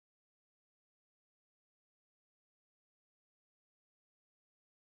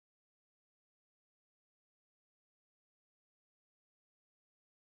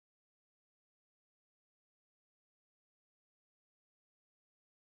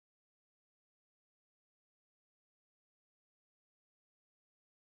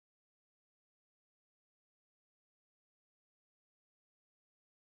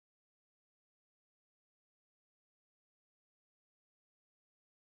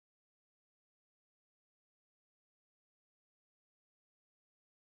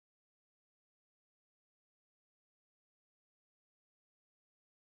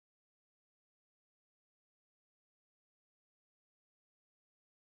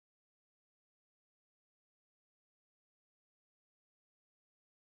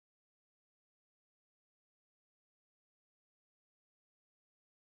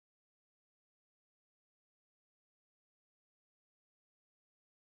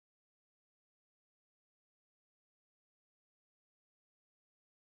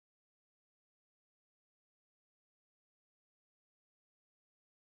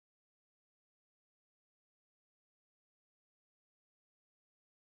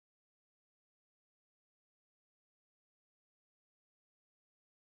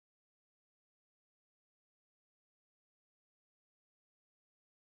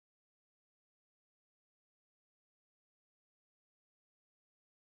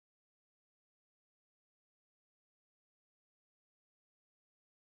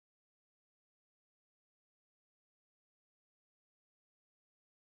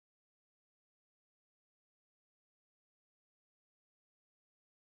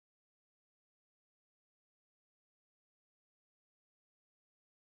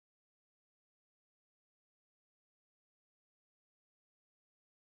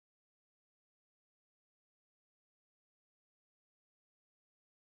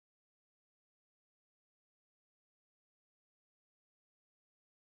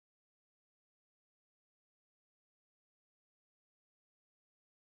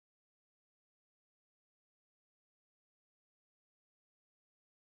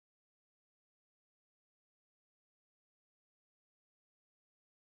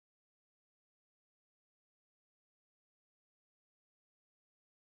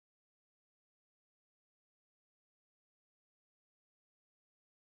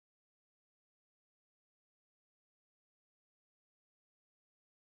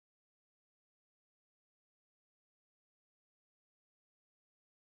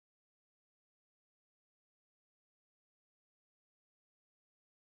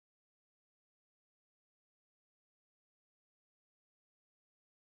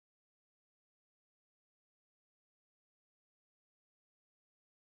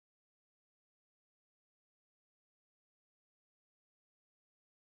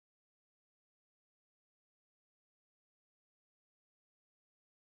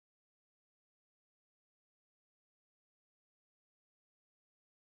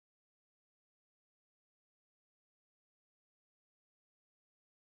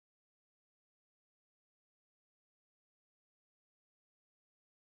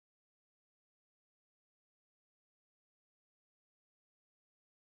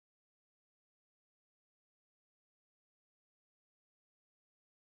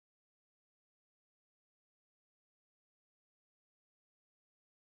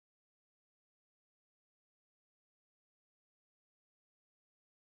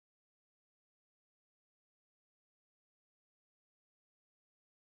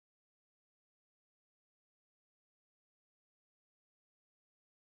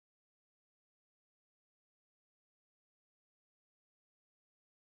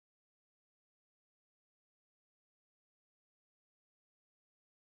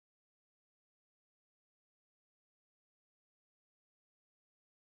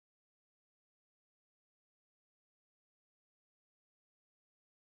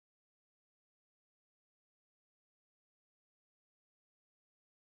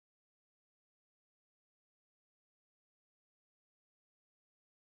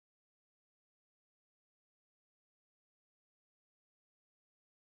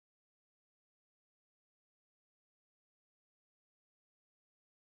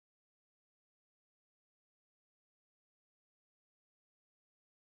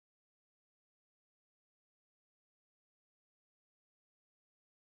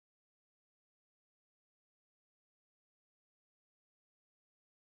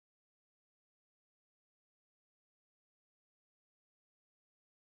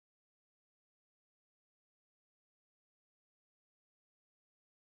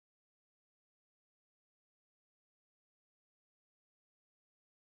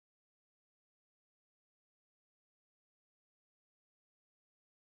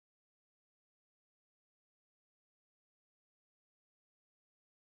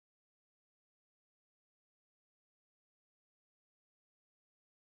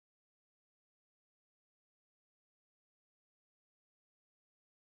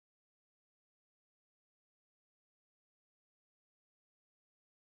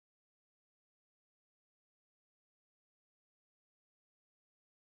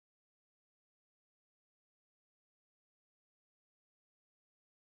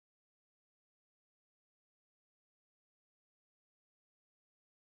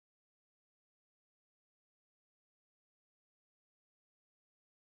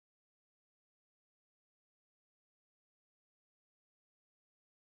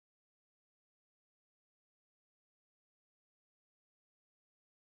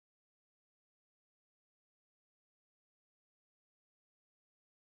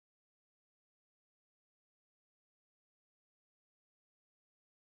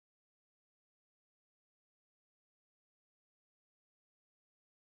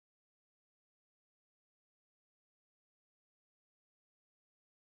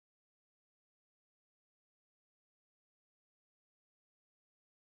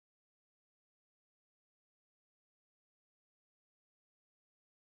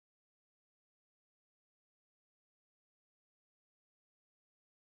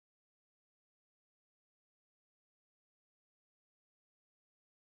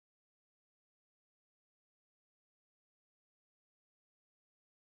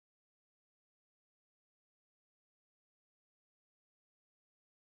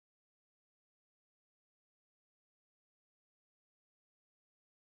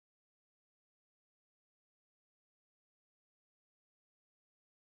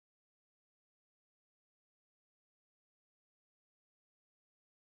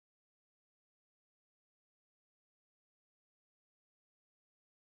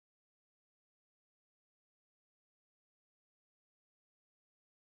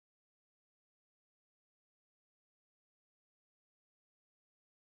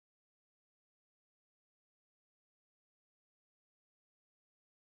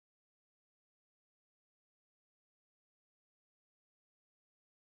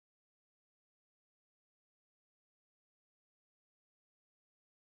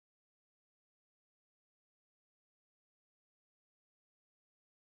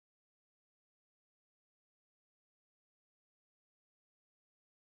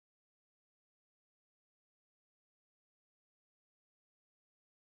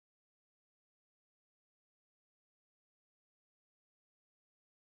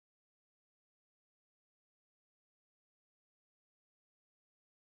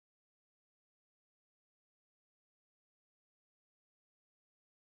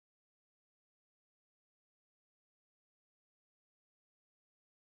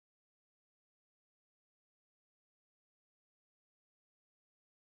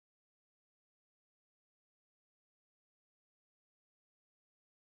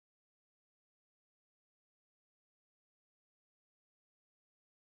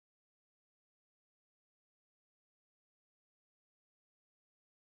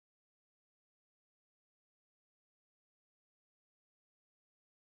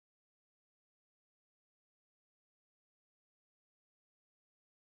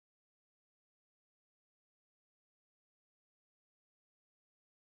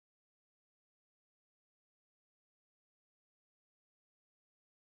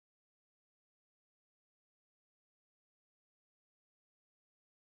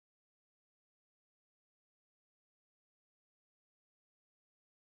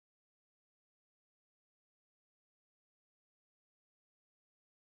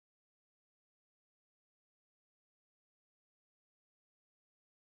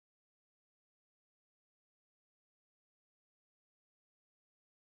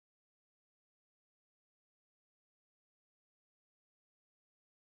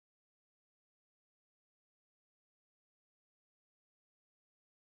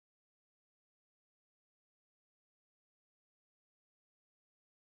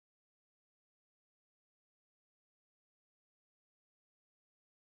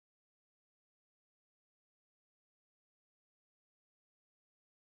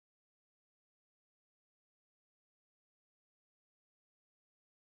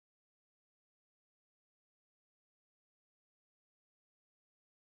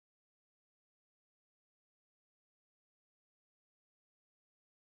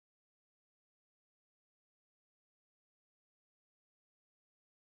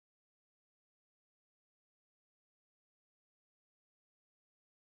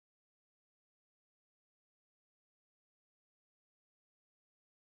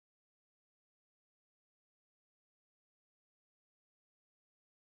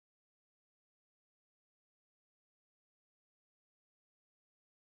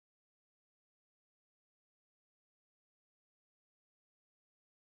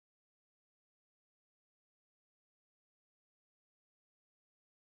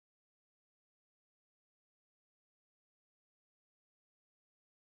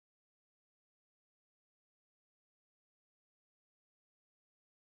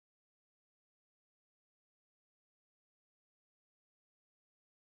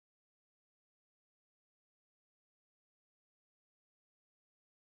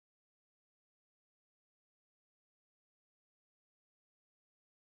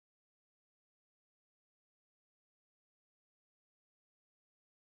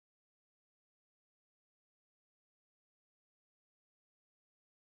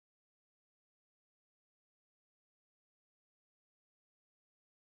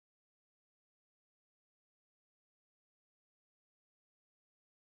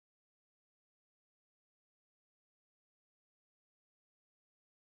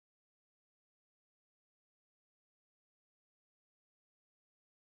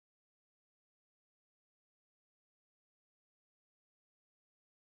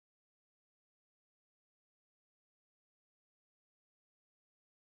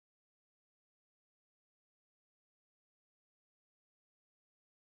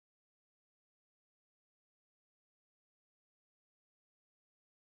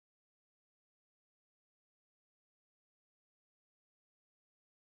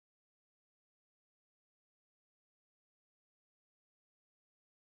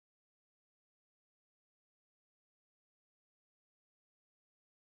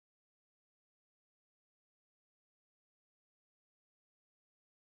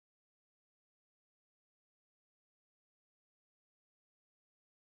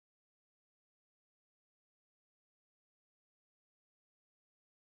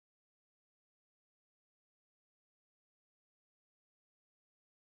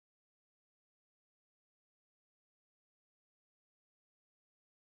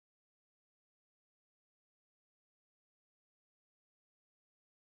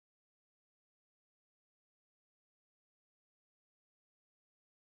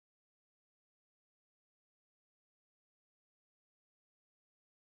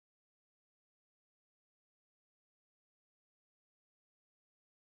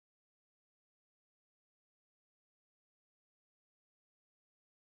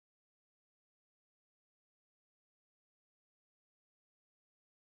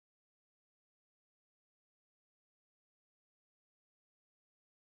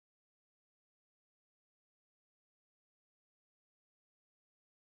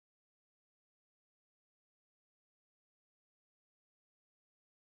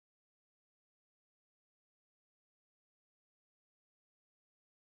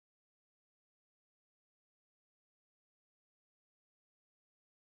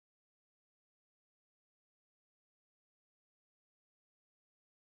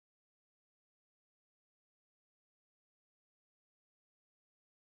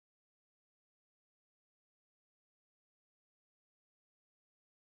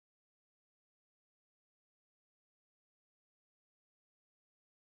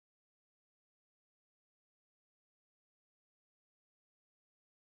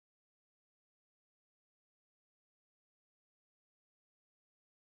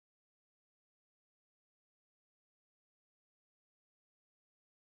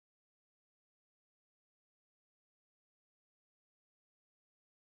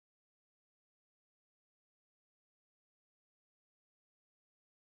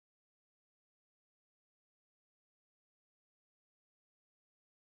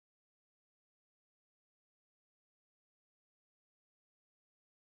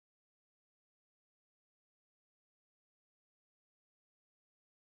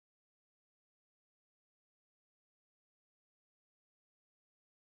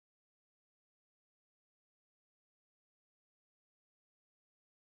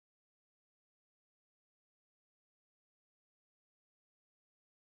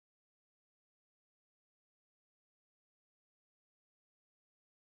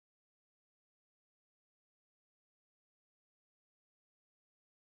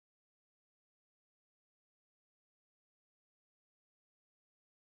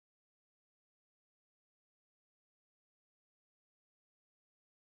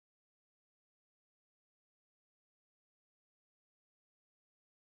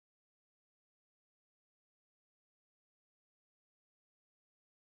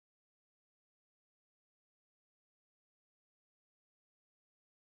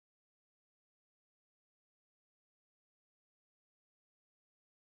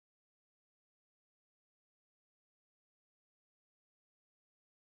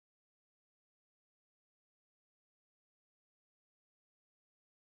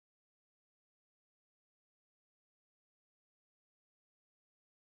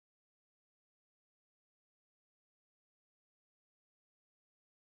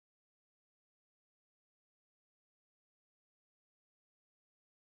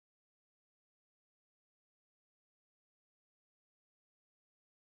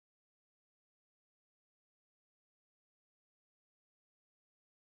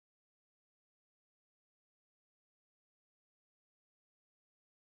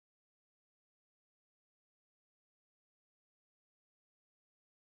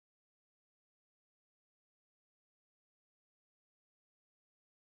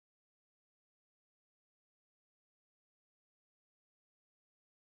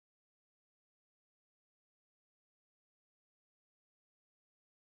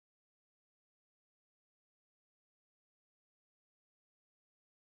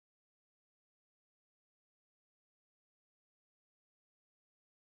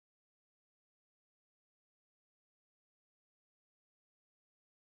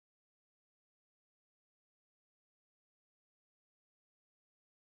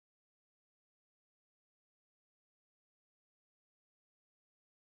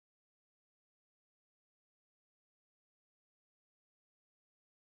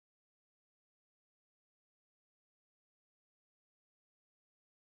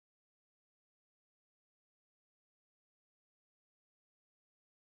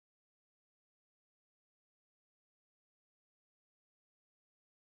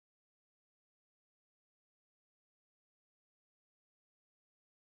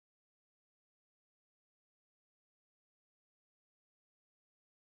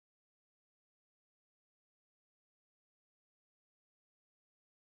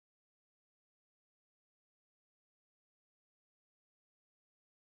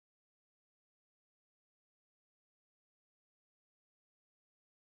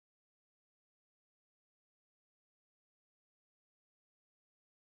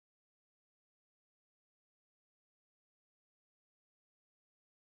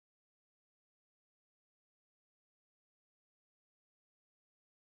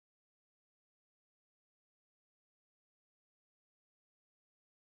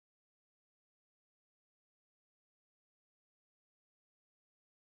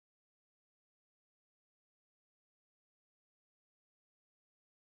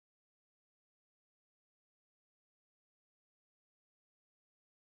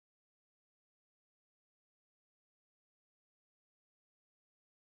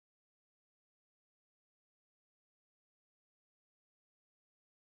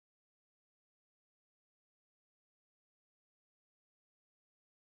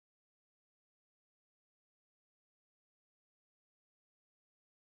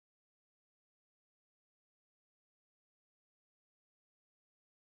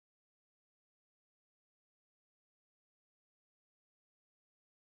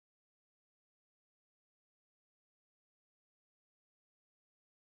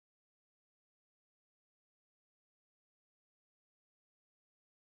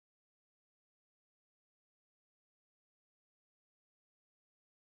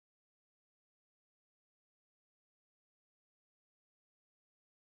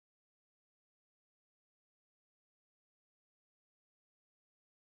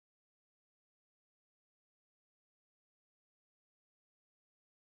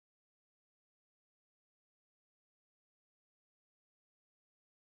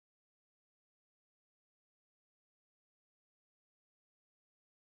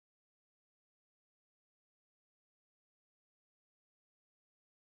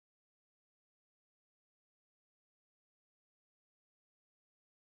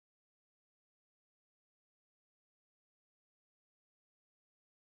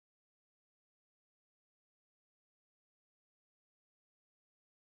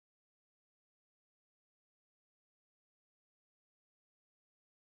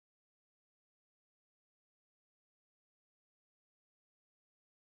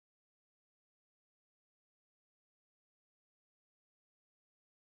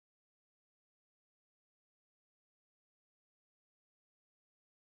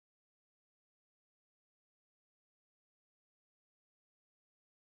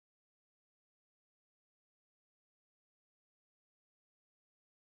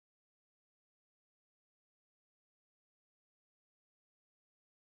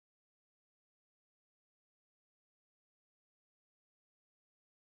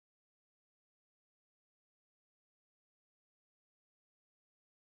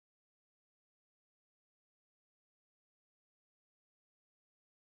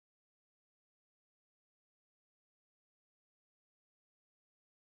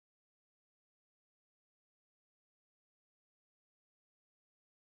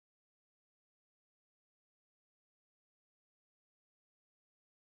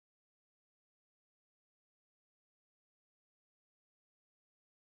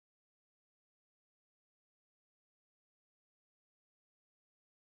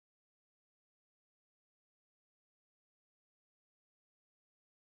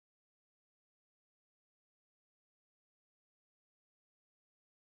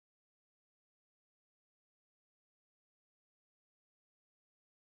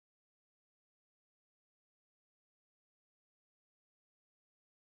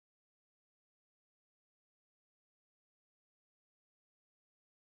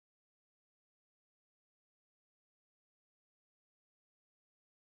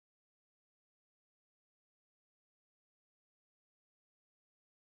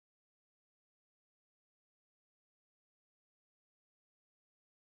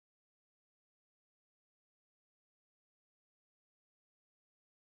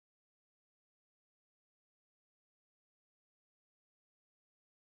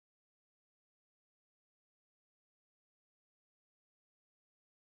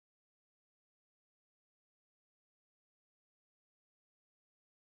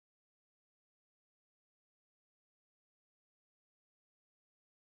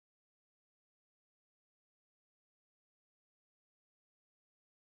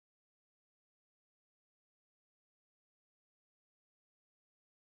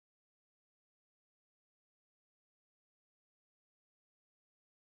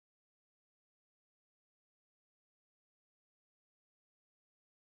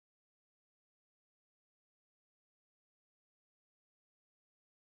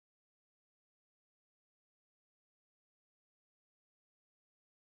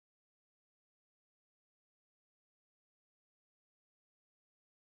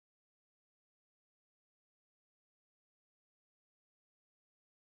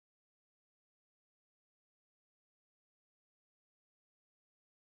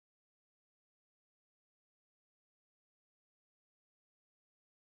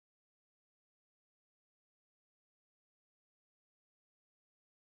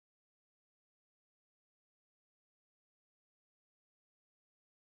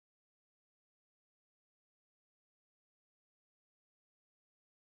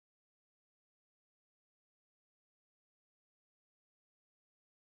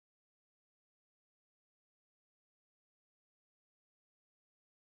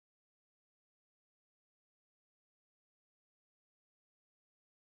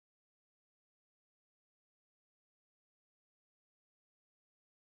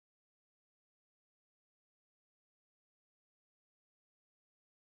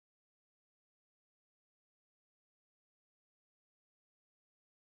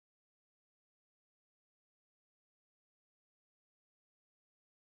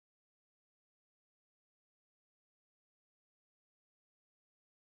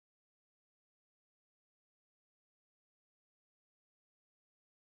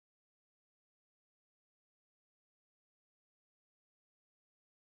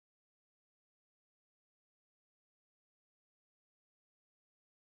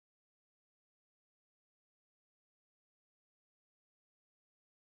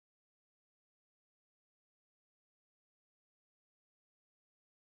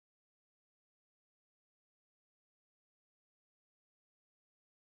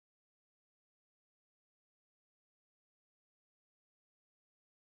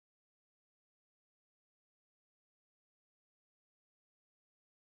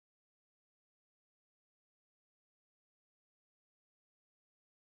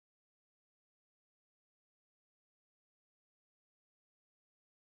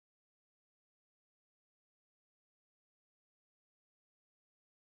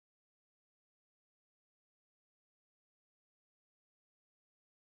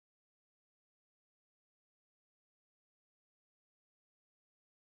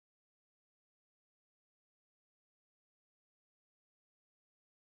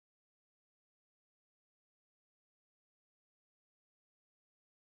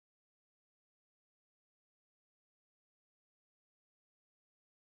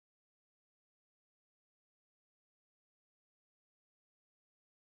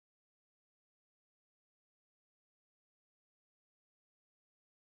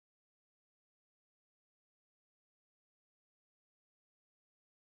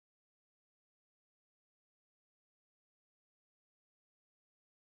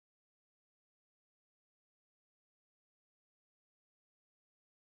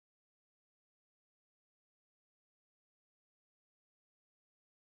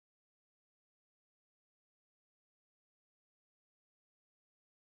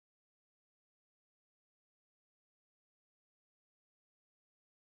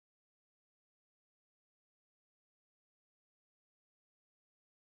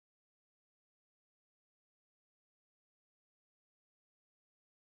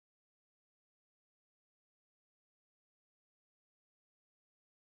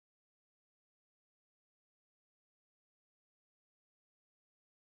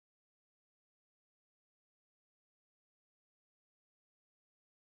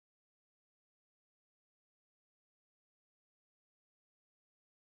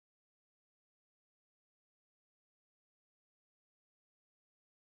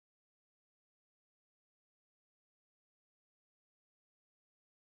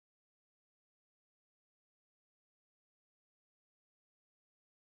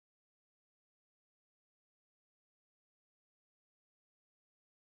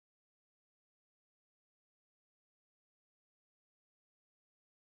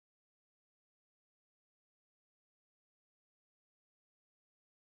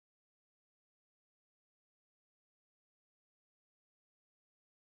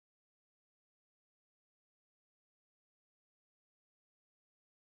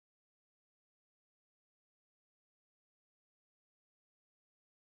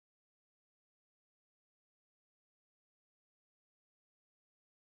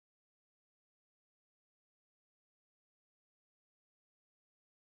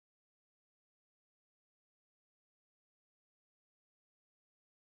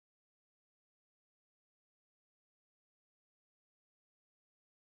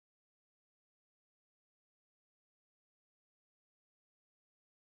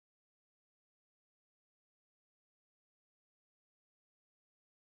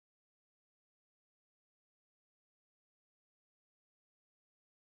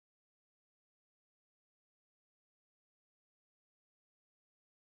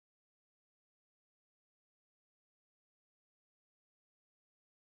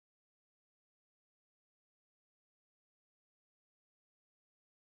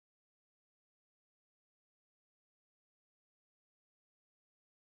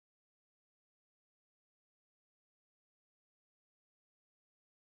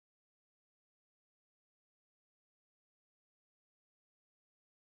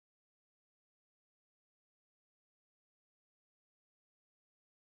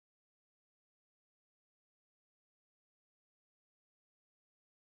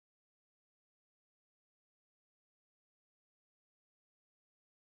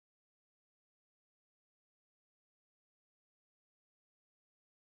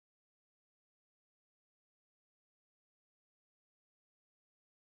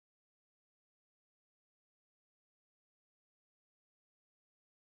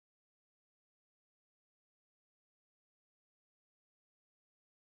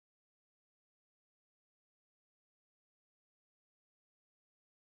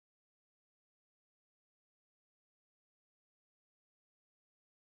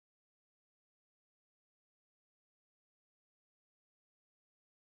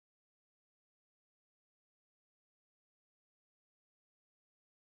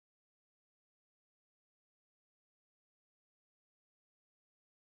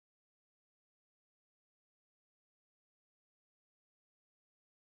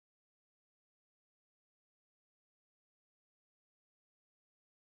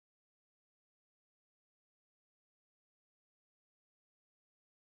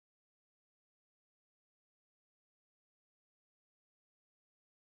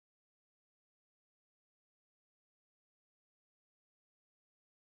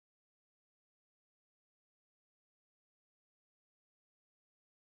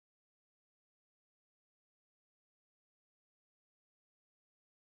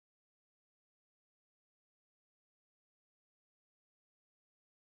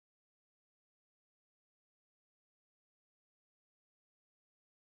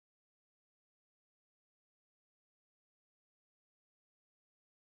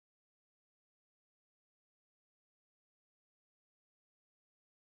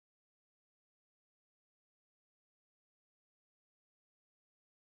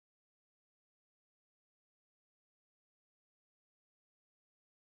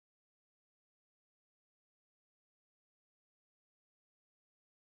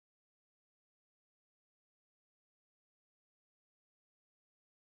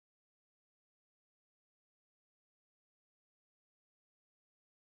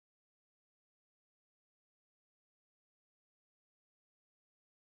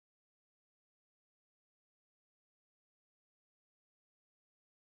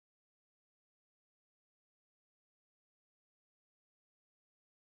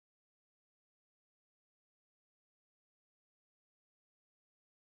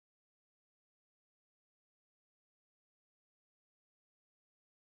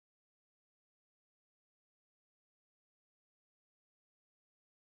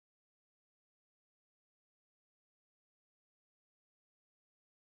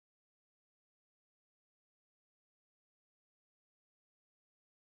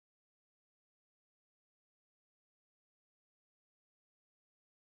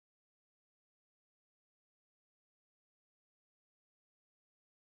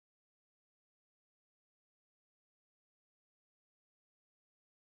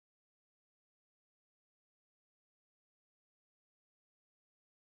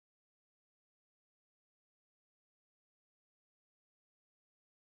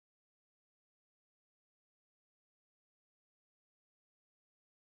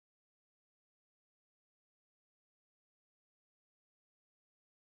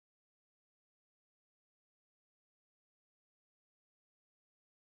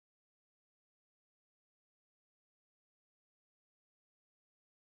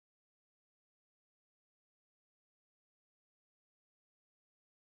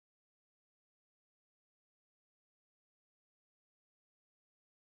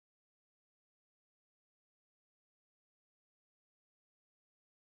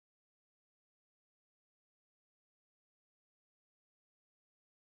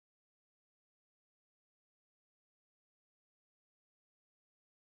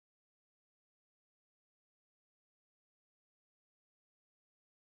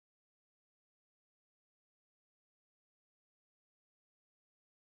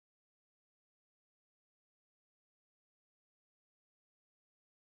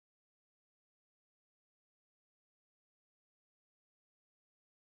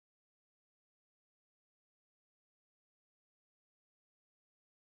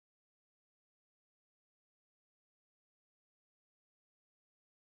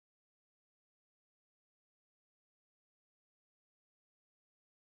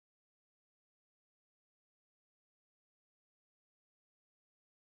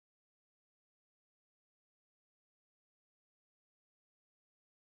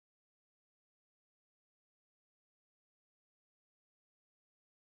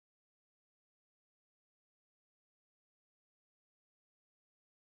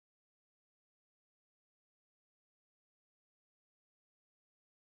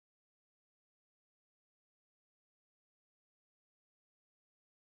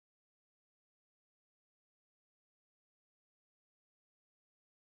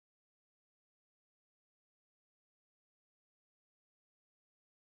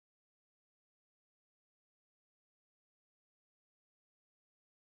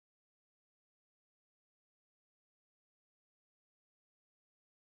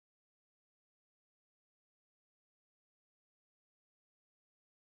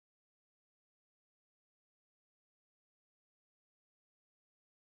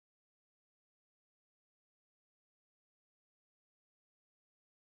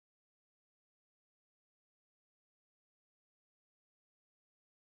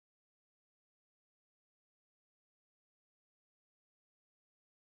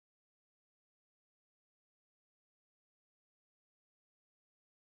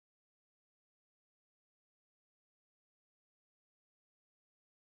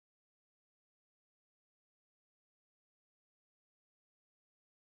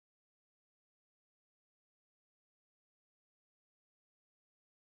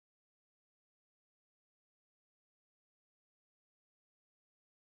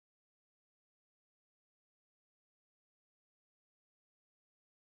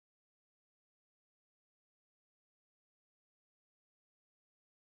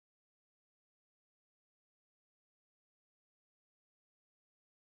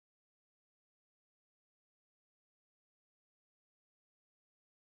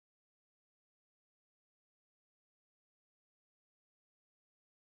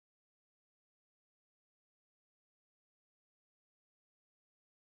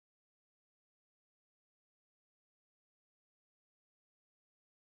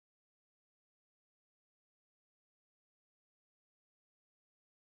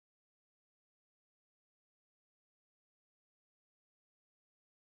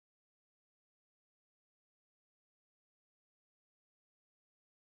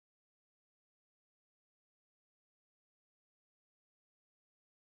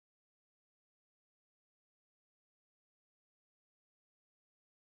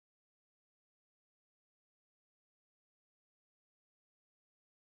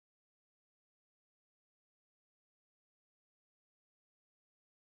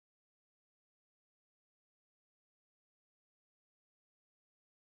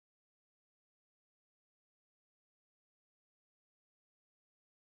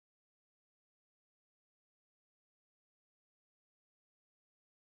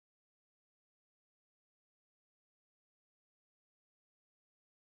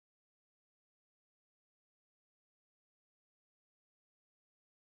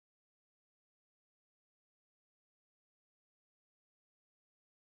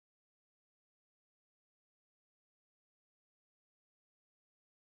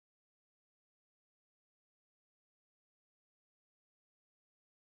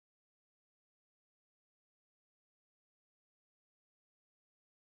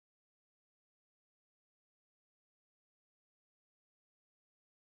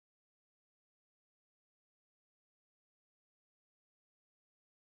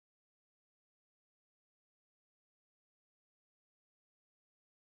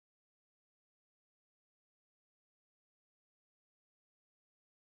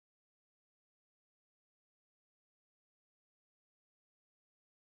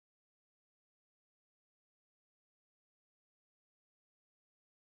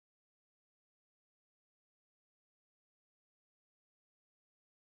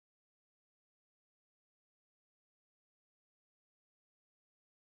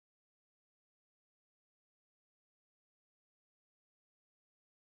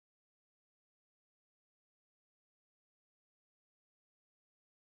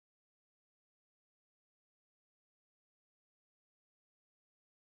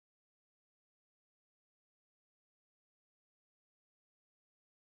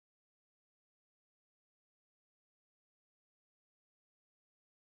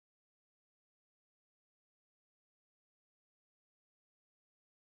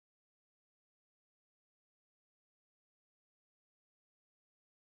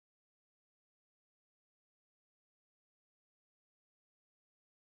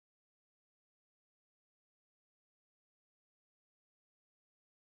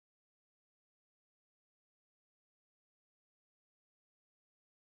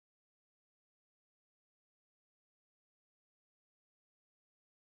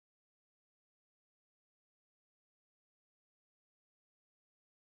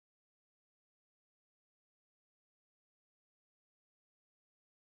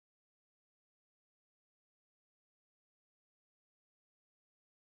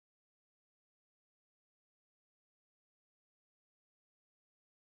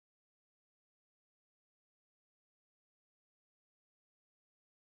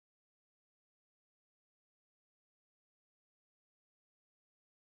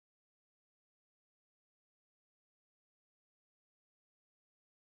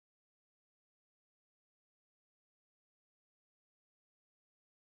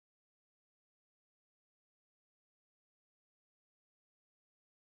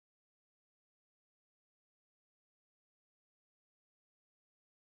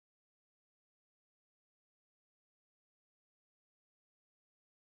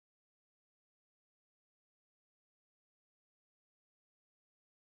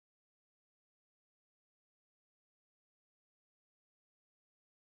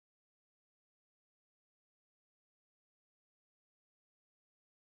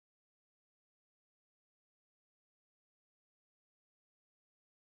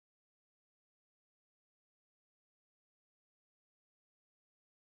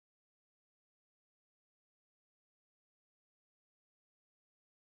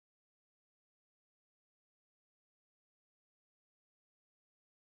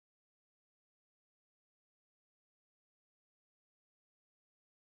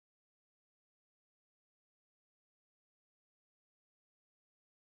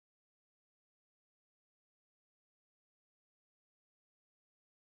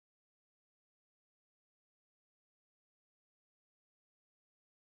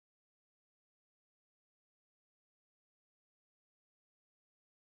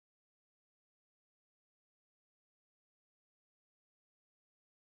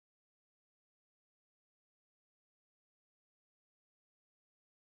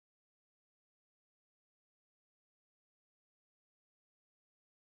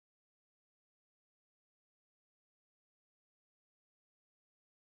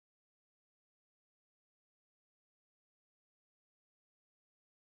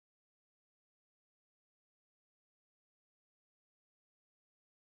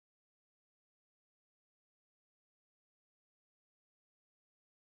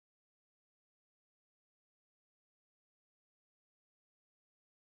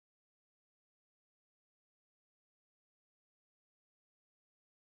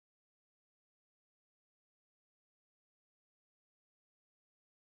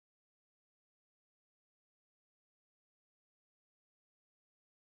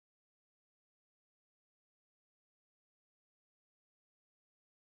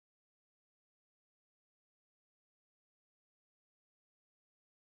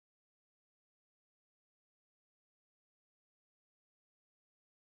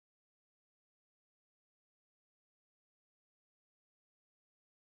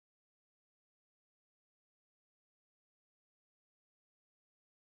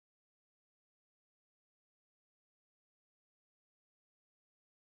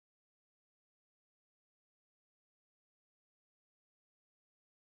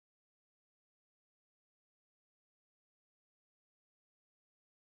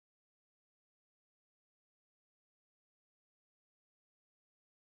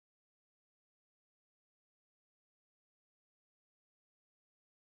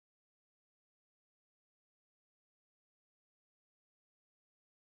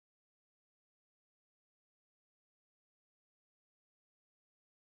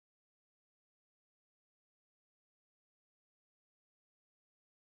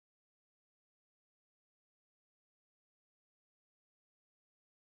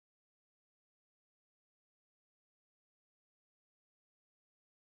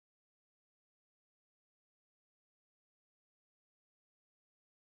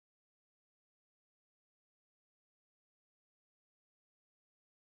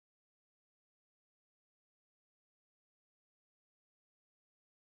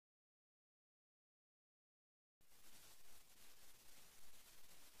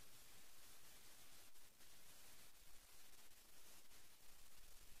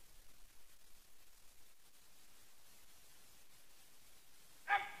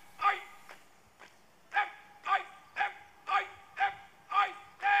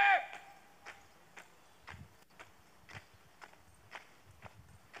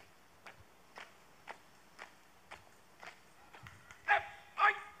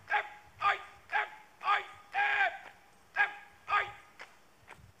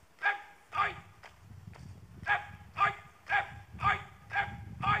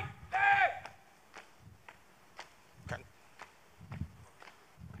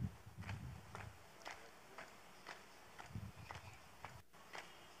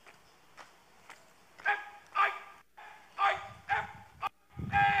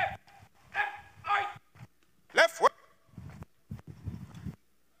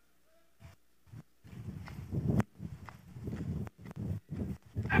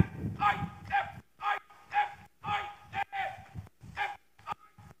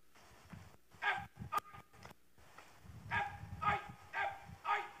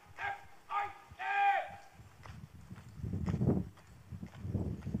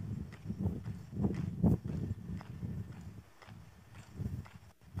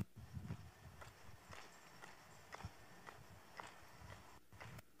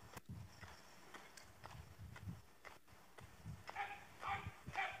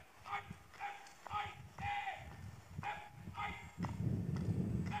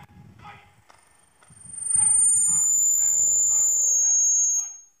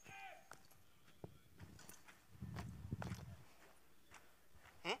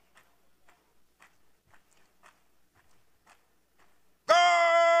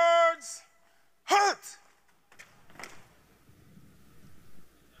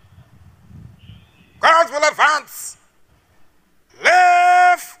arms.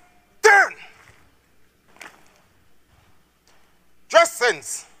 Left turn.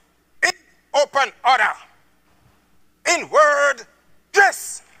 Dressings in open order. Inward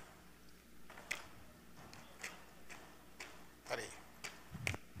dress. Ready.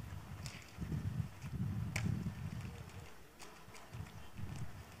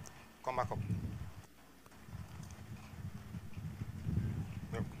 Come back up.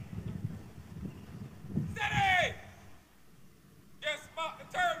 Yep. Steady! Just back the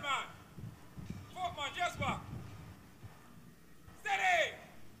third man. Fourth man, just back. Steady!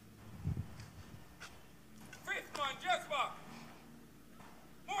 Fifth man, just back.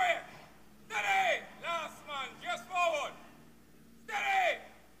 More. Steady! Last man, just forward. Steady!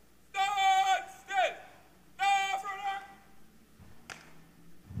 Stand still. Now from there.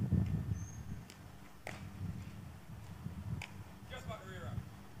 Just back the rear end.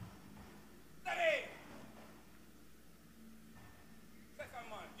 Steady! Second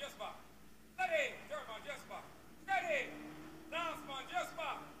man, just back. Steady! Third man, just back. Steady! Last man, just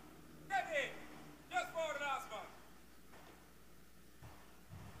back. Steady! Just forward the last man.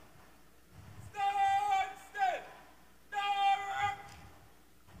 Stand still! Down!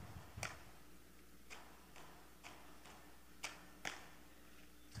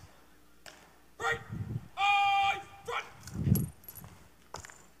 Right! Eyes front!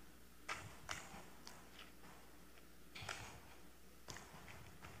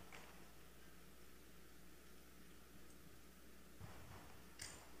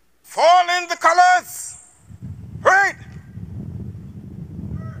 Fall in the colors. Right.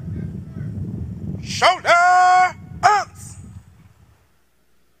 Shoulder, arms.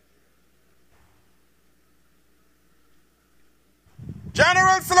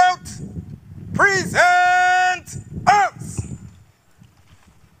 General salute. Present arms.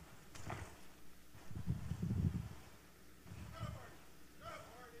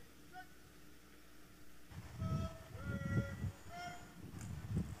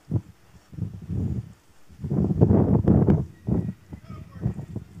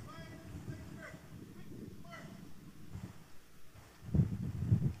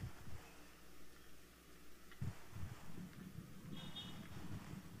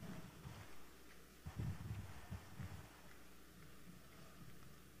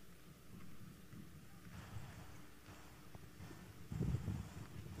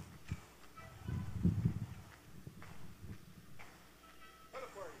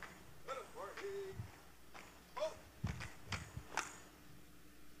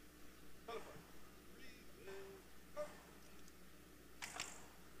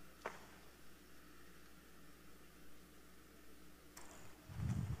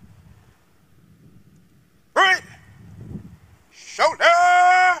 Right. Shoulder,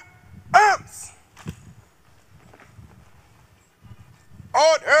 arms.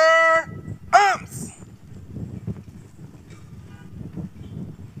 Order, arms.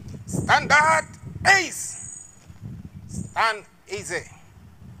 Standard ace. Stand easy.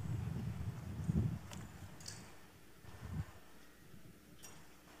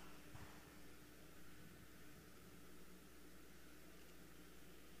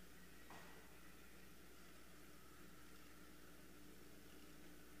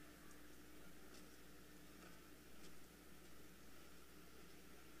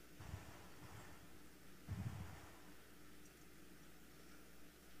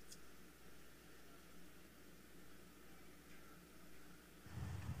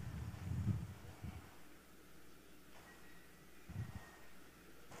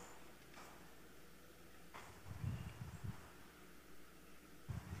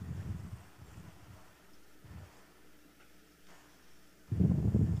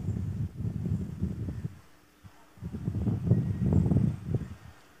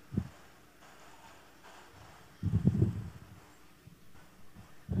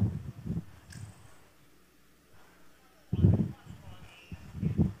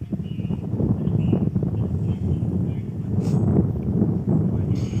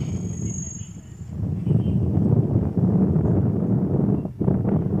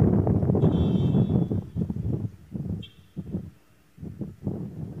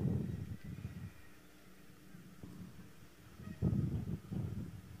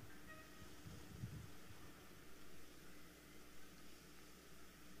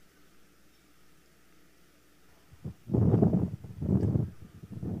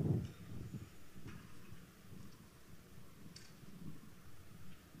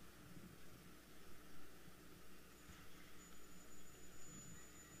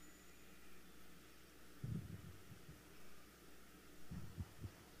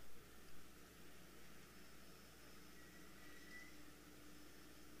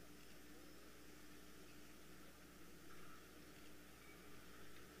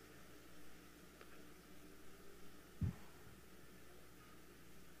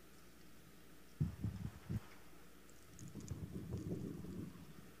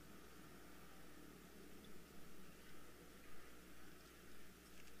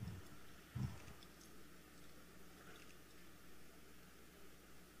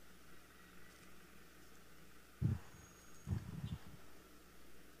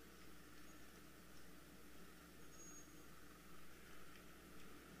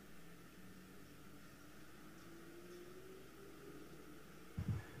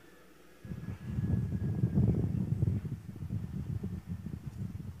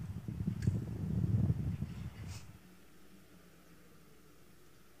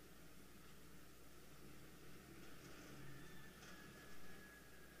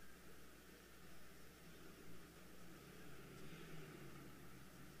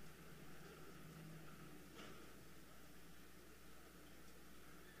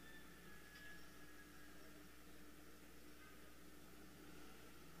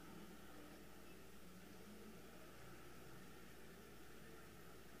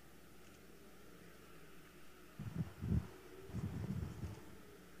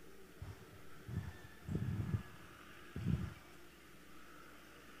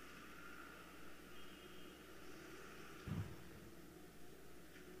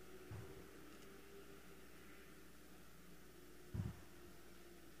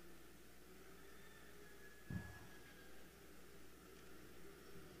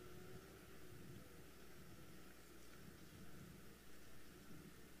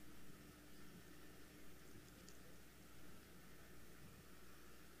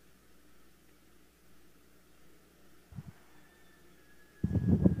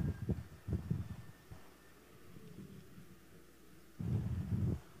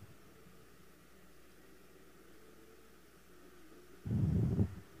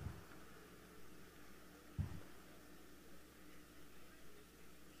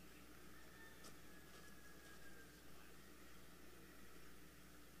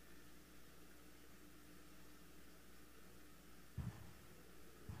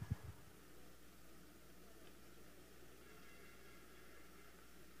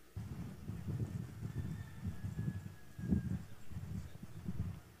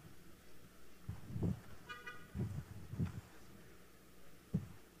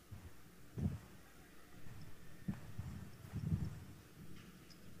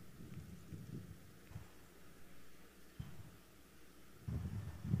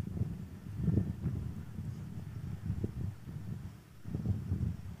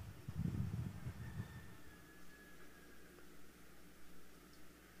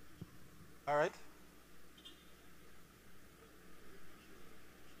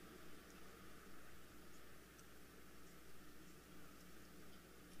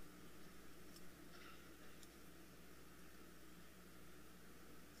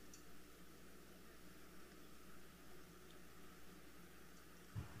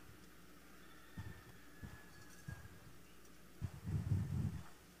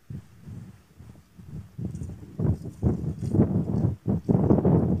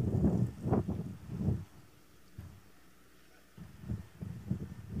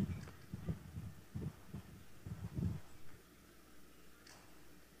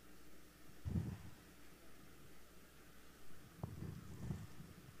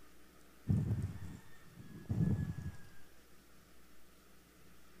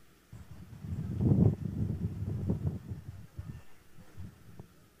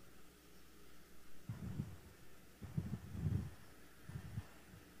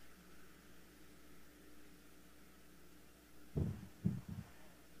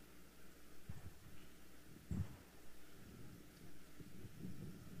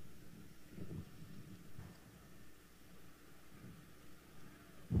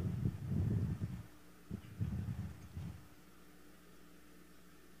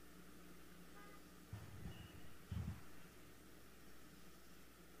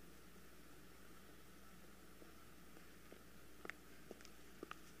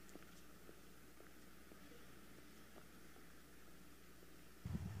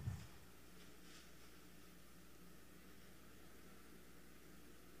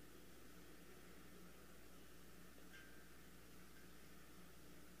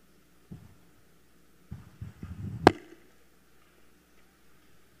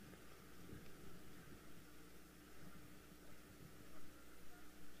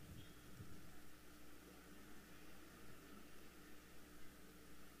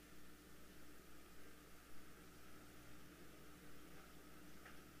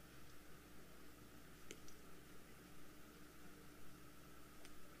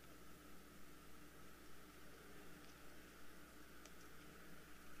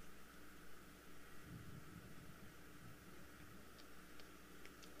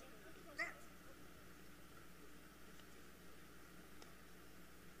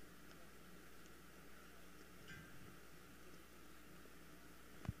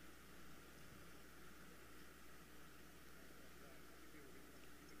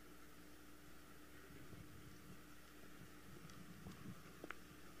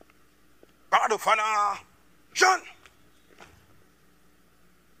 God of honor, John.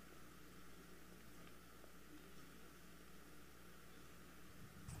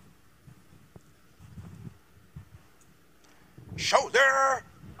 Shoulder,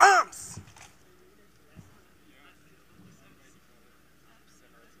 arms.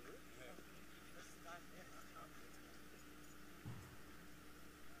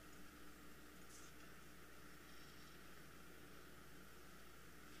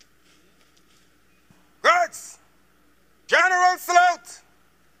 Guards, general salute.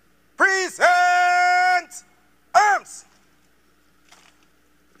 Present, arms.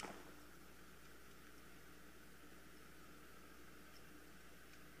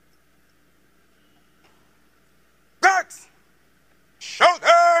 Guards,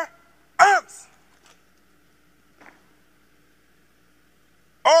 shoulder, arms.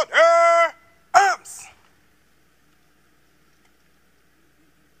 Order, arms.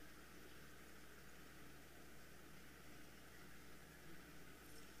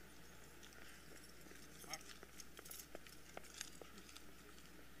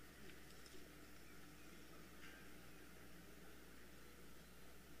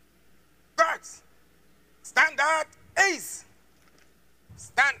 Guards, stand at ease.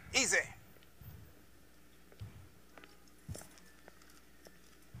 Stand easy.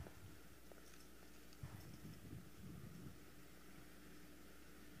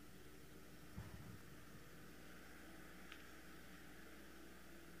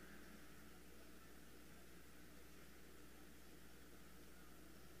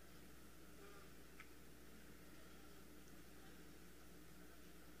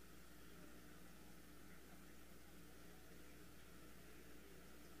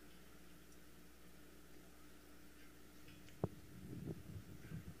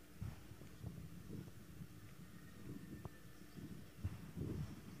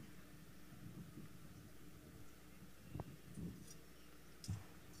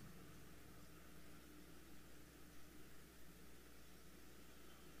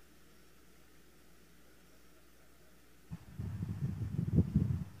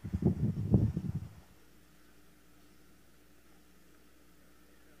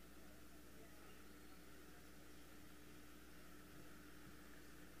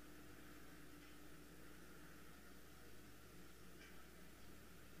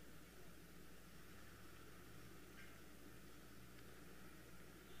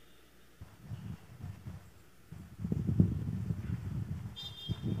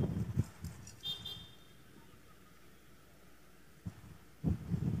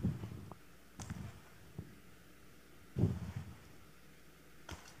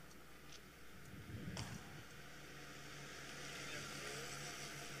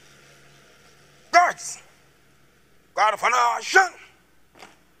 Guards, God of honor, John.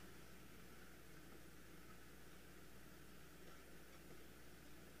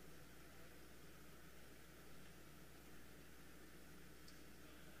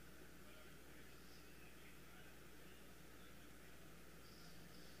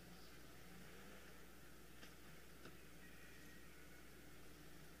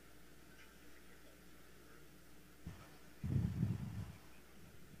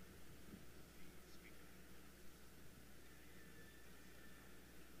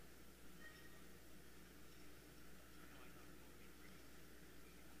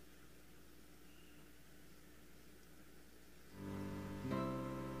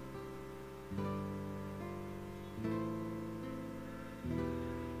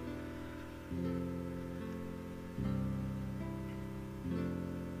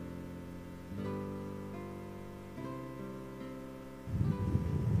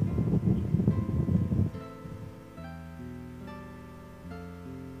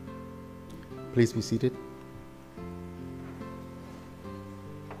 Please be seated.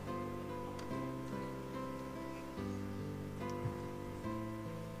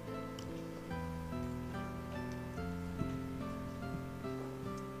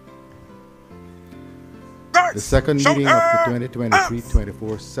 Guards, The second meeting of the shoulder, arms.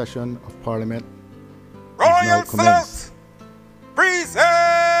 2023-24 session of Parliament is Royal now commenced. salute.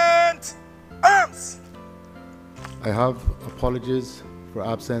 Present, arms. I have apologies for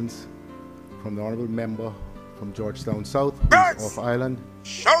absence from the Honourable Member from Georgetown South, who Guards, is off island,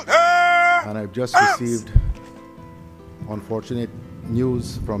 shoulder, and I've just arms. received unfortunate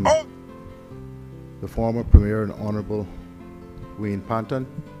news from Oh, the former Premier and Honourable Wayne Panton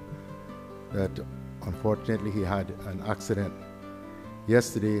that unfortunately he had an accident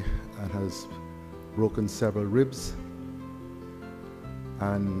yesterday and has broken several ribs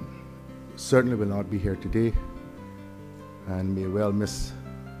and certainly will not be here today and may well miss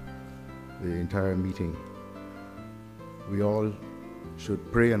the entire meeting. We all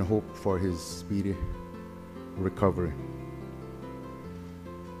should pray and hope for his speedy recovery.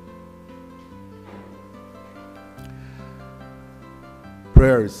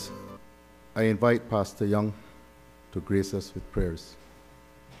 Prayers. I invite Pastor Young to grace us with prayers.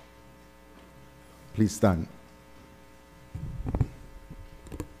 Please stand.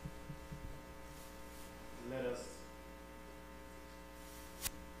 Let us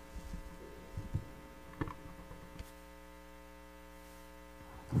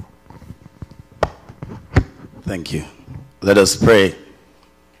Thank you. Let us pray.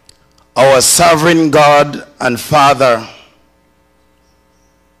 Our sovereign God and Father,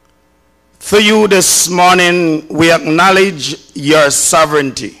 through you this morning we acknowledge your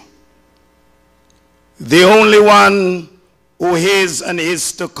sovereignty, the only one who is and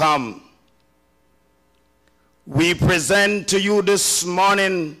is to come. We present to you this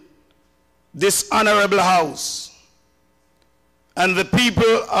morning this honorable house and the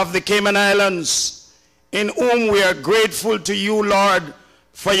people of the Cayman Islands, in whom we are grateful to you, Lord,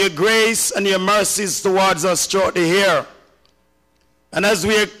 for your grace and your mercies towards us throughout the year. And as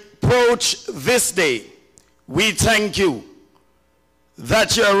we approach this day, we thank you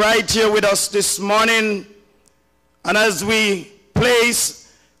that you're right here with us this morning. And as we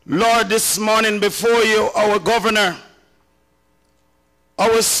place, Lord, this morning before you, our governor,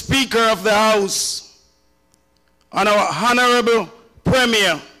 our Speaker of the House, and our honorable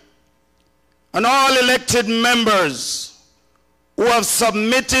Premier, and all elected members who have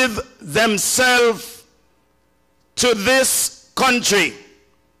submitted themselves to this country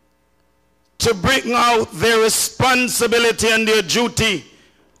to bring out their responsibility and their duty,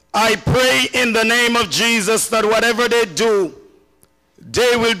 I pray in the name of Jesus that whatever they do,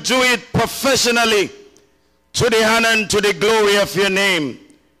 they will do it professionally to the honor and to the glory of your name.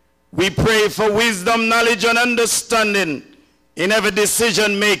 We pray for wisdom, knowledge, and understanding in every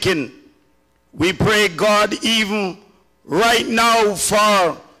decision making. We pray, God, even right now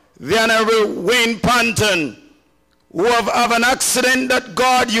for the Honorable Wayne Panton, who have an accident, that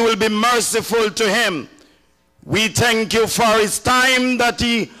God, you will be merciful to him. We thank you for his time that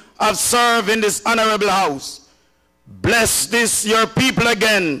he have served in this honorable house. Bless this, your people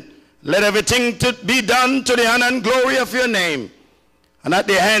again. Let everything to be done to the honor and glory of your name. And at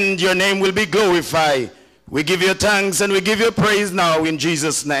the end, your name will be glorified. We give you thanks and we give you praise now in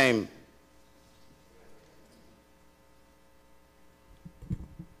Jesus' name.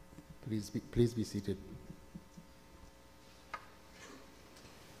 Please be seated.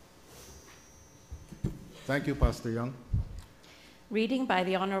 Thank you, Pastor Young. Reading by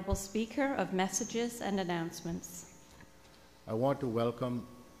the Honourable Speaker of Messages and Announcements. I want to welcome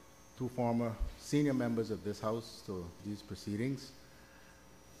two former senior members of this House to these proceedings.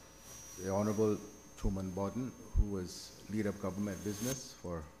 The Honourable Truman Bodden, who was leader of government business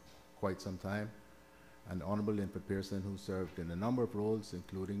for quite some time, and Honourable Linford Pearson, who served in a number of roles,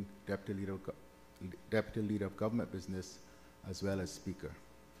 including Deputy Leader of Government Business, as well as Speaker.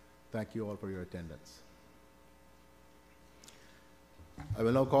 Thank you all for your attendance. I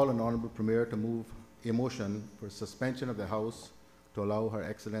will now call on Honourable Premier to move a motion for suspension of the House to allow Her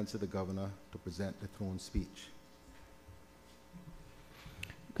Excellency the Governor to present the throne speech.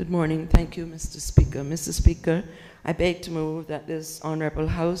 Good morning. Thank you, Mr. Speaker. Mr. Speaker, I beg to move that this Honourable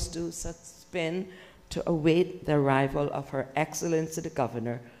House do suspend to await the arrival of Her Excellency the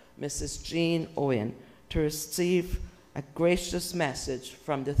Governor, Mrs. Jean Owen, to receive a gracious message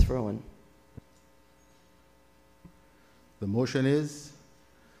from the throne. The motion is,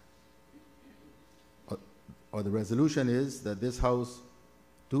 or the resolution is, that this House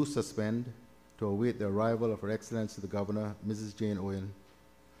do suspend to await the arrival of Her Excellency the Governor, Mrs. Jane Owen,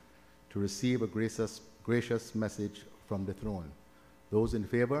 to receive a gracious message from the throne. Those in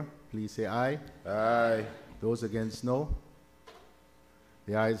favor, please say aye. Aye. Those against, no.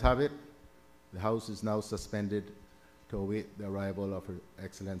 The ayes have it. The House is now suspended to await the arrival of Her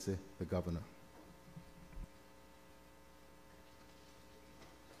Excellency the Governor.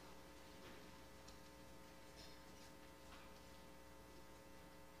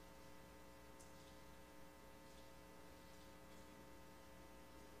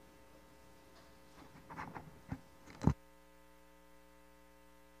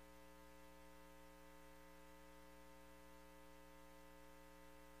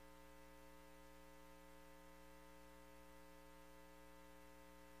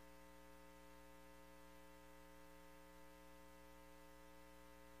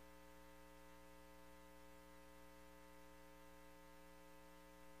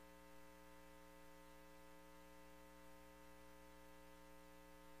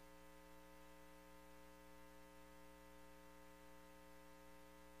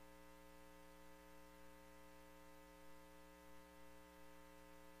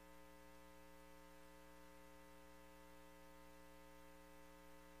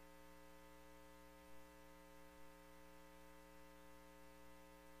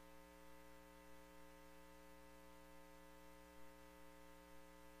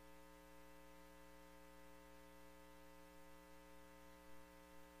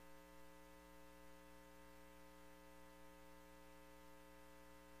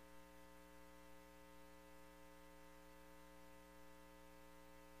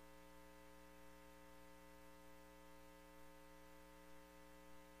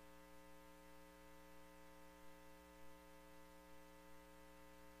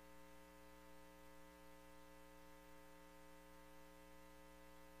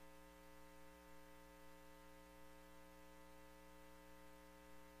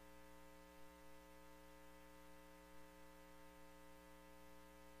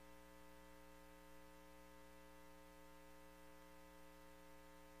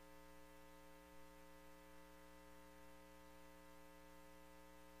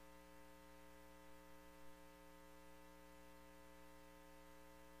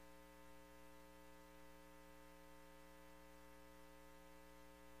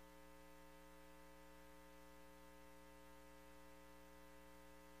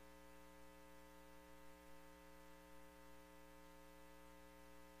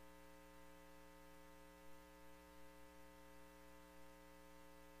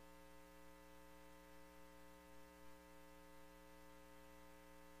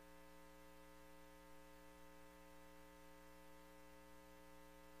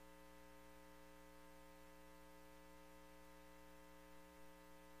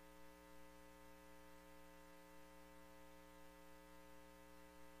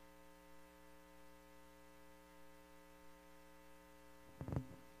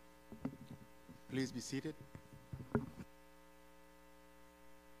 Please be seated.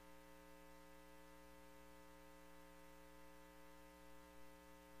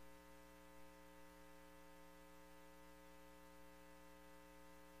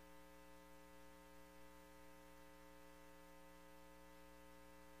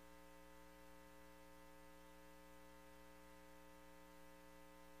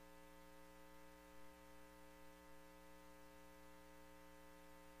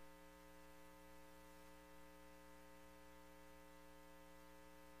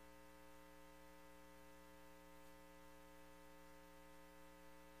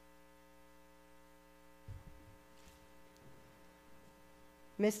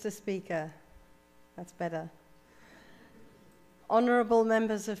 Mr. Speaker, that's better. Honourable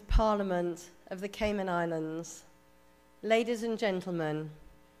members of Parliament of the Cayman Islands, ladies and gentlemen,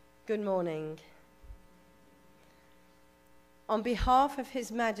 good morning. On behalf of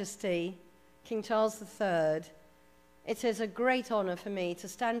His Majesty, King Charles III, it is a great honour for me to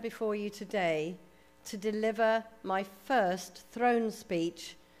stand before you today to deliver my first throne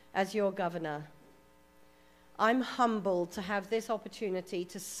speech as your governor. I'm humbled to have this opportunity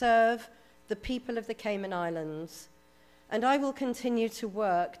to serve the people of the Cayman Islands, and I will continue to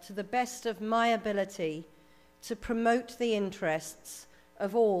work to the best of my ability to promote the interests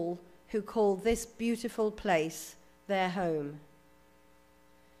of all who call this beautiful place their home.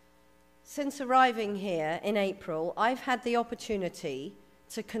 Since arriving here in April, I've had the opportunity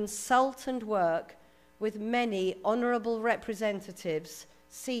to consult and work with many honourable representatives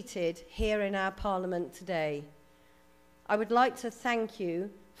seated here in our Parliament today. I would like to thank you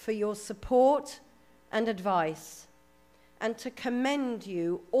for your support and advice, and to commend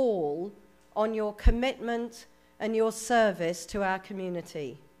you all on your commitment and your service to our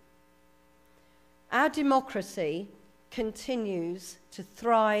community. Our democracy continues to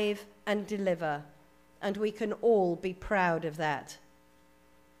thrive and deliver, and we can all be proud of that.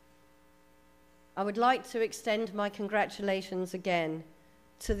 I would like to extend my congratulations again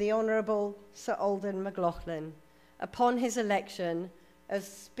to the Honourable Sir Alden McLaughlin upon his election as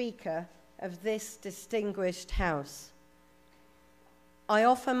Speaker of this distinguished House. I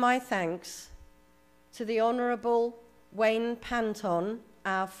offer my thanks to the Honourable Wayne Panton,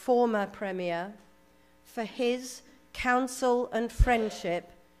 our former Premier, for his counsel and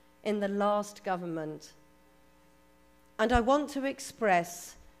friendship in the last government. And I want to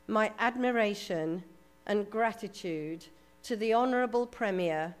express my admiration and gratitude to the Honourable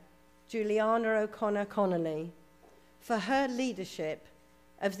Premier, Juliana O'Connor-Connolly, for her leadership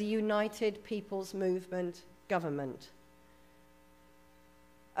of the United People's Movement government.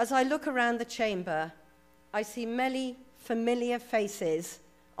 As I look around the chamber, I see many familiar faces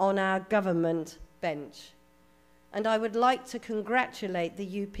on our government bench, and I would like to congratulate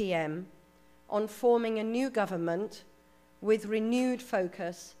the UPM on forming a new government with renewed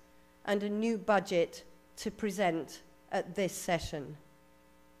focus and a new budget to present at this session.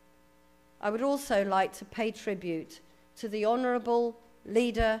 I would also like to pay tribute to the Honourable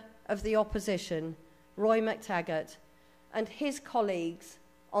Leader of the Opposition, Roy McTaggart, and his colleagues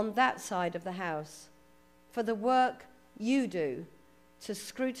on that side of the House for the work you do to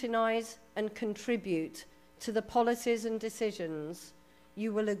scrutinise and contribute to the policies and decisions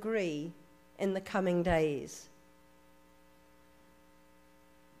you will agree in the coming days.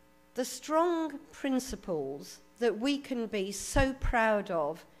 The strong principles that we can be so proud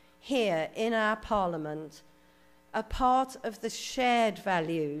of here in our Parliament are part of the shared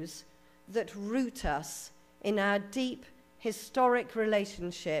values that root us in our deep historic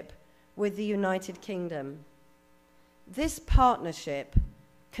relationship with the United Kingdom. This partnership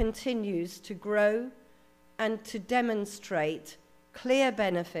continues to grow and to demonstrate clear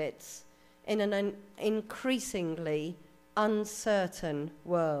benefits in an increasingly uncertain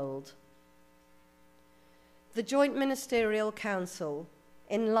world. The Joint Ministerial Council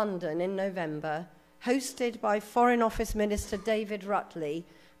in London in November, hosted by Foreign Office Minister David Rutley,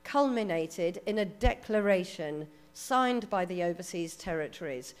 culminated in a declaration signed by the overseas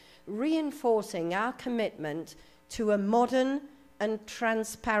territories, reinforcing our commitment to a modern and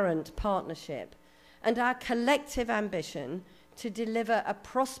transparent partnership and our collective ambition to deliver a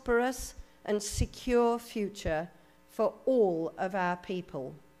prosperous and secure future for all of our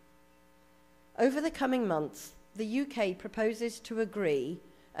people. Over the coming months, the UK proposes to agree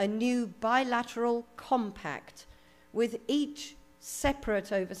a new bilateral compact with each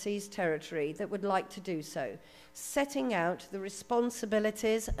separate overseas territory that would like to do so, setting out the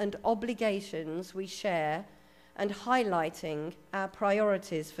responsibilities and obligations we share and highlighting our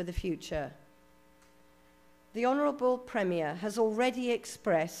priorities for the future. The Honourable Premier has already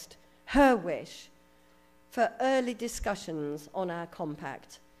expressed her wish for early discussions on our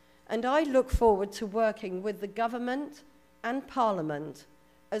compact, and I look forward to working with the government and Parliament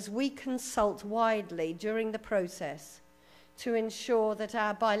as we consult widely during the process to ensure that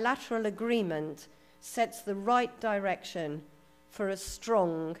our bilateral agreement sets the right direction for a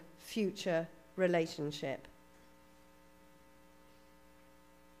strong future relationship.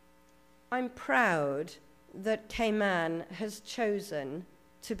 I'm proud that Cayman has chosen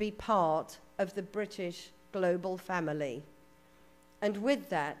to be part of the British global family, and with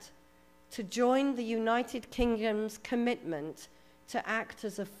that, to join the United Kingdom's commitment to act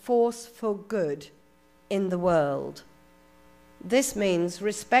as a force for good in the world. This means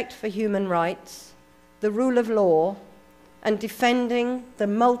respect for human rights, the rule of law, and defending the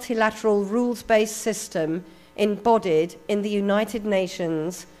multilateral rules-based system embodied in the United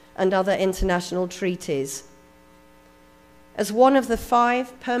Nations and other international treaties. As one of the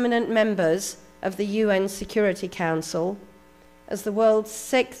 5 permanent members of the UN Security Council, as the world's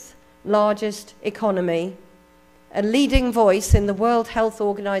 6th largest economy, a leading voice in the World Health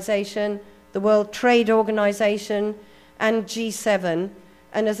Organization, the World Trade Organization, and G7,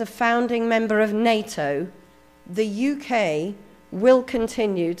 and as a founding member of NATO, the UK will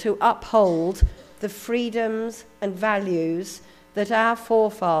continue to uphold the freedoms and values that our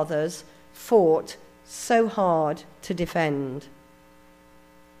forefathers fought so hard to defend.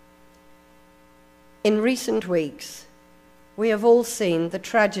 In recent weeks, we have all seen the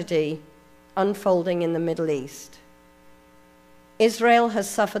tragedy unfolding in the Middle East. Israel has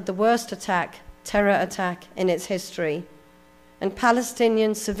suffered the worst terror attack in its history, and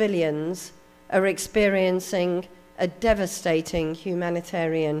Palestinian civilians are experiencing a devastating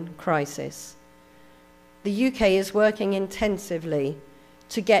humanitarian crisis. The UK is working intensively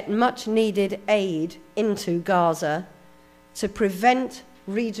to get much-needed aid into Gaza to prevent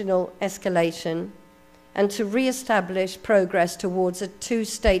regional escalation and to re-establish progress towards a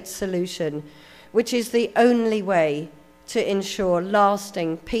 2-state solution, which is the only way to ensure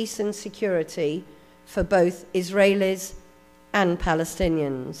lasting peace and security for both Israelis and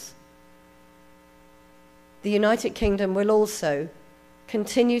Palestinians. The United Kingdom will also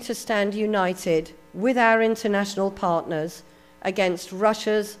continue to stand united with our international partners against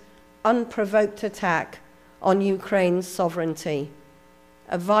Russia's unprovoked attack on Ukraine's sovereignty,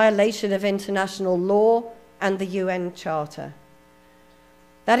 a violation of international law and the UN Charter.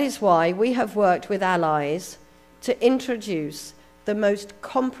 That is why we have worked with allies to introduce the most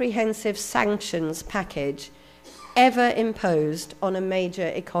comprehensive sanctions package ever imposed on a major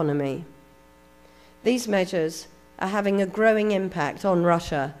economy. These measures are having a growing impact on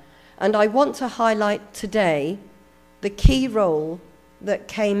Russia, and I want to highlight today the key role that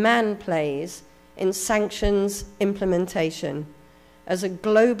Cayman plays in sanctions implementation as a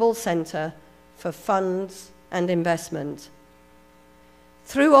global centre for funds and investment.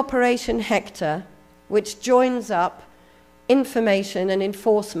 Through Operation Hector, which joins up information and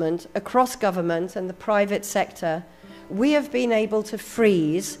enforcement across government and the private sector, we have been able to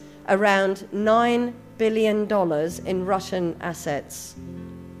freeze around $9 billion in Russian assets.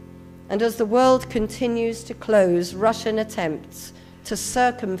 And as the world continues to close Russian attempts to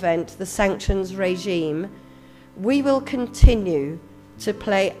circumvent the sanctions regime, we will continue to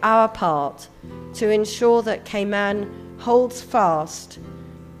play our part to ensure that Cayman holds fast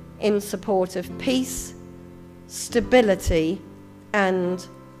in support of peace, stability, and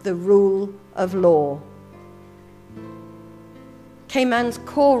the rule of law. Cayman's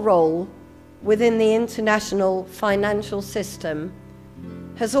core role within the international financial system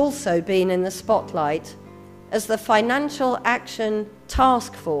has also been in the spotlight as the Financial Action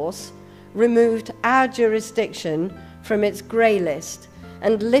Task Force removed our jurisdiction from its grey list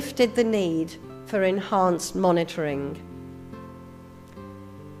and lifted the need for enhanced monitoring.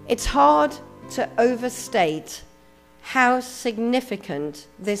 It's hard to overstate how significant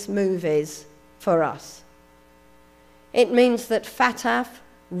this move is for us. It means that FATF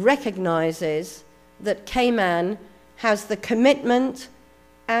recognizes that Cayman has the commitment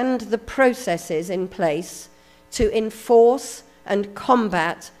and the processes in place to enforce and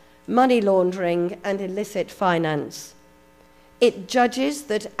combat money laundering and illicit finance. It judges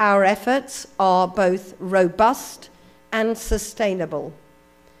that our efforts are both robust and sustainable,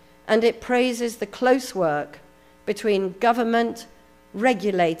 and it praises the close work between government,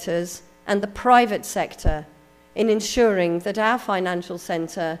 regulators, and the private sector in ensuring that our financial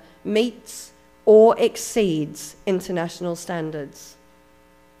centre meets or exceeds international standards.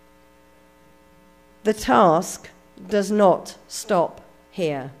 The task does not stop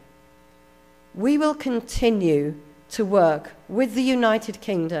here. We will continue to work with the United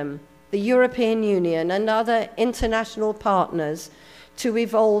Kingdom the European Union and other international partners to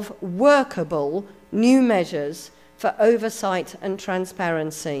evolve workable new measures for oversight and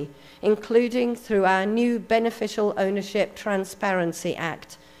transparency, including through our new Beneficial Ownership Transparency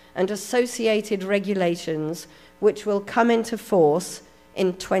Act and associated regulations, which will come into force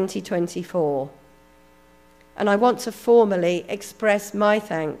in 2024. And I want to formally express my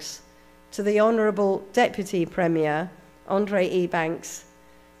thanks to the Honourable Deputy Premier, Andre Ebanks,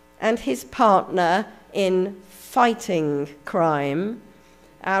 and his partner in fighting crime,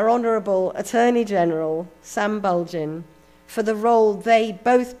 our Honourable Attorney General, Sam Bulgin, for the role they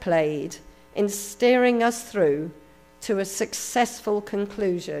both played in steering us through to a successful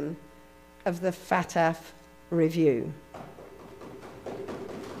conclusion of the FATF review.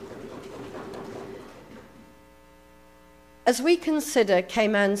 As we consider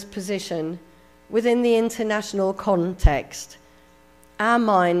Cayman's position within the international context, our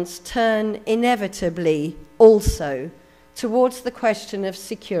minds turn inevitably also towards the question of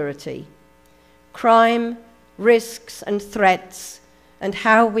security, crime, risks and threats, and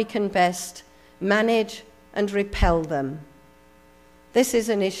how we can best manage and repel them. This is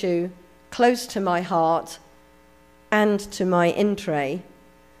an issue close to my heart and to my intre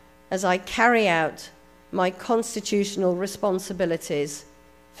as I carry out my constitutional responsibilities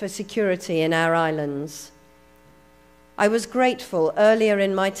for security in our islands. I was grateful earlier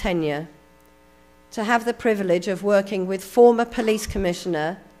in my tenure to have the privilege of working with former Police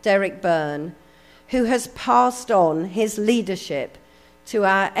Commissioner Derek Byrne, who has passed on his leadership to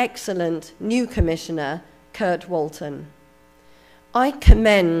our excellent new Commissioner, Kurt Walton. I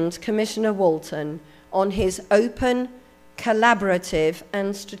commend Commissioner Walton on his open, collaborative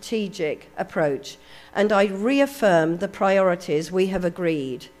and strategic approach, and I reaffirm the priorities we have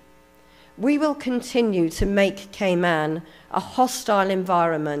agreed. We will continue to make Cayman a hostile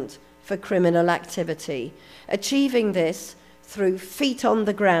environment for criminal activity, achieving this through feet on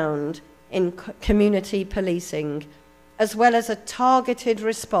the ground in community policing, as well as a targeted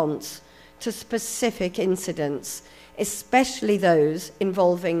response to specific incidents, especially those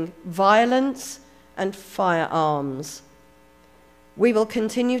involving violence and firearms. We will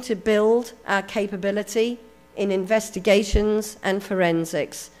continue to build our capability in investigations and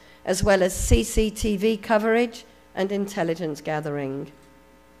forensics, as well as CCTV coverage and intelligence gathering.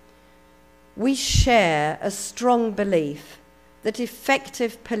 We share a strong belief that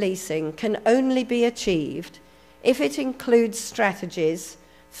effective policing can only be achieved if it includes strategies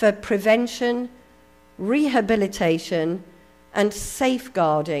for prevention, rehabilitation, and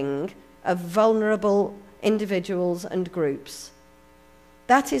safeguarding of vulnerable individuals and groups.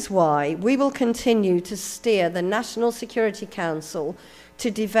 That is why we will continue to steer the National Security Council to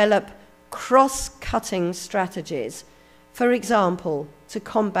develop cross-cutting strategies, for example, to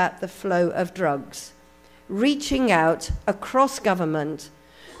combat the flow of drugs, reaching out across government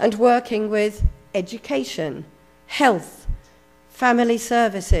and working with education, health, family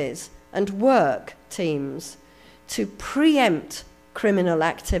services, and work teams to preempt criminal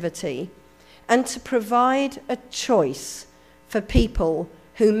activity and to provide a choice for people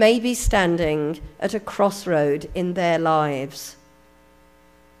who may be standing at a crossroad in their lives.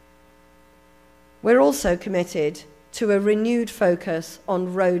 We're also committed to a renewed focus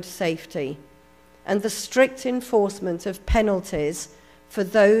on road safety and the strict enforcement of penalties for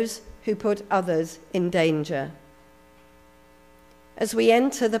those who put others in danger. As we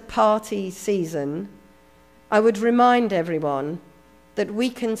enter the party season, I would remind everyone that we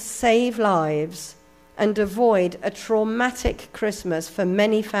can save lives and avoid a traumatic Christmas for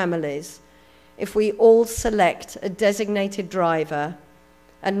many families if we all select a designated driver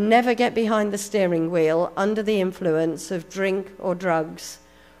and never get behind the steering wheel under the influence of drink or drugs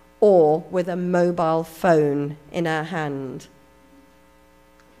or with a mobile phone in our hand.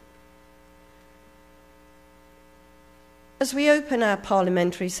 As we open our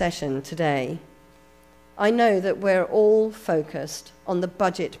parliamentary session today, I know that we're all focused on the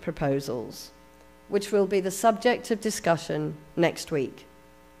budget proposals, which will be the subject of discussion next week.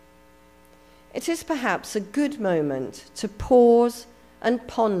 It is perhaps a good moment to pause and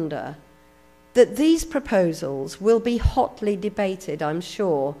ponder that these proposals will be hotly debated, I'm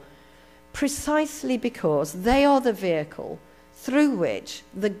sure, precisely because they are the vehicle through which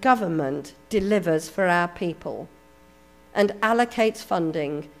the government delivers for our people and allocates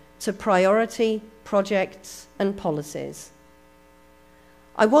funding to priority projects and policies.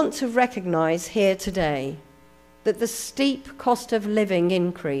 I want to recognise here today that the steep cost of living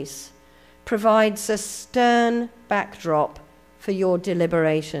increase provides a stern backdrop for your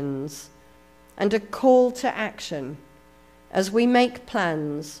deliberations and a call to action as we make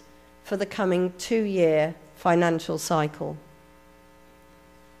plans for the coming 2-year financial cycle.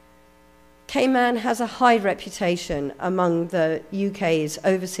 Cayman has a high reputation among the UK's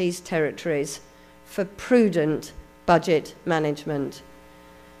overseas territories for prudent budget management,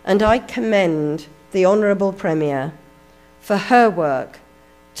 and I commend the Honourable Premier for her work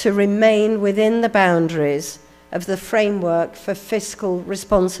to remain within the boundaries of the framework for fiscal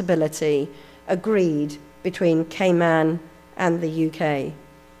responsibility agreed between Cayman and the UK,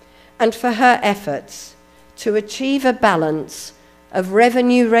 and for her efforts to achieve a balance of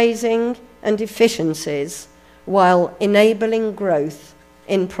revenue raising and efficiencies while enabling growth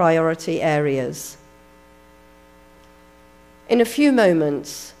in priority areas. In a few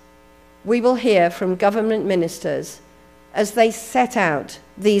moments, we will hear from government ministers as they set out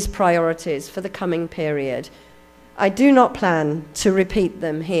these priorities for the coming period. I do not plan to repeat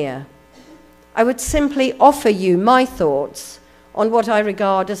them here. I would simply offer you my thoughts on what I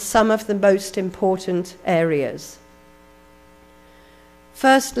regard as some of the most important areas.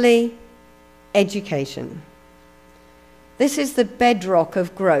 Firstly, education. This is the bedrock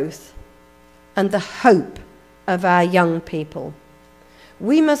of growth and the hope of our young people.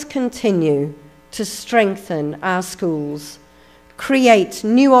 We must continue to strengthen our schools, create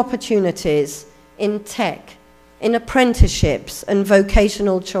new opportunities in tech, in apprenticeships and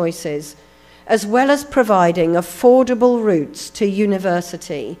vocational choices, as well as providing affordable routes to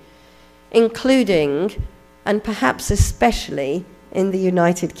university, including, and perhaps especially, in the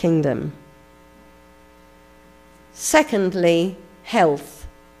United Kingdom. Secondly, health.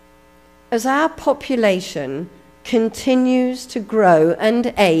 As our population continues to grow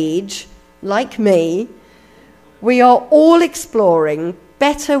and age, like me, we are all exploring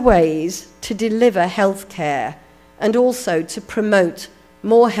better ways to deliver health care and also to promote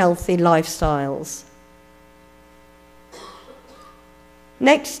more healthy lifestyles.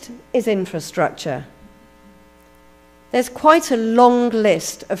 Next is infrastructure. There's quite a long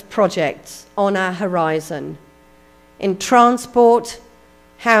list of projects on our horizon in transport,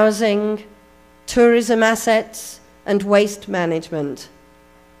 housing, tourism assets, and waste management.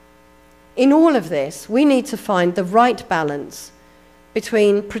 In all of this, we need to find the right balance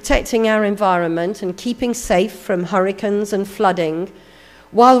between protecting our environment and keeping safe from hurricanes and flooding,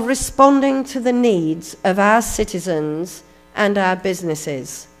 while responding to the needs of our citizens and our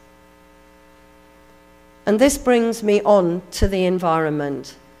businesses. And this brings me on to the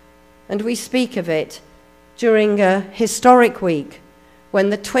environment, and we speak of it during a historic week when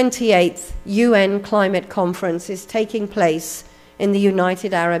the 28th UN Climate Conference is taking place in the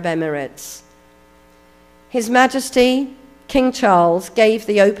United Arab Emirates. His Majesty King Charles gave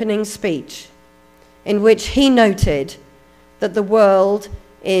the opening speech in which he noted that the world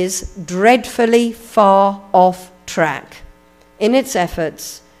is dreadfully far off track in its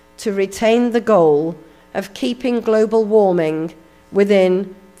efforts to retain the goal of keeping global warming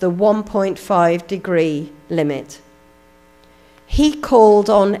within the 1.5 degree limit. He called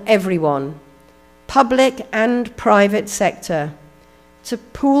on everyone, public and private sector, to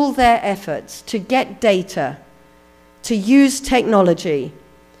pool their efforts, to get data, to use technology,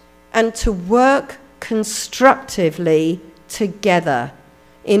 and to work constructively together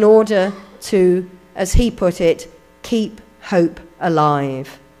in order to, as he put it, keep hope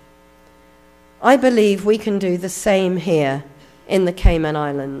alive. I believe we can do the same here in the Cayman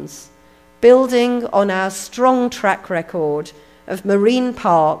Islands, building on our strong track record of marine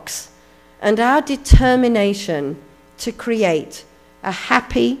parks and our determination to create a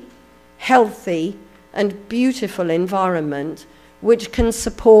happy, healthy, and beautiful environment which can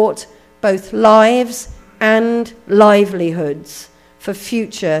support both lives and livelihoods for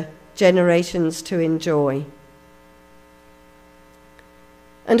future generations to enjoy.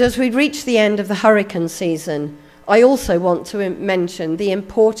 And as we reach the end of the hurricane season, I also want to mention the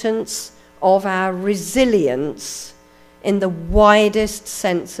importance of our resilience in the widest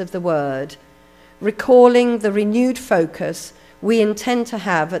sense of the word, recalling the renewed focus we intend to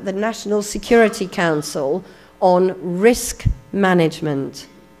have at the National Security Council on risk management.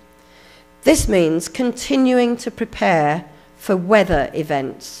 This means continuing to prepare for weather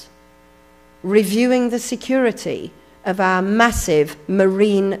events, reviewing the security of our massive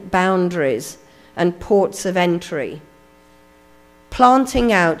marine boundaries and ports of entry,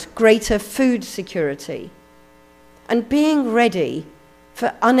 planting out greater food security, and being ready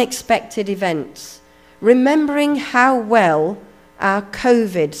for unexpected events, remembering how well our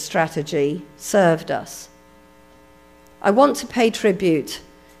COVID strategy served us. I want to pay tribute,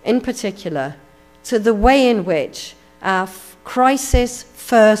 in particular, to the way in which our crisis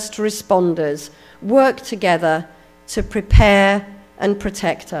first responders work together to prepare and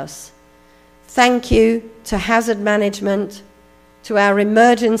protect us. Thank you to hazard management, to our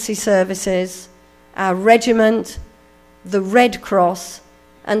emergency services, our regiment, the Red Cross,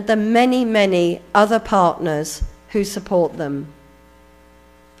 and the many, many other partners who support them.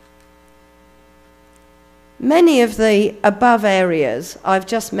 Many of the above areas I've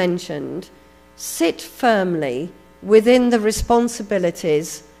just mentioned sit firmly within the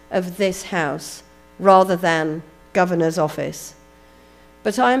responsibilities of this House rather than Governor's Office.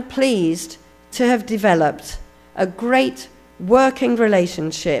 But I am pleased to have developed a great working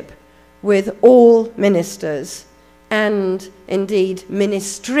relationship with all ministers and indeed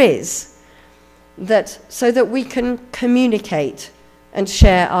ministries so that we can communicate and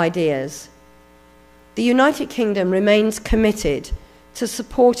share ideas. The United Kingdom remains committed to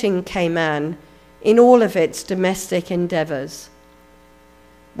supporting Cayman in all of its domestic endeavours,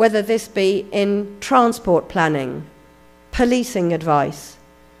 whether this be in transport planning, policing advice,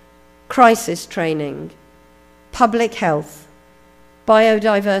 crisis training, public health,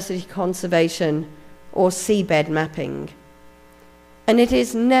 biodiversity conservation, or seabed mapping. And it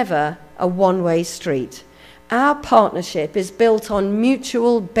is never a one-way street. Our partnership is built on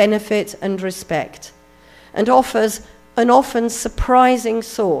mutual benefit and respect, and offers an often surprising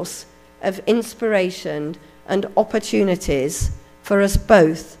source of inspiration and opportunities for us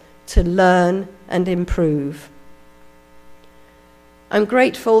both to learn and improve. I'm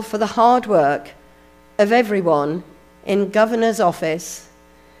grateful for the hard work of everyone in Governor's Office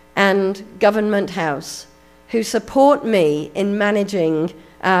and Government House who support me in managing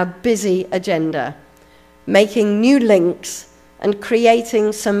our busy agenda, making new links and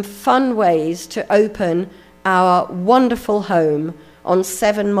creating some fun ways to open our wonderful home on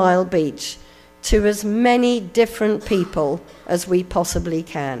 7 Mile Beach to as many different people as we possibly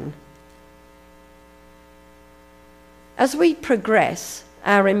can. As we progress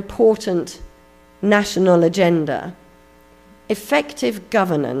our important national agenda, effective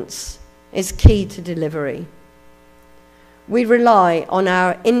governance is key to delivery. We rely on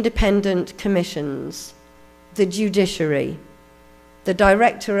our independent commissions, the judiciary, the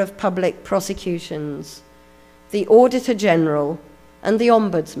Director of Public Prosecutions, the Auditor General, and the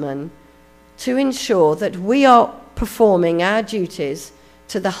Ombudsman to ensure that we are performing our duties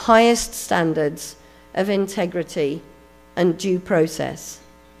to the highest standards of integrity and due process.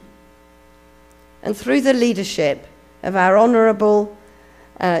 And through the leadership of our Honourable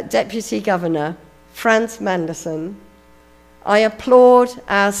Deputy Governor, Frans Manderson, I applaud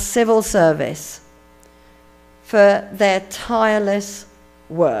our civil service for their tireless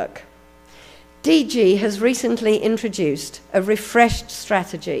work. DG has recently introduced a refreshed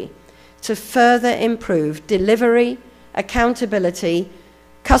strategy to further improve delivery, accountability,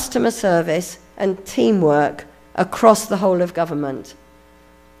 customer service, and teamwork across the whole of government.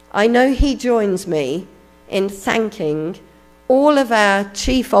 I know he joins me in thanking all of our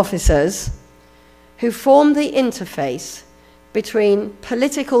chief officers who form the interface between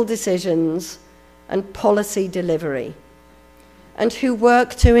political decisions and policy delivery, and who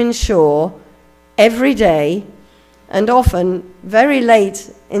work to ensure every day, and often very late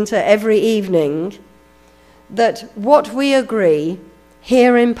into every evening, that what we agree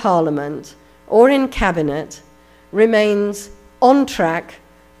here in Parliament or in Cabinet remains on track,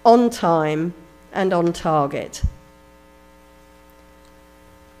 on time, and on target.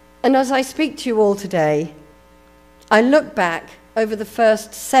 And as I speak to you all today, I look back over the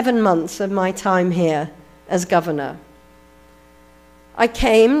first 7 months of my time here as Governor. I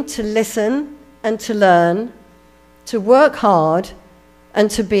came to listen and to learn, to work hard,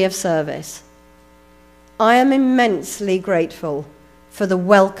 and to be of service. I am immensely grateful for the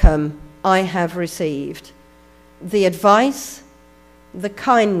welcome I have received, the advice, the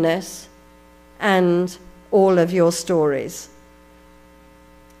kindness, and all of your stories.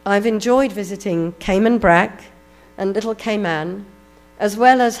 I've enjoyed visiting Cayman Brac and Little Cayman, as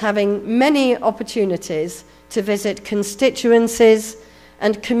well as having many opportunities to visit constituencies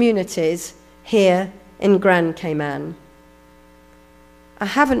and communities here in Grand Cayman. I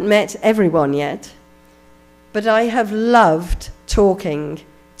haven't met everyone yet, but I have loved talking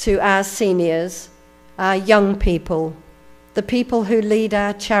to our seniors, our young people, the people who lead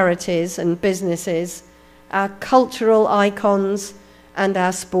our charities and businesses, our cultural icons, and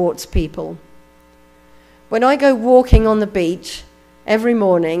our sports people. When I go walking on the beach every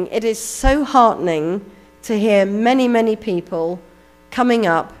morning, it is so heartening to hear many, many people coming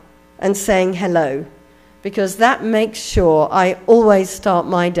up and saying hello, because that makes sure I always start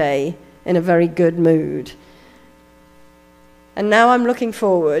my day in a very good mood. And now I'm looking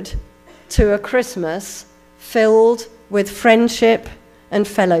forward to a Christmas filled with friendship and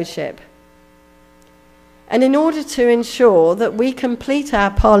fellowship. And in order to ensure that we complete our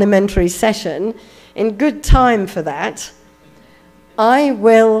parliamentary session in good time for that, I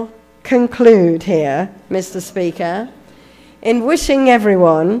will conclude here, Mr. Speaker, in wishing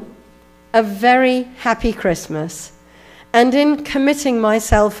everyone a very happy Christmas and in committing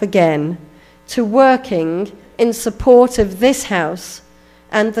myself again to working in support of this House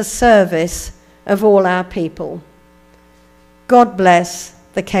and the service of all our people. God bless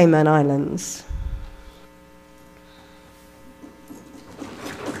the Cayman Islands.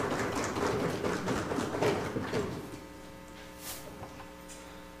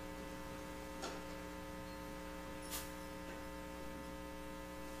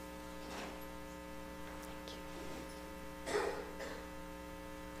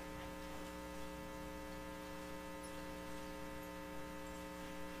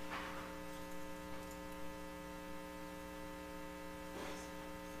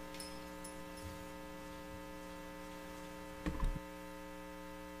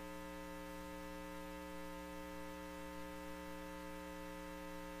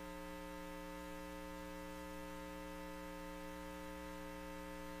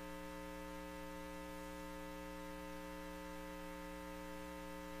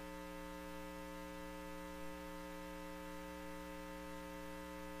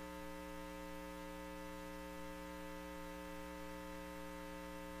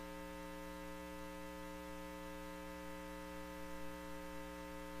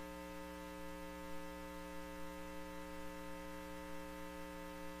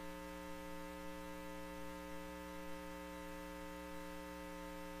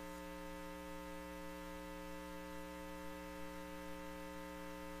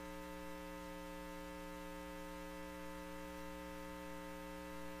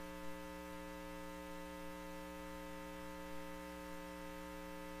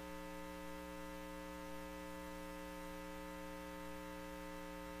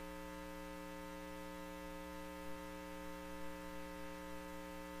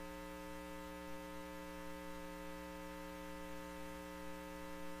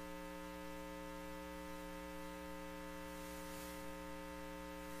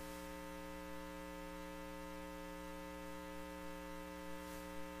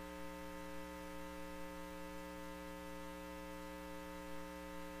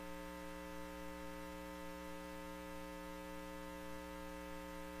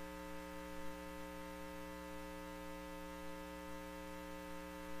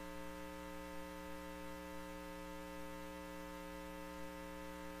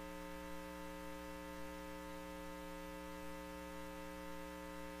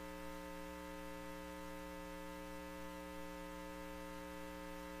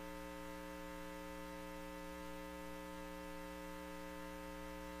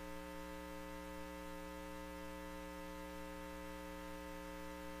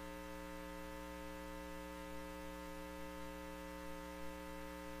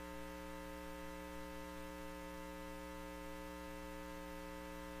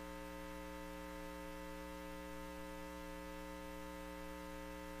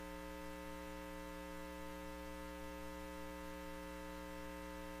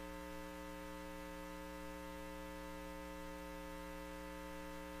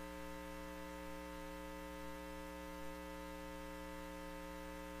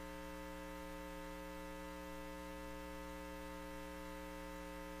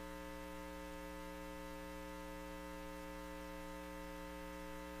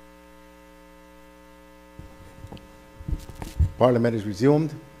 Parliament is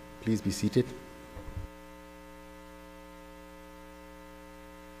resumed. Please be seated.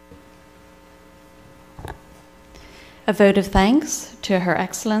 A vote of thanks to Her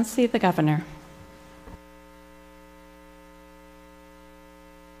Excellency the Governor.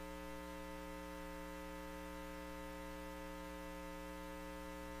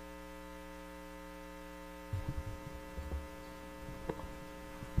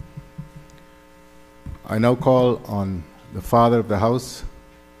 I now call on the Father of the House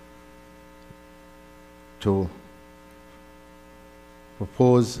to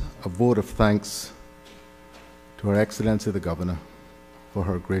propose a vote of thanks to Her Excellency the Governor for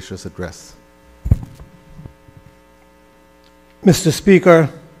her gracious address. Mr. Speaker,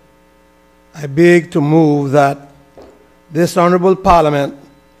 I beg to move that this Honorable Parliament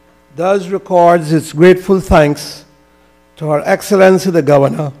does record its grateful thanks to Her Excellency the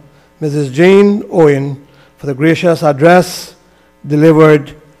Governor, Mrs. Jane Owen, for the gracious address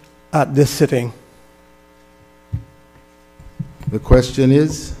delivered at this sitting. The question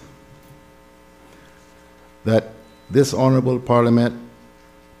is that This Honourable Parliament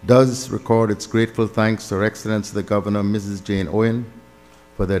does record its grateful thanks to Her Excellency the Governor, Mrs. Jane Owen,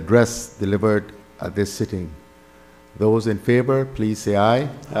 for the address delivered at this sitting. Those in favour, please say aye.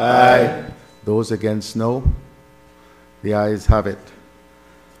 Aye. Those against, no. The ayes have it.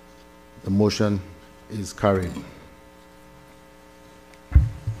 The motion is carried.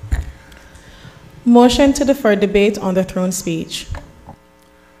 Motion to defer debate on the throne speech.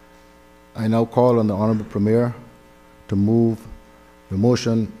 I now call on the Honourable Premier to move the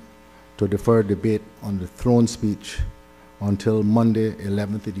motion to defer debate on the throne speech until Monday,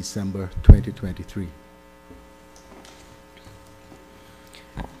 11th of December, 2023.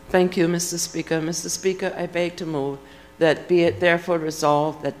 Thank you, Mr. Speaker. Mr. Speaker, I beg to move that be it therefore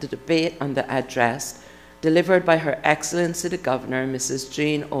resolved that the debate on the address delivered by Her Excellency the Governor, Mrs.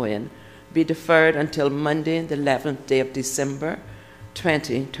 Jane Owen, be deferred until Monday, the 11th day of December,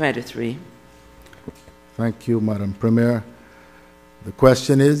 2023. Thank you, Madam Premier. The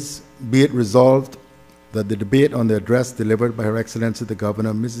question is, be it resolved that the debate on the address delivered by Her Excellency the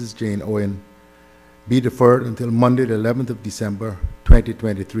Governor, Mrs. Jane Owen, be deferred until Monday, the 11th of December,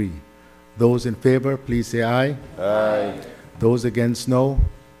 2023. Those in favour, please say aye. Aye. Those against, no.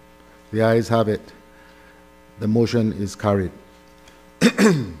 The ayes have it. The motion is carried.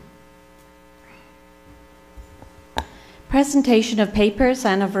 Presentation of papers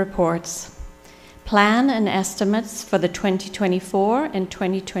and of reports. Plan and estimates for the 2024 and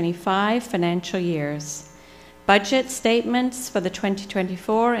 2025 financial years. Budget statements for the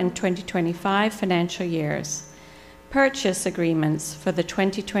 2024 and 2025 financial years. Purchase agreements for the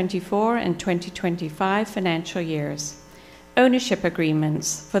 2024 and 2025 financial years. Ownership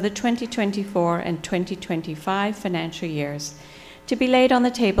agreements for the 2024 and 2025 financial years. To be laid on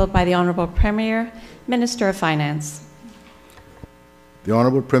the table by the Honourable Premier, Minister of Finance. The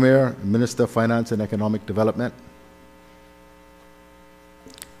Honourable Premier, Minister of Finance and Economic Development.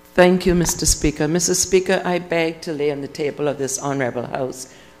 Thank you, Mr. Speaker. Mr. Speaker, I beg to lay on the table of this Honourable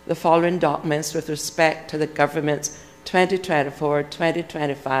House the following documents with respect to the Government's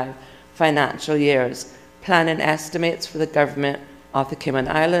 2024-2025 financial years. Plan and estimates for the Government of the Cayman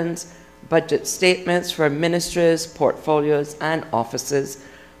Islands, budget statements for ministries, portfolios and offices,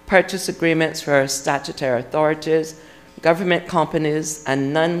 purchase agreements for statutory authorities, government companies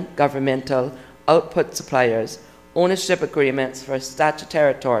and non-governmental output suppliers, ownership agreements for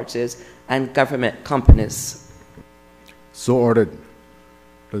statutory authorities and government companies. So ordered.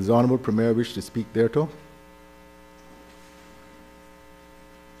 Does the Honourable Premier wish to speak thereto?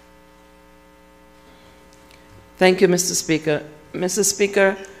 Thank you, Mr. Speaker. Mr.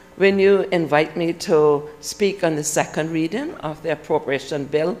 Speaker, when you invite me to speak on the second reading of the appropriation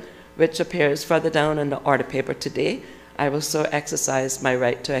bill, which appears further down in the order paper today, I will so exercise my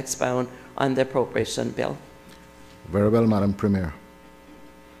right to expound on the appropriation bill. Very well, Madam Premier.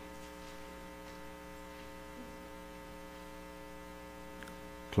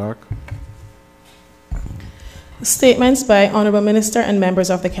 Clerk. Statements by Honourable Minister and members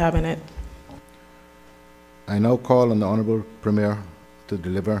of the Cabinet. I now call on the Honourable Premier to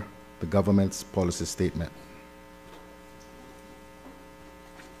deliver the government's policy statement.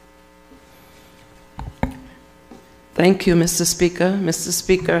 Thank you, Mr. Speaker. Mr.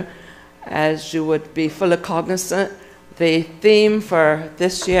 Speaker, as you would be fully cognizant, the theme for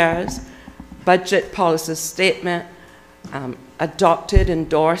this year's budget policy statement, adopted,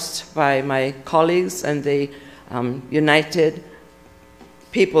 endorsed by my colleagues and the United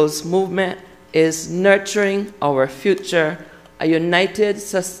People's Movement, is nurturing our future, a united,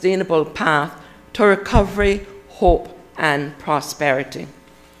 sustainable path to recovery, hope, and prosperity.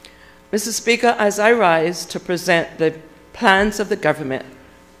 Mr. Speaker, as I rise to present the plans of the government,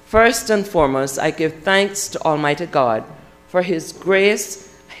 first and foremost, I give thanks to Almighty God for His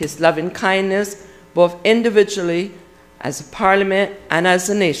grace, His loving kindness, both individually, as a parliament, and as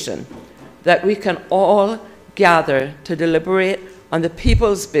a nation, that we can all gather to deliberate on the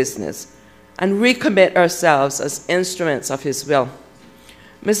people's business and recommit ourselves as instruments of His will.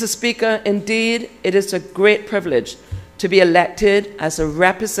 Mr. Speaker, indeed, it is a great privilege to be elected as a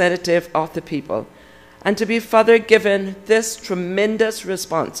representative of the people and to be further given this tremendous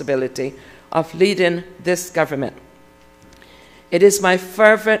responsibility of leading this government. It is my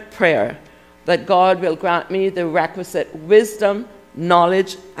fervent prayer that God will grant me the requisite wisdom,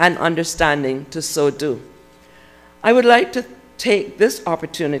 knowledge, and understanding to so do. I would like to take this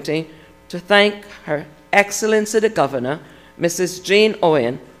opportunity to thank Her Excellency the Governor, Mrs. Jane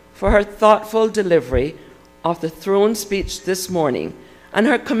Owen, for her thoughtful delivery of the throne speech this morning and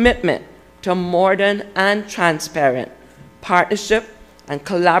her commitment to modern and transparent partnership and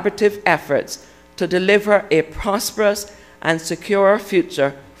collaborative efforts to deliver a prosperous and secure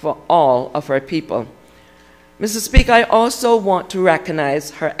future for all of our people. Mr. Speaker, I also want to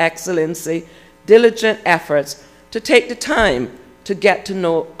recognize Her Excellency's diligent efforts to take the time to get to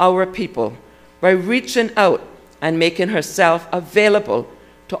know our people by reaching out and making herself available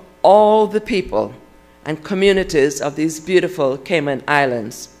to all the people and communities of these beautiful Cayman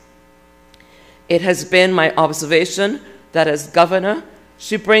Islands. It has been my observation that as governor,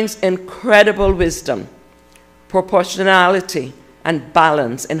 she brings incredible wisdom, proportionality, and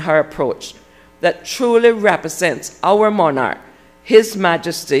balance in her approach that truly represents our monarch, His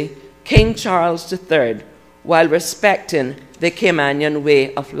Majesty, King Charles III, while respecting the Caymanian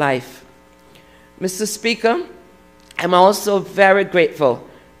way of life. Mr. Speaker, I'm also very grateful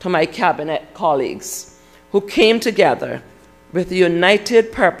to my cabinet colleagues who came together with the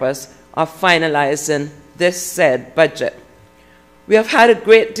united purpose of finalizing this said budget. We have had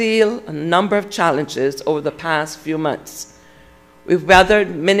a number of challenges over the past few months. We've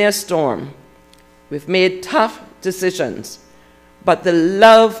weathered many a storm. We've made tough decisions, but the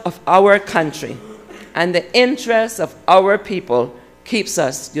love of our country and the interests of our people keeps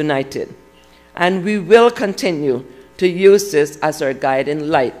us united. And we will continue to use this as our guiding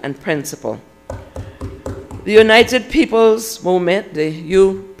light and principle. The United People's Movement, the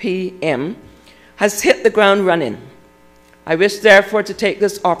UPM, has hit the ground running. I wish, therefore, to take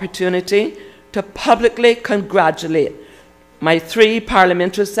this opportunity to publicly congratulate my 3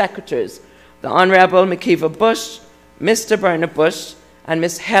 parliamentary secretaries, the Honourable McKeeva Bush, Mr. Bernard Bush, and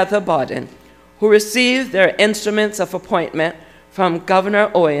Ms. Heather Bodden, who received their instruments of appointment from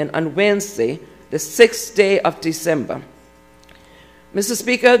Governor Owen on Wednesday, the 6th day of December. Mr.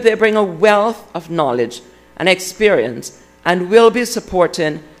 Speaker, they bring a wealth of knowledge and experience and will be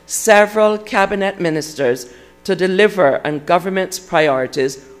supporting several cabinet ministers to deliver on government's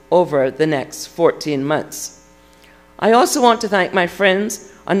priorities over the next 14 months. I also want to thank my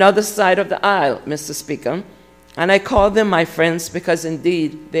friends on the other side of the aisle, Mr. Speaker, and I call them my friends because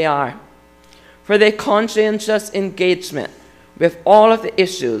indeed they are, for their conscientious engagement with all of the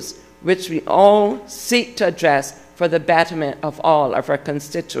issues which we all seek to address for the betterment of all of our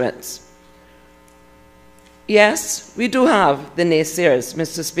constituents. Yes, we do have the naysayers,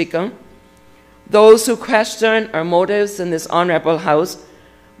 Mr. Speaker, those who question our motives in this honorable House,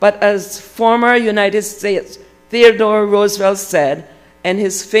 but as former United States Theodore Roosevelt said in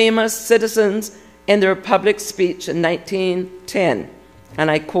his famous Citizens in the Republic speech in 1910,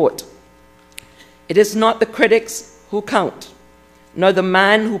 and I quote, "It is not the critics who count, nor the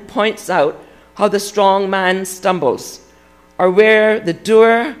man who points out how the strong man stumbles, or where the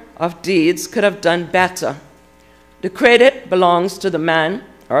doer of deeds could have done better. The credit belongs to the man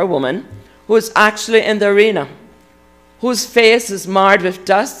or woman who is actually in the arena, whose face is marred with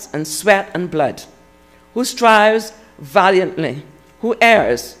dust and sweat and blood, who strives valiantly, who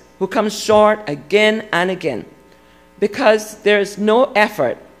errs, who comes short again and again, because there is no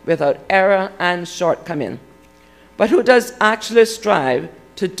effort without error and shortcoming, but who does actually strive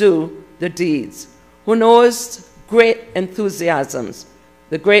to do the deeds, who knows great enthusiasms,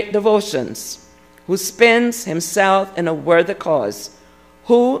 the great devotions, who spends himself in a worthy cause,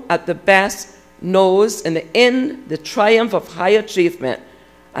 who at the best knows in the end the triumph of high achievement,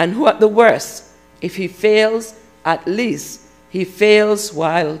 and who at the worst, if he fails, at least he fails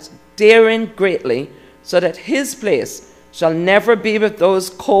while daring greatly, so that his place shall never be with those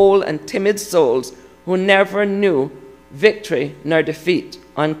cold and timid souls who never knew victory nor defeat,"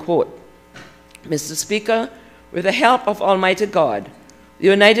 unquote. Mr. Speaker, with the help of Almighty God, the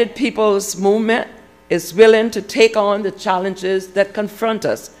United People's Movement is willing to take on the challenges that confront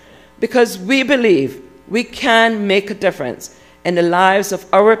us because we believe we can make a difference in the lives of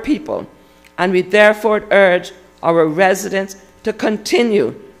our people, and we therefore urge our residents to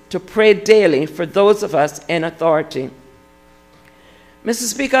continue to pray daily for those of us in authority. Mr.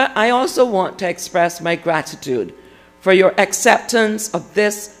 Speaker, I also want to express my gratitude for your acceptance of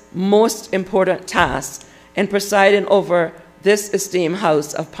this most important task in presiding over this esteemed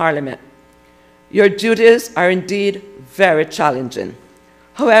House of Parliament. Your duties are indeed very challenging.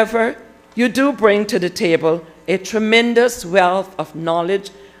 However, you do bring to the table a tremendous wealth of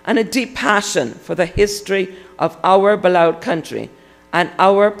knowledge and a deep passion for the history of our beloved country and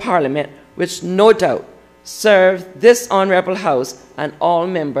our Parliament, which no doubt serves this honourable House and all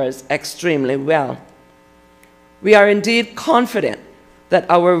members extremely well. We are indeed confident that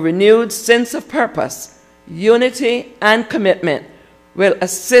our renewed sense of purpose, unity, and commitment will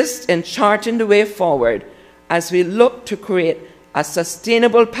assist in charting the way forward as we look to create a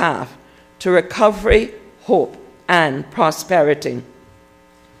sustainable path to recovery, hope, and prosperity.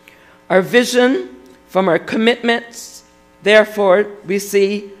 Our vision from our commitments, therefore, we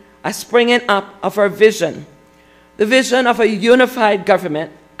see a springing up of our vision, the vision of a unified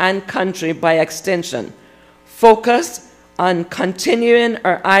government and country by extension, focused on continuing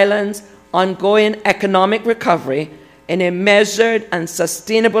our island's ongoing economic recovery in a measured and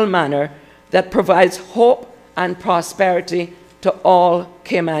sustainable manner that provides hope and prosperity to all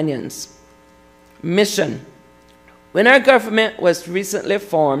Caymanians. Mission. When our government was recently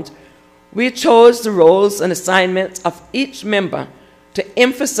formed, we chose the roles and assignments of each member to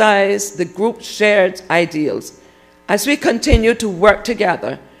emphasize the group's shared ideals as we continue to work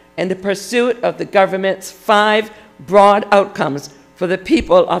together in the pursuit of the government's 5 broad outcomes for the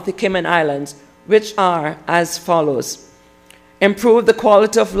people of the Cayman Islands, which are as follows: improve the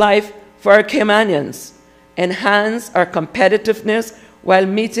quality of life for our Caymanians, enhance our competitiveness while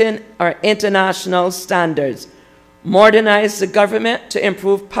meeting our international standards, modernize the government to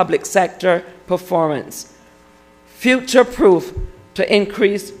improve public sector performance, future-proof to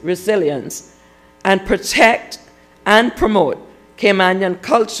increase resilience, and protect and promote Caymanian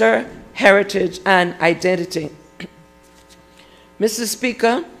culture, heritage, and identity. Mr.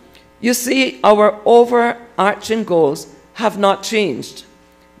 Speaker, you see, our overarching goals have not changed.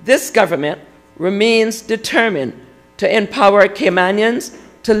 This government remains determined to empower Caymanians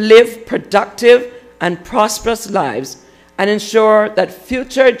to live productive and prosperous lives and ensure that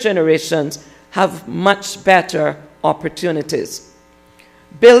future generations have much better opportunities.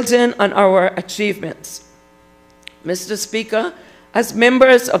 Building on our achievements, Mr. Speaker, as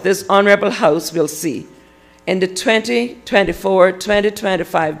members of this Honourable House will see, in the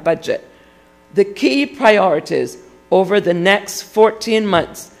 2024-2025 budget, the key priorities over the next 14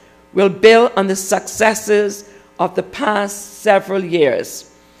 months will build on the successes of the past several years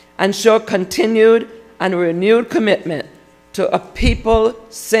and show continued and renewed commitment to a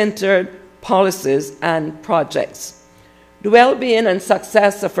people-centered policies and projects. The well-being and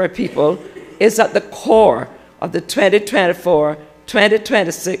success of our people is at the core of the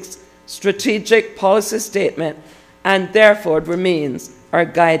 2024-2026 strategic policy statement, and therefore it remains our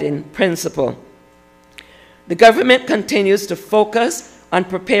guiding principle. The government continues to focus on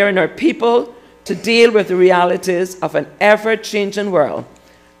preparing our people to deal with the realities of an ever-changing world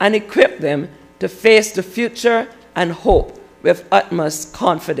and equip them to face the future and hope with utmost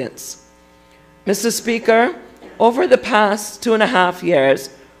confidence. Mr. Speaker, over the past 2.5 years,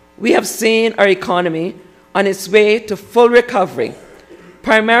 we have seen our economy on its way to full recovery,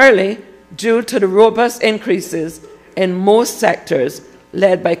 primarily due to the robust increases in most sectors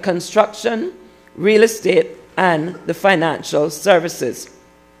led by construction, real estate, and the financial services.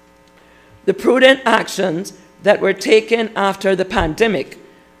 The prudent actions that were taken after the pandemic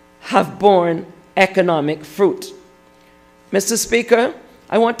have borne economic fruit. Mr. Speaker,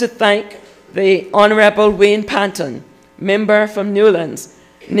 I want to thank the Honourable Wayne Panton, member from Newlands,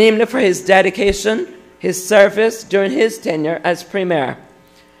 namely for his dedication, his service during his tenure as Premier.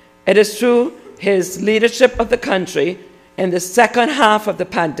 It is through his leadership of the country in the second half of the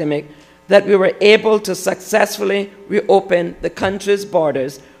pandemic that we were able to successfully reopen the country's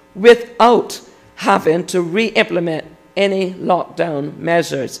borders without having to re-implement any lockdown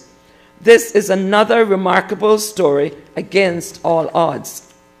measures. This is another remarkable story against all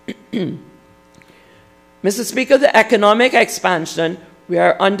odds. Mr. Speaker, the economic expansion we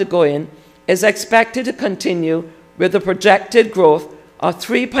are undergoing is expected to continue with a projected growth of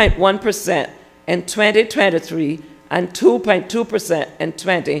 3.1% in 2023 and 2.2% in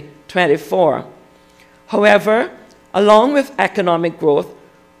 2024. However, along with economic growth,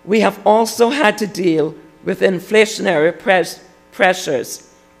 we have also had to deal with inflationary pressures,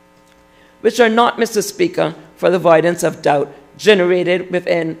 which are not, Mr. Speaker, for the avoidance of doubt, generated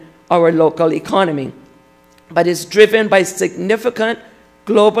within our local economy, but is driven by significant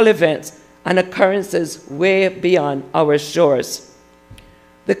global events and occurrences way beyond our shores.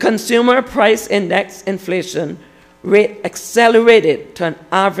 The Consumer Price Index inflation rate accelerated to an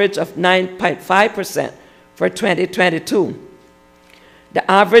average of 9.5% for 2022. The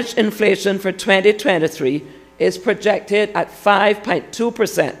average inflation for 2023 is projected at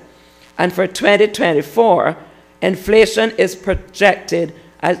 5.2%, and for 2024, inflation is projected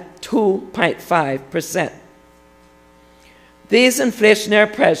at 2.5%. These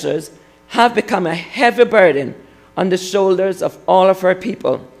inflationary pressures have become a heavy burden on the shoulders of all of our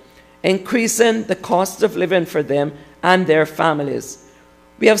people, increasing the cost of living for them and their families.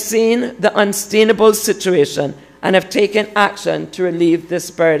 We have seen the unsustainable situation and have taken action to relieve this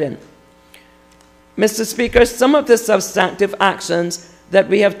burden. Mr. Speaker, some of the substantive actions that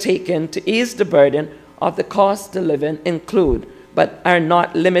we have taken to ease the burden of the cost of living include, but are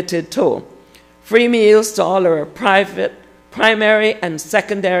not limited to. Free meals to all our private, primary and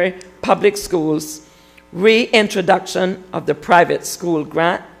secondary public schools, reintroduction of the private school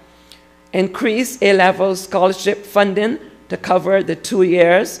grant, increase A-level scholarship funding to cover the 2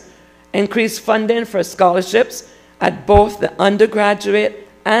 years, increase funding for scholarships at both the undergraduate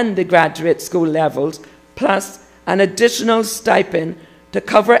and the graduate school levels, plus an additional stipend to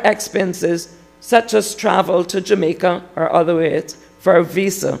cover expenses such as travel to Jamaica or other ways for a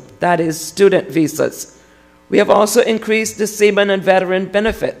visa, that is, student visas. We have also increased the seaman and veteran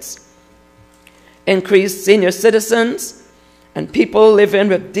benefits, increased senior citizens and people living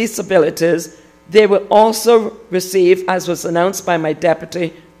with disabilities. They will also receive, as was announced by my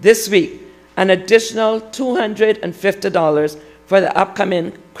deputy this week, an additional $250 for the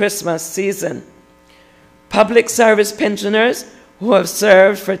upcoming Christmas season. Public service pensioners who have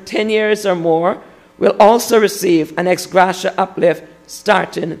served for 10 years or more will also receive an ex gratia uplift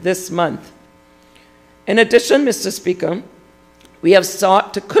starting this month. In addition, Mr. Speaker, we have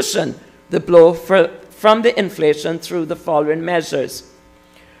sought to cushion the blow from the inflation through the following measures: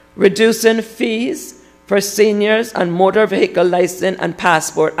 reducing fees for seniors and motor vehicle license and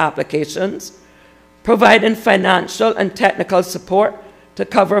passport applications, providing financial and technical support to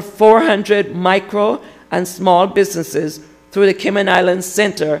cover 400 micro and small businesses through the Cayman Islands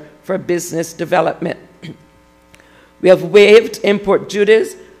Center for Business Development. We have waived import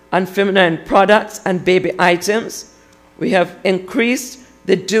duties on feminine products and baby items. We have increased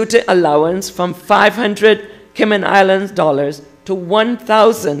the duty allowance from 500 Cayman Islands dollars to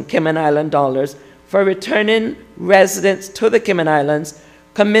 1,000 Cayman Island dollars for returning residents to the Cayman Islands,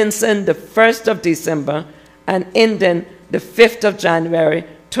 commencing the 1st of December and ending the 5th of January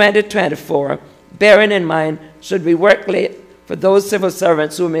 2024, bearing in mind, should we work late, for those civil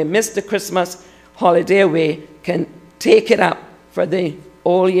servants who may miss the Christmas holiday away can take it up for the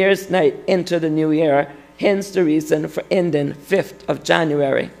Old Year's night into the new year, hence the reason for ending 5th of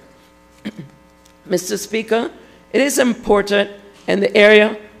January. Mr. Speaker, it is important in the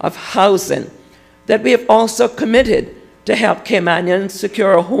area of housing that we have also committed to help Caymanians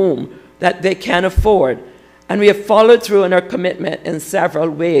secure a home that they can afford, and we have followed through on our commitment in several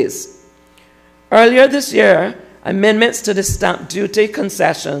ways. Earlier this year, amendments to the stamp duty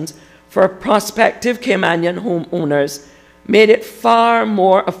concessions for prospective Caymanian homeowners made it far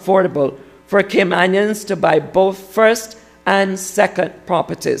more affordable for Caymanians to buy both first and second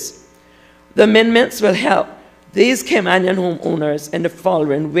properties. The amendments will help these Caymanian homeowners in the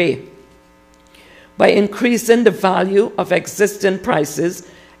following way: by increasing the value of existing prices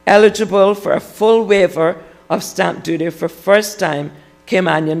eligible for a full waiver of stamp duty for first-time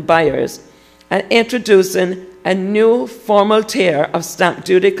Caymanian buyers, and introducing a new formal tier of stamp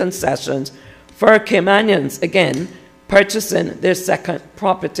duty concessions for Caymanians, again, purchasing their second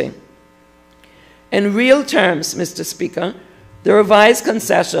property. In real terms, Mr. Speaker, the revised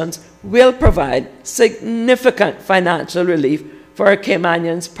concessions will provide significant financial relief for our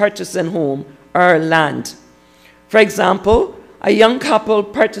Caymanians purchasing home or land. For example, a young couple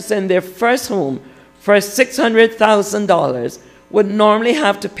purchasing their first home for $600,000 would normally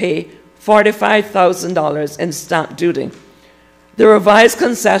have to pay $45,000 in stamp duty. The revised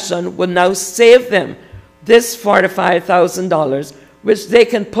concession will now save them this $45,000, which they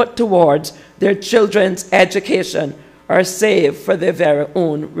can put towards their children's education or save for their very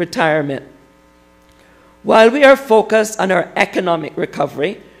own retirement. While we are focused on our economic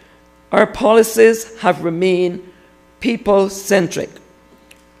recovery, our policies have remained people-centric.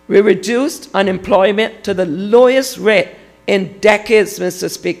 We reduced unemployment to the lowest rate in decades, Mr.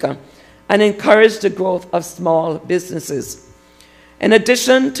 Speaker, and encouraged the growth of small businesses. In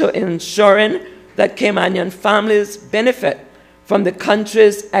addition to ensuring that Caymanian families benefit from the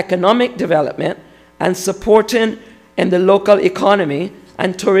country's economic development and supporting in the local economy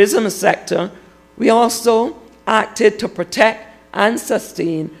and tourism sector, we also acted to protect and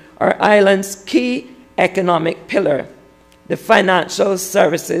sustain our island's key economic pillar, the financial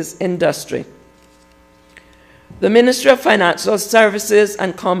services industry. The Ministry of Financial Services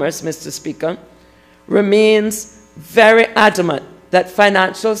and Commerce, Mr. Speaker, remains very adamant that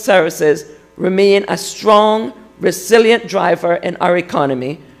financial services remain a strong, resilient driver in our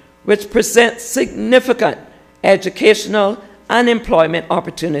economy, which presents significant educational and employment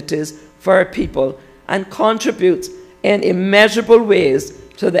opportunities for our people and contributes in immeasurable ways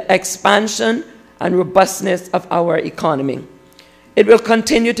to the expansion and robustness of our economy. It will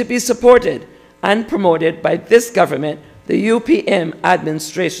continue to be supported and promoted by this government, the UPM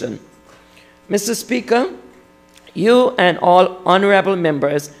administration. Mr. Speaker, you and all honorable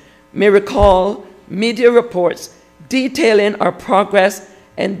members may recall media reports detailing our progress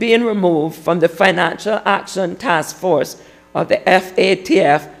in being removed from the Financial Action Task Force of the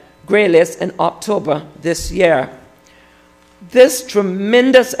FATF grey list in October this year. This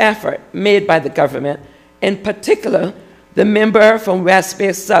tremendous effort made by the government, in particular the member from West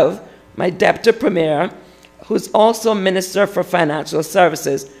Bay South, my Deputy Premier, who's also Minister for Financial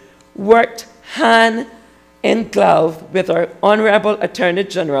Services, worked hand in glove with our Honourable Attorney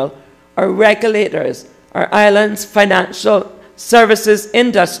General, our regulators, our island's financial services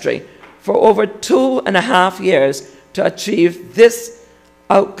industry for over 2.5 years to achieve this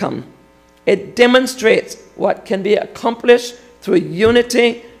outcome. It demonstrates what can be accomplished through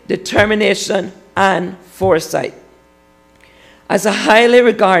unity, determination, and foresight. As a highly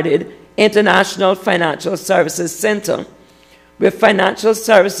regarded international financial services center, with financial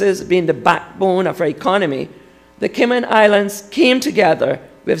services being the backbone of our economy, the Cayman Islands came together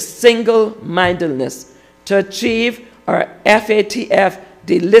with single-mindedness to achieve our FATF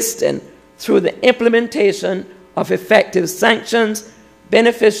delisting through the implementation of effective sanctions,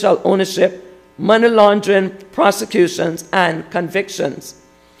 beneficial ownership, money laundering prosecutions, and convictions.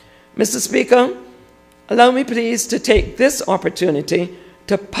 Mr. Speaker, allow me please to take this opportunity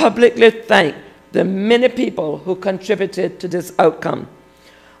to publicly thank the many people who contributed to this outcome.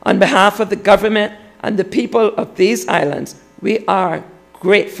 On behalf of the government and the people of these islands, we are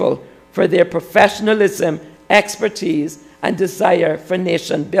grateful for their professionalism, expertise, and desire for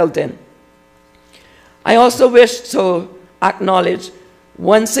nation building. I also wish to acknowledge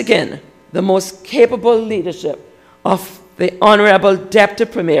once again the most capable leadership of the Honourable Deputy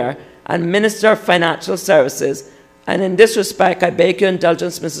Premier and Minister of Financial Services, and in this respect I beg your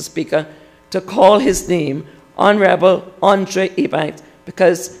indulgence, Mr. Speaker, to call his name Honourable Andre Ebanks,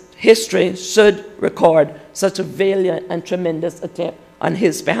 because history should record such a valiant and tremendous attempt on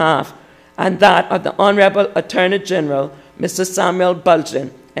his behalf, and that of the Honourable Attorney General, Mr. Samuel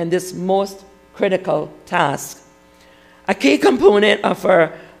Bulgin, in this most critical task. A key component of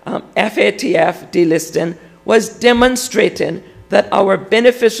our FATF delisting was demonstrating that our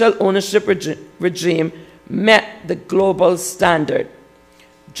beneficial ownership regime met the global standard.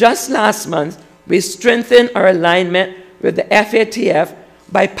 Just last month, we strengthened our alignment with the FATF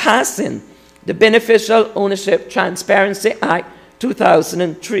by passing the Beneficial Ownership Transparency Act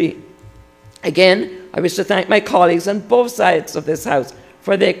 2003. Again, I wish to thank my colleagues on both sides of this House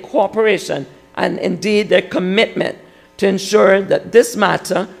for their cooperation and indeed their commitment to ensure that this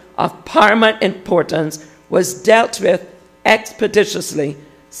matter of paramount importance was dealt with expeditiously,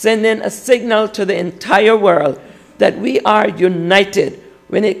 sending a signal to the entire world that we are united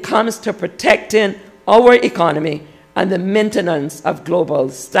when it comes to protecting our economy and the maintenance of global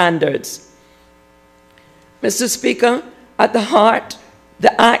standards. Mr. Speaker, at the heart,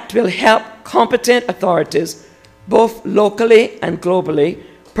 the Act will help competent authorities, both locally and globally,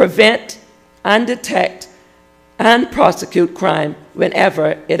 prevent and detect and prosecute crime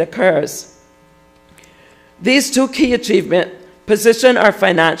whenever it occurs. These two key achievements position our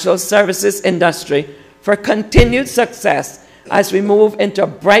financial services industry for continued success as we move into a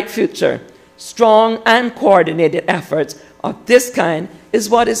bright future. Strong and coordinated efforts of this kind is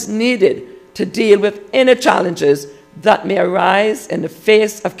what is needed to deal with any challenges that may arise in the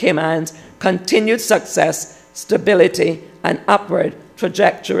face of Cayman's continued success, stability, and upward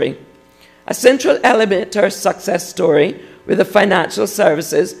trajectory. A central element to our success story with the financial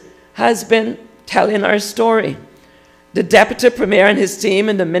services has been telling our story. The Deputy Premier and his team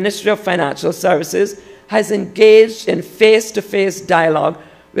in the Ministry of Financial Services has engaged in face-to-face dialogue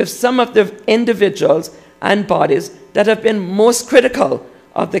with some of the individuals and bodies that have been most critical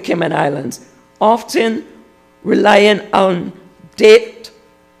of the Cayman Islands, often relying on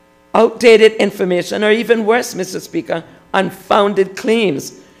outdated information, or even worse, Mr. Speaker, unfounded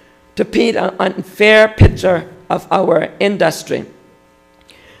claims to paint an unfair picture of our industry.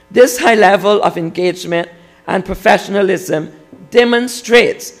 This high level of engagement and professionalism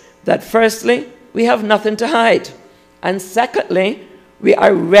demonstrates that, firstly, we have nothing to hide, and secondly, we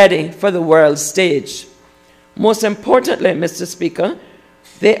are ready for the world stage. Most importantly, Mr. Speaker,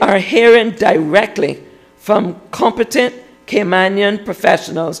 they are hearing directly from competent Caymanian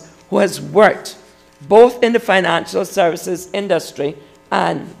professionals who has worked both in the financial services industry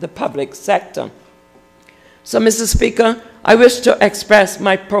and the public sector. So, Mr. Speaker, I wish to express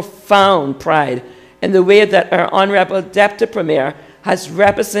my profound pride in the way that our Honourable Deputy Premier has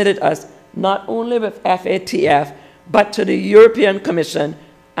represented us not only with FATF, but to the European Commission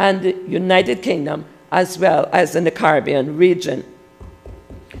and the United Kingdom, as well as in the Caribbean region.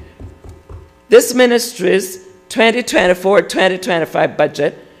 This ministry's 2024-2025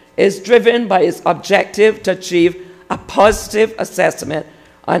 budget is driven by its objective to achieve a positive assessment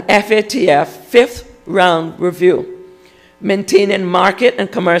on FATF 5th round review, maintaining market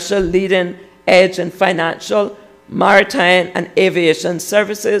and commercial leading edge in financial, maritime and aviation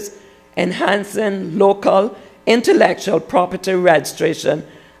services, enhancing local intellectual property registration,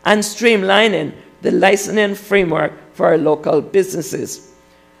 and streamlining the licensing framework for our local businesses.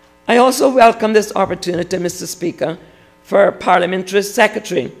 I also welcome this opportunity, Mr. Speaker, for our Parliamentary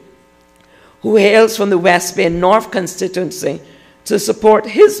Secretary, who hails from the West Bay North constituency, to support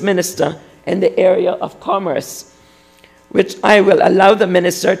his minister in the area of commerce, which I will allow the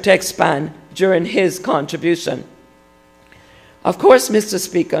minister to expand during his contribution. Of course, Mr.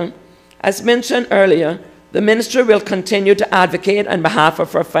 Speaker, as mentioned earlier, the minister will continue to advocate on behalf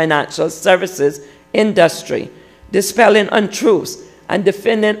of our financial services industry, dispelling untruths and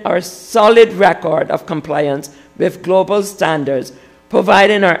defending our solid record of compliance with global standards,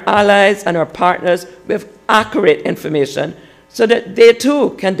 providing our allies and our partners with accurate information so that they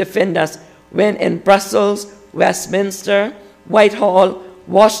too can defend us when in Brussels, Westminster, Whitehall,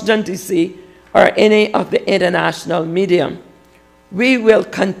 Washington, D.C., or any of the international media. We will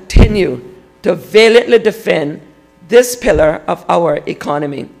continue to valiantly defend this pillar of our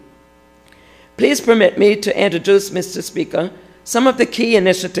economy. Please permit me to introduce, Mr. Speaker, some of the key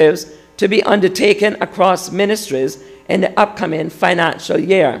initiatives to be undertaken across ministries in the upcoming financial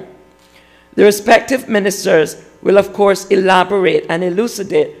year. The respective ministers will, of course, elaborate and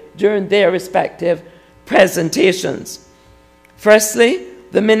elucidate during their respective presentations. Firstly,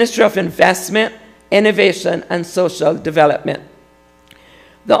 the Ministry of Investment, Innovation and Social Development.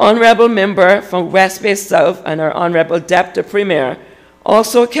 The Honourable Member from West Bay South and our Honourable Deputy Premier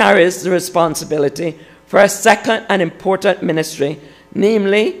also carries the responsibility for a second and important ministry,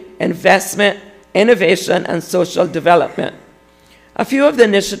 namely Investment, Innovation and Social Development. A few of the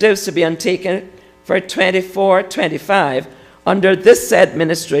initiatives to be undertaken for 24-25 under this said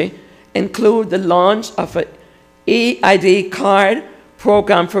ministry include the launch of an EID card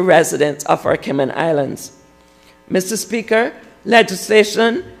program for residents of our Cayman Islands. Mr. Speaker,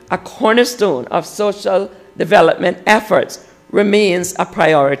 legislation, a cornerstone of social development efforts, remains a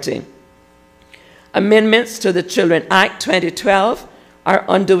priority. Amendments to the Children Act 2012 are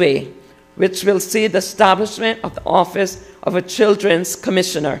underway, which will see the establishment of the Office of a Children's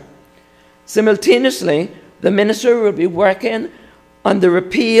Commissioner. Simultaneously, the Ministry will be working on the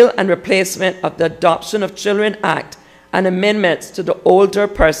repeal and replacement of the Adoption of Children Act and amendments to the Older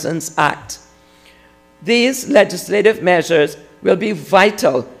Persons Act. These legislative measures will be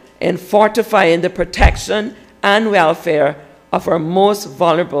vital in fortifying the protection and welfare of our most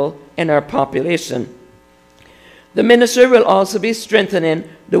vulnerable in our population. The Ministry will also be strengthening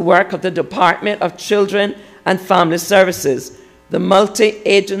the work of the Department of Children and Family Services, the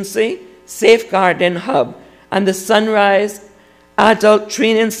multi-agency safeguarding hub, and the Sunrise Adult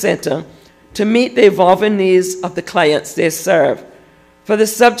Training Center to meet the evolving needs of the clients they serve. For the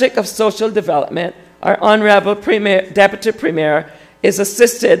subject of social development, our Honourable Deputy Premier is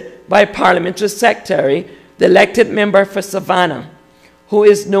assisted by Parliamentary Secretary, the elected member for Savannah, who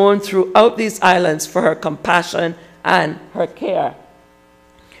is known throughout these islands for her compassion and her care.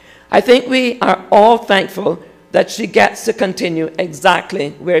 I think we are all thankful that she gets to continue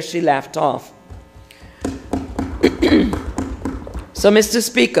exactly where she left off. So, Mr.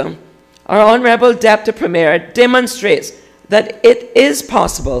 Speaker, our Honourable Deputy Premier demonstrates that it is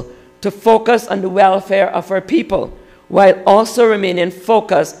possible to focus on the welfare of our people while also remaining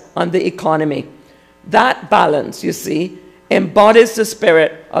focused on the economy. That balance, you see, embodies the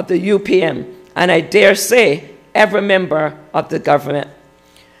spirit of the UPM, and I dare say every member of the government.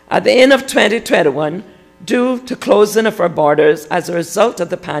 At the end of 2021, due to closing of our borders as a result of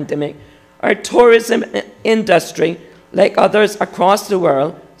the pandemic, our tourism industry, like others across the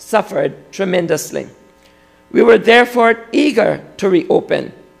world, suffered tremendously. We were therefore eager to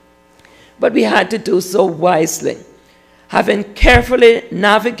reopen, but we had to do so wisely. Having carefully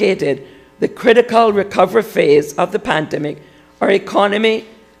navigated the critical recovery phase of the pandemic, our economy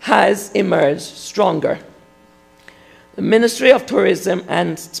has emerged stronger. The Ministry of Tourism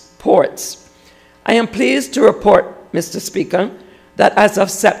and Ports. I am pleased to report, Mr. Speaker, that as of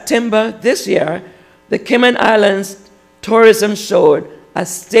September this year, the Cayman Islands tourism showed a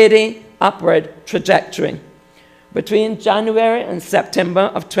steady upward trajectory. Between January and September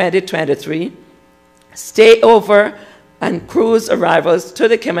of 2023, stayover and cruise arrivals to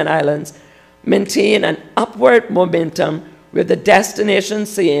the Cayman Islands maintain an upward momentum, with the destination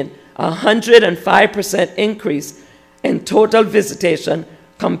seeing a 105% increase in total visitation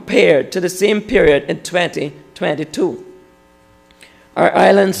compared to the same period in 2022. Our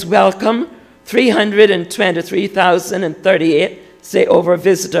islands welcome 323,038 stay-over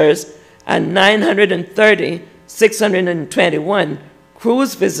visitors and 930,621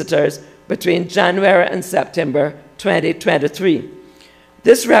 cruise visitors between January and September 2023.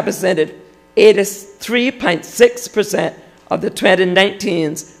 This represented 83.6% of the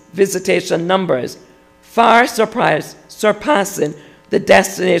 2019's visitation numbers, far surpassing the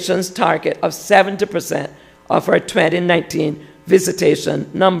destination's target of 70% of our 2019 visitation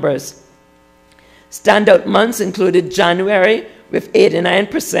numbers. Standout months included January with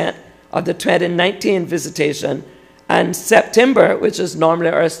 89% of the 2019 visitation, and September, which is normally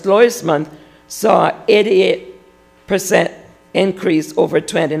our slowest month, saw an 88% increase over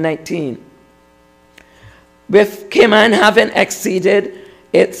 2019. With Cayman having exceeded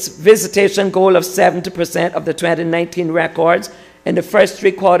its visitation goal of 70% of the 2019 records in the first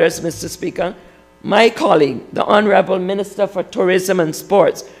 3 quarters, Mr. Speaker, my colleague, the Honourable Minister for Tourism and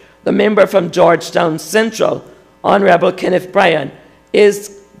Sports, the member from Georgetown Central, Honourable Kenneth Bryan,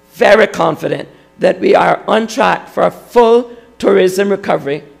 is very confident that we are on track for a full tourism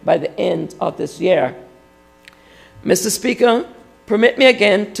recovery by the end of this year. Mr. Speaker, permit me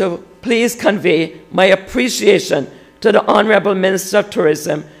again to please convey my appreciation to the Honourable Minister of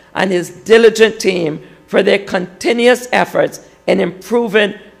Tourism and his diligent team for their continuous efforts in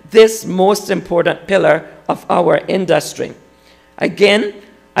improving this most important pillar of our industry. Again,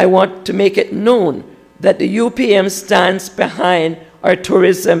 I want to make it known that the UPM stands behind our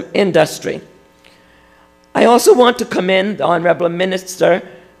tourism industry. I also want to commend the Honourable Minister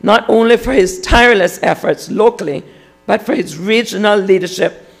not only for his tireless efforts locally, but for his regional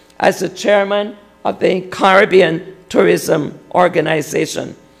leadership as the chairman of the Caribbean Tourism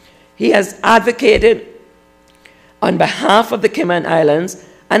Organization. He has advocated on behalf of the Cayman Islands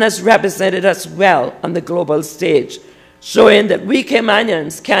and has represented us well on the global stage, showing that we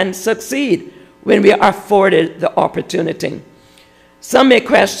Caymanians can succeed when we are afforded the opportunity. Some may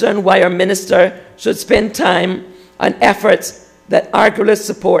question why our minister should spend time on efforts that arguably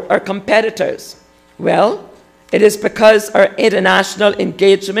support our competitors. Well, it is because our international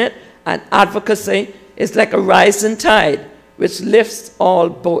engagement and advocacy is like a rising tide which lifts all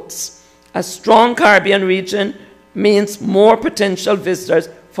boats. A strong Caribbean region means more potential visitors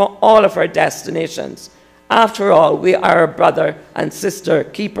for all of our destinations. After all, we are brother and sister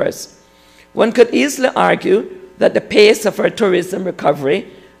keepers. One could easily argue that the pace of our tourism recovery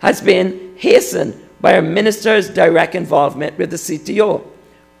has been hastened by our minister's direct involvement with the CTO.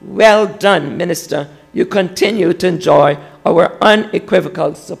 Well done, Minister. You continue to enjoy our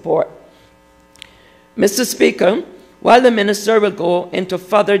unequivocal support. Mr. Speaker, while the Minister will go into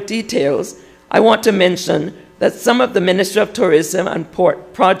further details, I want to mention that some of the Ministry of Tourism and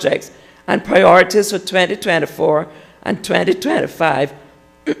Port projects and priorities for 2024 and 2025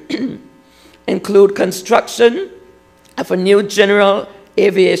 include construction of a new general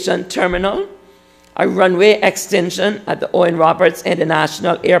aviation terminal, a runway extension at the Owen Roberts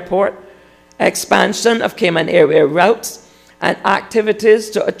International Airport, expansion of Cayman Airway routes, and activities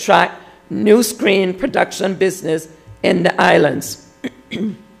to attract new screen production business in the islands.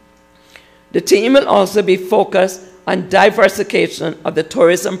 The team will also be focused on diversification of the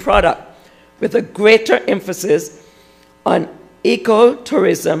tourism product with a greater emphasis on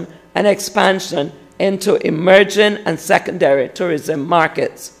eco-tourism and expansion into emerging and secondary tourism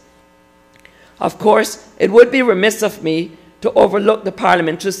markets. Of course, it would be remiss of me to overlook the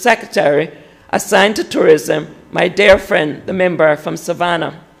Parliamentary Secretary assigned to tourism, my dear friend, the member from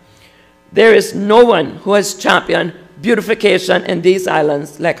Savannah. There is no one who has championed beautification in these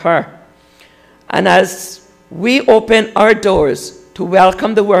islands like her. And as we open our doors to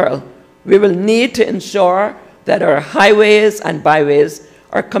welcome the world, we will need to ensure that our highways and byways,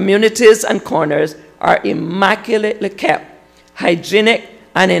 our communities and corners are immaculately kept, hygienic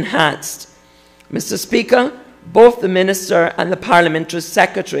and enhanced. Mr. Speaker, both the Minister and the Parliamentary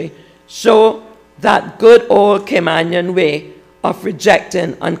Secretary show that good old Caymanian way of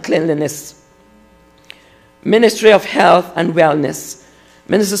rejecting uncleanliness. Ministry of Health and Wellness.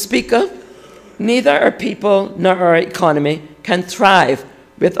 Mr. Speaker, neither our people nor our economy can thrive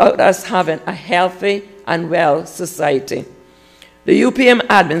without us having a healthy and well society. The UPM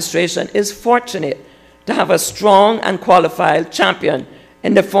administration is fortunate to have a strong and qualified champion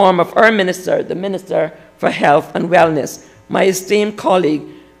in the form of our minister, the Minister for Health and Wellness, my esteemed colleague,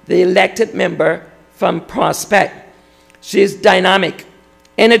 the elected member from Prospect. She is dynamic,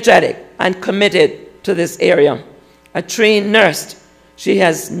 energetic, and committed to this area. A trained nurse, she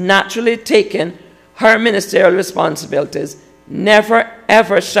has naturally taken her ministerial responsibilities, never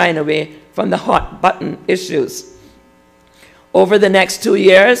ever shying away from the hot button issues. Over the next 2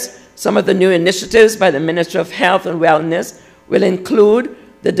 years, Some of the new initiatives by the Ministry of Health and Wellness will include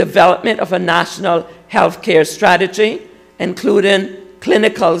the development of a national healthcare strategy, including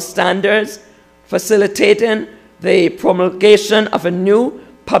clinical standards, facilitating the promulgation of a new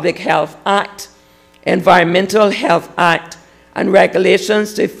Public Health Act, Environmental Health Act, and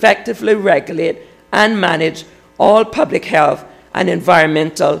regulations to effectively regulate and manage all public health and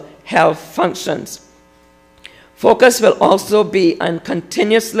environmental health functions. Focus will also be on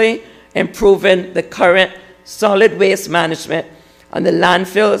continuously improving the current solid waste management on the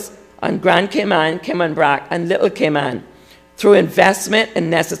landfills on Grand Cayman, Cayman Brac, and Little Cayman through investment in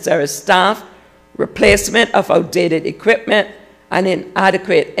necessary staff, replacement of outdated equipment, and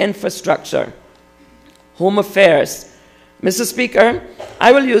inadequate infrastructure. Home Affairs. Mr. Speaker,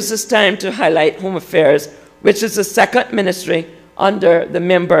 I will use this time to highlight Home Affairs, which is the second ministry under the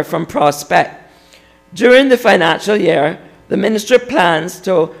member from Prospect. During the financial year, the ministry plans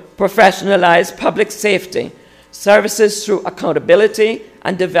to professionalize public safety services through accountability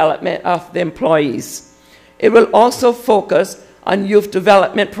and development of the employees. It will also focus on youth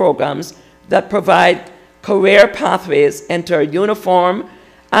development programs that provide career pathways into uniform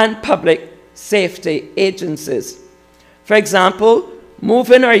and public safety agencies. For example,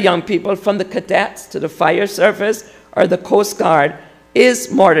 moving our young people from the cadets to the fire service or the Coast Guard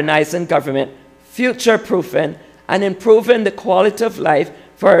is modernizing government, future-proofing, and improving the quality of life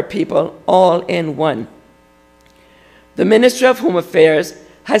for our people all in one. The Ministry of Home Affairs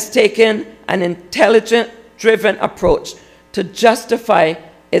has taken an intelligent, driven approach to justify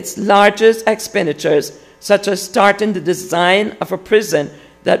its largest expenditures, such as starting the design of a prison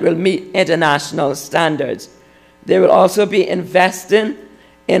that will meet international standards. They will also be investing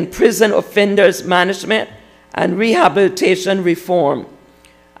in prison offenders management and rehabilitation reform.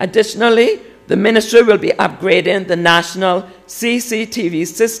 Additionally, the ministry will be upgrading the national CCTV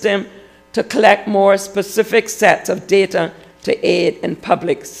system to collect more specific sets of data to aid in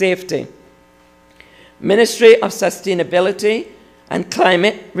public safety. Ministry of Sustainability and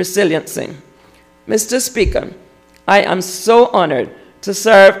Climate Resiliency. Mr. Speaker, I am so honored to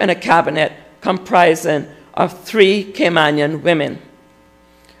serve in a cabinet comprising of 3 Caymanian women.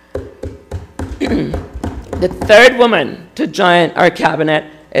 The third woman to join our cabinet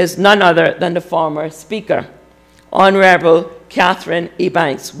is none other than the former Speaker, Honorable Catherine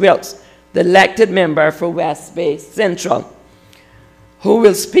Ebanks Wilkes, the elected member for West Bay Central, who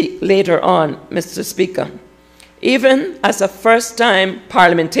will speak later on, Mr. Speaker. Even as a first-time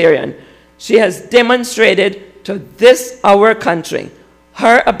parliamentarian, she has demonstrated to this, our country,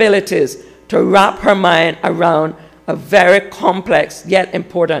 her abilities to wrap her mind around a very complex yet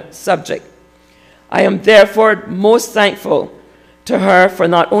important subject. I am therefore most thankful to her for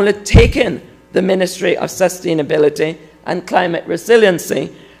not only taking the Ministry of Sustainability and Climate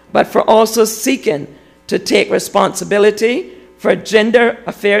Resiliency, but for also seeking to take responsibility for Gender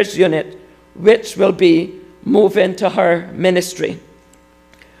Affairs Unit, which will be moving to her ministry.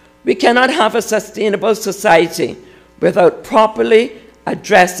 We cannot have a sustainable society without properly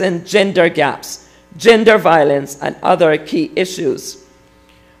addressing gender gaps, gender violence, and other key issues.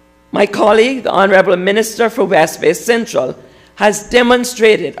 My colleague, the Honourable Minister for West Bay Central, has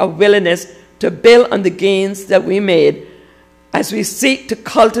demonstrated a willingness to build on the gains that we made as we seek to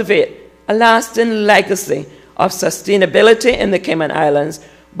cultivate a lasting legacy of sustainability in the Cayman Islands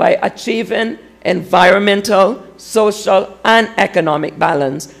by achieving environmental, social, and economic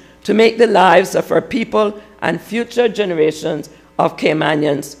balance to make the lives of our people and future generations of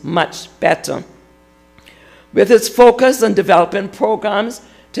Caymanians much better. With its focus on developing programs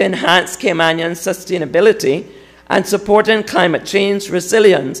to enhance Caymanian sustainability and supporting climate change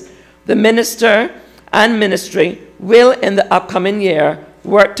resilience, the Minister and Ministry will, in the upcoming year,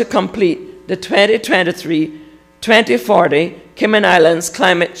 work to complete the 2023-2040 Cayman Islands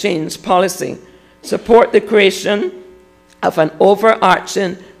Climate Change Policy, support the creation of an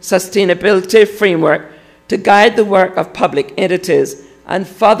overarching sustainability framework to guide the work of public entities and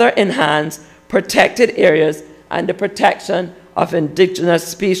further enhance protected areas and the protection of indigenous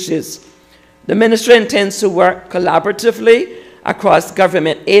species. The Ministry intends to work collaboratively across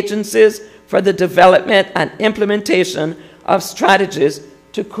government agencies for the development and implementation of strategies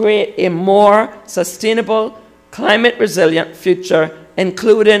to create a more sustainable, climate-resilient future,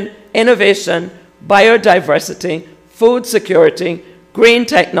 including innovation, biodiversity, food security, green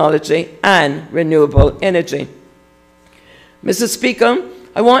technology, and renewable energy. Mr. Speaker,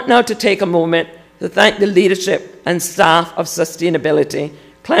 I want now to take a moment to thank the leadership and staff of Sustainability,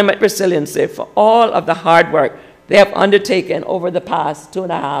 Climate Resiliency for all of the hard work they have undertaken over the past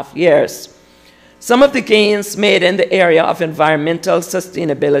 2.5 years. Some of the gains made in the area of environmental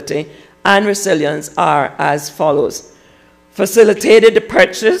sustainability and resilience are as follows. Facilitated the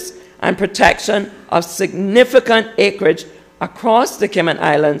purchase and protection of significant acreage across the Cayman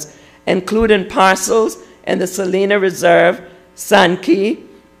Islands, including parcels in the Salina Reserve, Sand Key,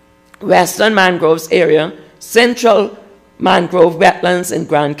 Western Mangroves area, Central Mangrove Wetlands in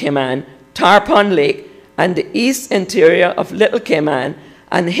Grand Cayman, Tarpon Lake, and the east interior of Little Cayman,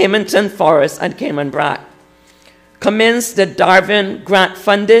 and Hamilton Forest and Cayman Brack. Commenced the Darwin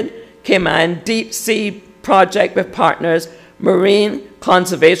grant-funded Cayman Deep Sea project with partners Marine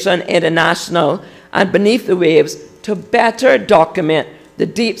Conservation International and Beneath the Waves to better document the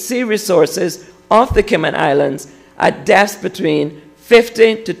deep sea resources of the Cayman Islands at depths between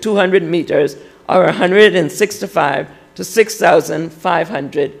 50 to 200 meters or 165 to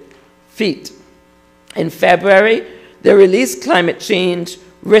 6,500 feet. In February, they released Climate Change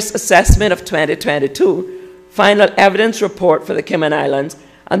Risk Assessment of 2022, Final Evidence Report for the Cayman Islands,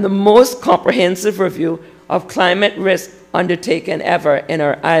 and the most comprehensive review of climate risk undertaken ever in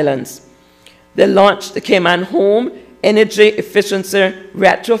our islands. They launched the Cayman Home Energy Efficiency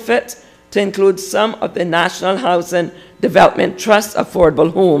Retrofit to include some of the National Housing Development Trust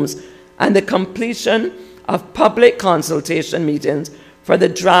affordable homes and the completion of public consultation meetings for the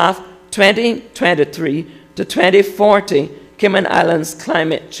draft 2023 to 2040 Cayman Islands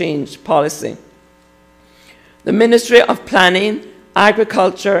Climate Change Policy. The Ministry of Planning,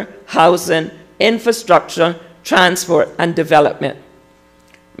 Agriculture, Housing, Infrastructure, Transport and Development.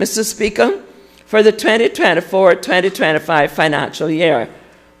 Mr. Speaker, for the 2024-2025 financial year,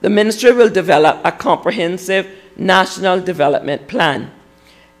 the Ministry will develop a comprehensive national development plan,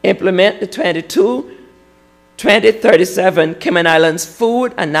 implement the 2037 Cayman Islands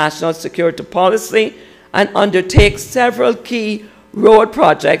Food and National Security Policy, and undertake several key road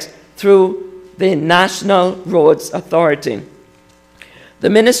projects through the National Roads Authority. The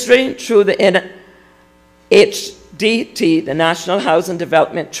Ministry, through the NHDT, the National Housing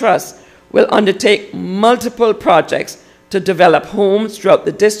Development Trust, will undertake multiple projects to develop homes throughout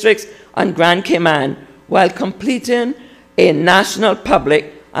the districts on Grand Cayman while completing a national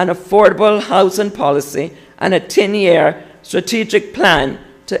public and affordable housing policy and a 10-year strategic plan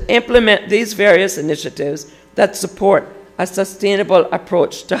to implement these various initiatives that support a sustainable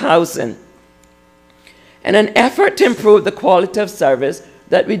approach to housing. In an effort to improve the quality of service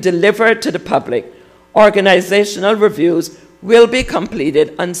that we deliver to the public, organizational reviews will be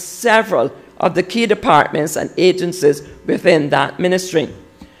completed on several of the key departments and agencies within that ministry.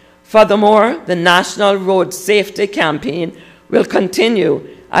 Furthermore, the National Road Safety Campaign will continue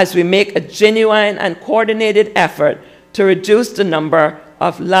as we make a genuine and coordinated effort to reduce the number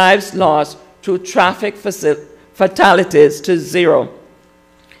of lives lost through traffic fatalities to zero.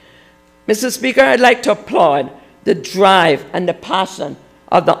 Mr. Speaker, I'd like to applaud the drive and the passion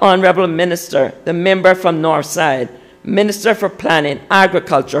of the Honourable Minister, the member from Northside, Minister for Planning,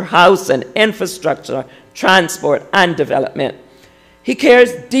 Agriculture, Housing, Infrastructure, Transport and Development. He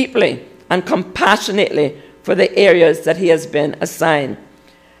cares deeply and compassionately for the areas that he has been assigned.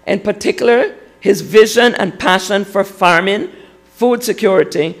 In particular, his vision and passion for farming, food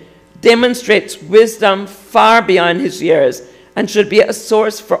security, demonstrates wisdom far beyond his years and should be a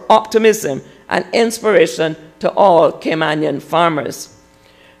source for optimism and inspiration to all Caymanian farmers.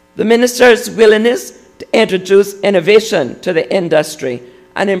 The Minister's willingness to introduce innovation to the industry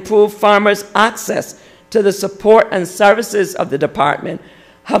and improve farmers' access to the support and services of the department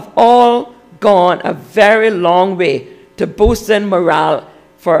have all gone a very long way to boosting morale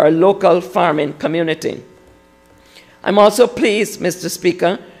for our local farming community. I'm also pleased, Mr.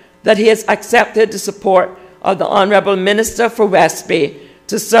 Speaker, that he has accepted the support of the Honourable Minister for West Bay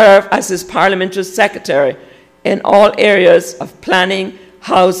to serve as his Parliamentary Secretary in all areas of planning,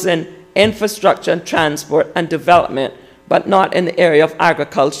 housing, infrastructure, and transport and development, but not in the area of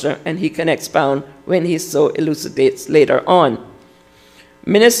agriculture, and he can expound when he so elucidates later on.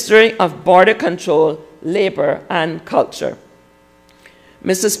 Ministry of Border Control, Labour and Culture.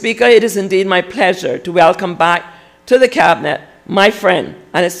 Mr. Speaker, it is indeed my pleasure to welcome back to the Cabinet my friend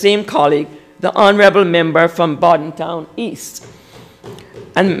and esteemed colleague, the Honourable Member from Bordentown East,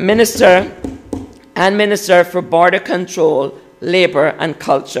 and Minister for Border Control, Labour and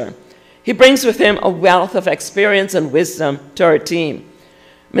Culture. He brings with him a wealth of experience and wisdom to our team.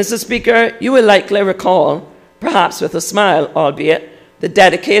 Mr. Speaker, you will likely recall, perhaps with a smile, albeit, the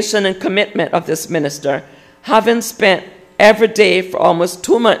dedication and commitment of this minister, having spent every day for almost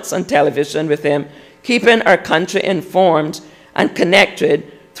 2 months on television with him, keeping our country informed and connected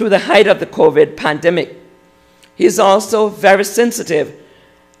through the height of the COVID pandemic. He is also very sensitive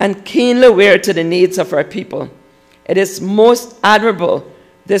and keenly aware to the needs of our people. It is most admirable,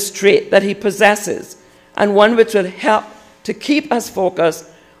 this trait that he possesses, and one which will help to keep us focused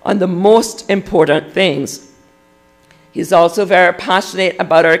on the most important things. He's also very passionate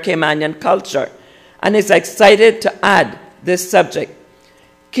about our Caymanian culture and is excited to add this subject.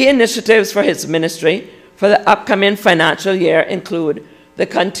 Key initiatives for his ministry for the upcoming financial year include the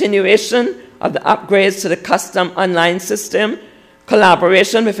continuation of the upgrades to the custom online system,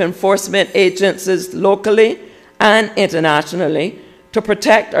 collaboration with enforcement agencies locally and internationally to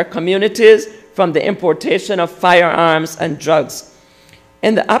protect our communities from the importation of firearms and drugs.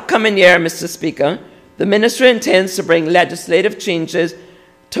 In the upcoming year, Mr. Speaker, the ministry intends to bring legislative changes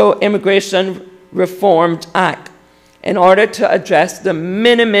to Immigration Reform Act in order to address the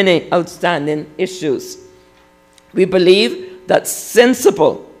many outstanding issues. We believe that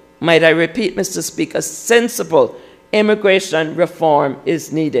sensible, might I repeat, Mr. Speaker, sensible immigration reform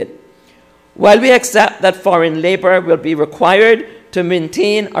is needed. While we accept that foreign labor will be required to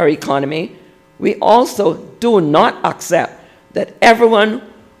maintain our economy, we also do not accept that everyone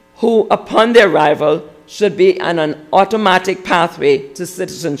who, upon their arrival, should be on an automatic pathway to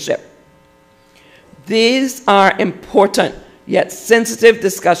citizenship. These are important yet sensitive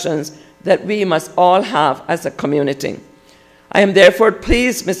discussions that we must all have as a community. I am therefore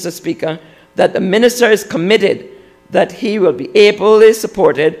pleased, Mr. Speaker, that the Minister is committed that he will be ably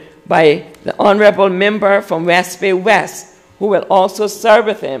supported by the Honourable Member from West Bay West, who will also serve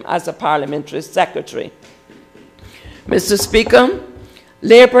with him as a Parliamentary Secretary. Mr. Speaker,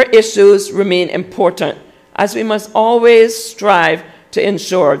 labour issues remain important, as we must always strive to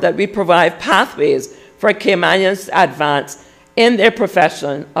ensure that we provide pathways for Caymanians to advance in their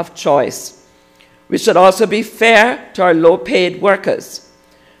profession of choice. We should also be fair to our low-paid workers.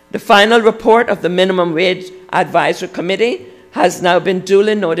 The final report of the Minimum Wage Advisory Committee has now been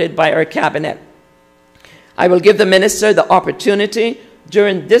duly noted by our Cabinet. I will give the Minister the opportunity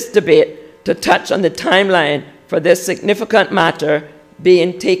during this debate to touch on the timeline for this significant matter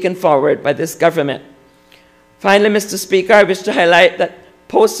being taken forward by this government. Finally, Mr. Speaker, I wish to highlight that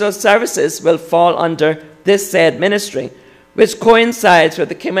postal services will fall under this said ministry, which coincides with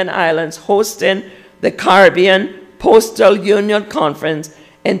the Cayman Islands hosting the Caribbean Postal Union Conference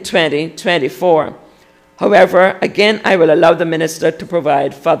in 2024. However, again, I will allow the Minister to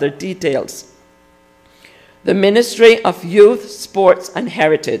provide further details. The Ministry of Youth, Sports and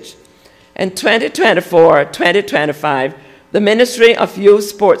Heritage. In 2024-2025, the Ministry of Youth,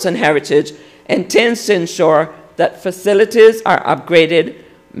 Sports and Heritage intends to ensure that facilities are upgraded,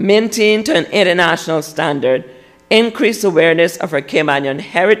 maintained to an international standard, increase awareness of our Caymanian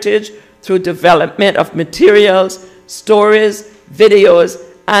heritage through development of materials, stories, videos,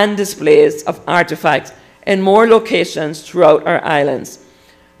 and displays of artifacts in more locations throughout our islands.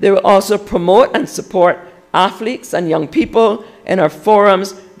 They will also promote and support athletes and young people in our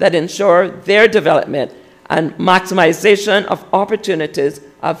forums that ensure their development and maximization of opportunities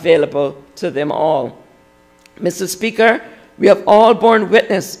available to them all. Mr. Speaker, we have all borne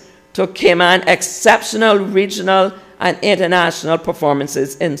witness to Cayman exceptional regional and international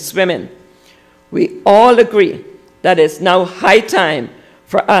performances in swimming. We all agree that it's now high time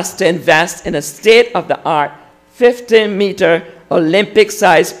for us to invest in a state-of-the-art 15-meter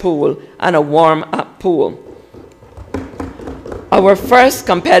Olympic-sized pool and a warm-up pool. Our first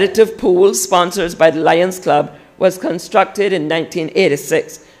competitive pool, sponsored by the Lions Club, was constructed in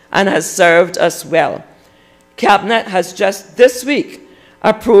 1986 and has served us well. Cabinet has just this week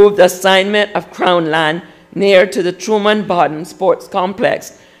approved the assignment of Crown land near to the Truman Bodden Sports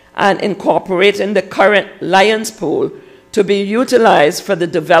Complex and incorporating the current Lions Pool to be utilized for the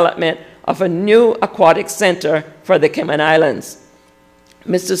development of a new aquatic center for the Cayman Islands.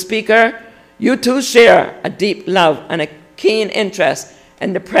 Mr. Speaker, you too share a deep love and a keen interest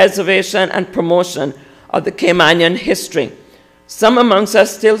in the preservation and promotion of the Caymanian history. Some amongst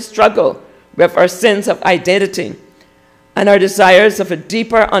us still struggle with our sense of identity and our desires of a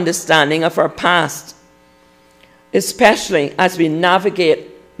deeper understanding of our past, especially as we navigate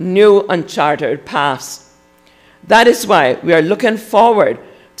new uncharted paths. That is why we are looking forward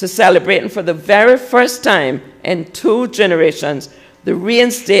to celebrating for the very first time in 2 generations the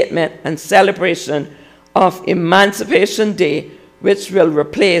reinstatement and celebration of Emancipation Day, which will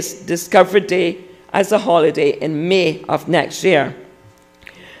replace Discovery Day as a holiday in May of next year.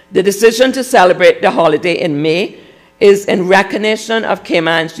 The decision to celebrate the holiday in May is in recognition of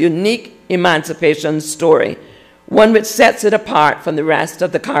Cayman's unique emancipation story, one which sets it apart from the rest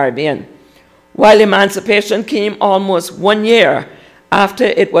of the Caribbean. While emancipation came almost 1 year after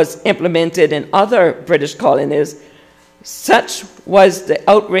it was implemented in other British colonies, Such was the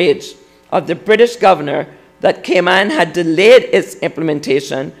outrage of the British governor that Cayman had delayed its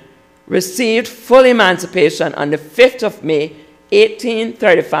implementation, received full emancipation on the 5th of May,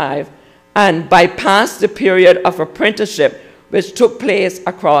 1835, and bypassed the period of apprenticeship which took place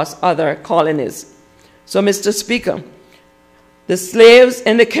across other colonies. So, Mr. Speaker, the slaves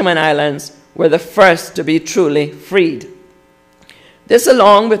in the Cayman Islands were the first to be truly freed. This,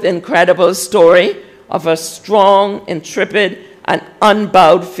 along with the incredible story of a strong, intrepid, and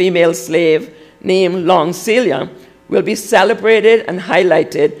unbowed female slave named Long Celia, will be celebrated and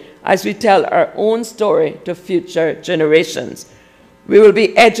highlighted as we tell our own story to future generations. We will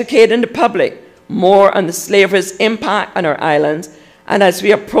be educating the public more on the slavery's impact on our islands, and as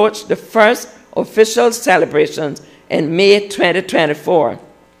we approach the first official celebrations in May 2024.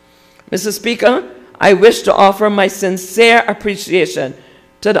 Mr. Speaker, I wish to offer my sincere appreciation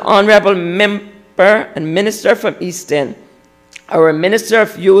to the Honourable Member and Minister from Easton, our Minister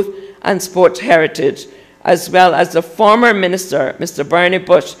of Youth and Sports Heritage, as well as the former Minister, Mr. Bernie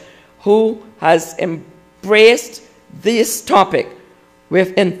Bush, who has embraced this topic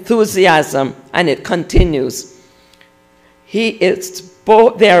with enthusiasm, and it continues.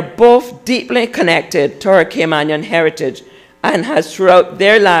 They are both deeply connected to our Caymanian heritage and has throughout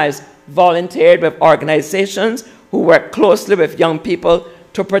their lives volunteered with organizations who work closely with young people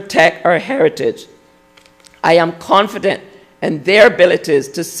to protect our heritage. I am confident in their abilities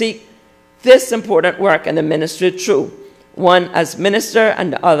to seek this important work in the ministry through, one as minister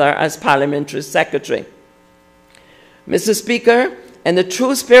and the other as parliamentary secretary. Mr. Speaker, in the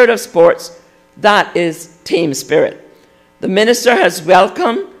true spirit of sports, that is team spirit. The minister has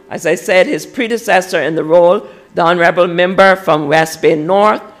welcomed, as I said, his predecessor in the role, the Honourable Member from West Bay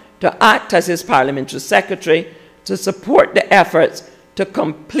North, to act as his parliamentary secretary to support the efforts to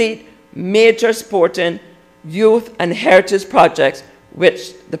complete major sporting, youth and heritage projects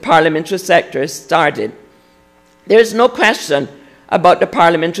which the parliamentary sector started. There is no question about the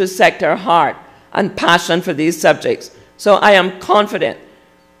parliamentary sector's heart and passion for these subjects, so I am confident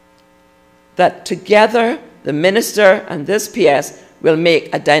that together the minister and this PS will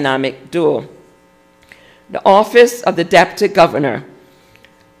make a dynamic duo. The office of the Deputy Governor.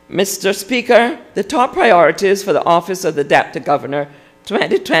 Mr. Speaker, the top priorities for the office of the Deputy Governor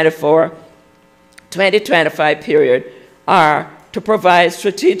 2024-2025 period are to provide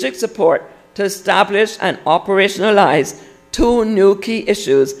strategic support to establish and operationalize 2 new key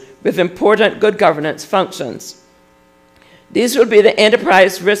issues with important good governance functions. These will be the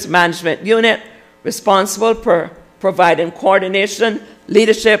Enterprise Risk Management Unit, responsible for providing coordination,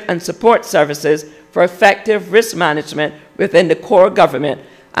 leadership, and support services for effective risk management within the core government,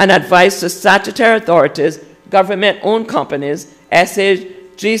 and advice to statutory authorities, government-owned companies,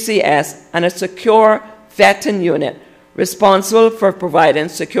 GCS, and a secure vetting unit responsible for providing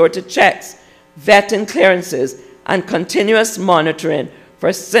security checks, vetting clearances, and continuous monitoring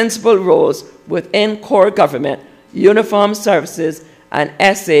for sensible roles within core government, uniformed services, and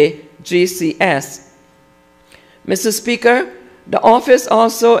GCS. Mr. Speaker, the office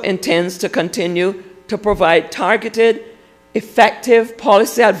also intends to continue to provide targeted, effective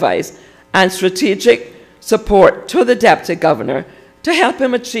policy advice and strategic support to the Deputy Governor to help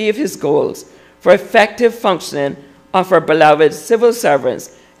him achieve his goals for effective functioning of our beloved civil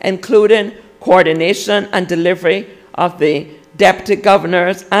servants, including coordination and delivery of the Deputy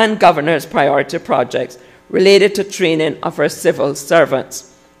Governors and Governors' priority projects related to training of our civil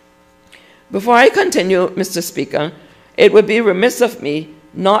servants. Before I continue, Mr. Speaker, it would be remiss of me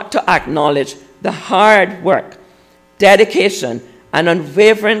not to acknowledge the hard work, dedication, and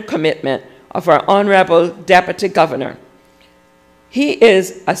unwavering commitment of our Honourable Deputy Governor. He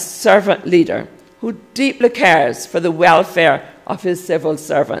is a servant leader who deeply cares for the welfare of his civil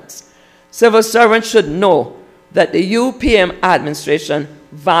servants. Civil servants should know that the UPM administration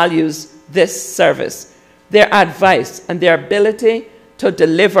values this service, their advice, and their ability to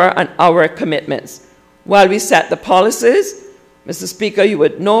deliver on our commitments. While we set the policies, Mr. Speaker, you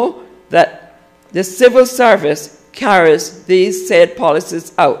would know that the civil service carries these said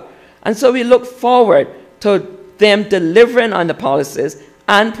policies out. And so we look forward to them delivering on the policies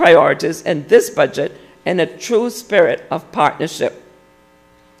and priorities in this budget in a true spirit of partnership.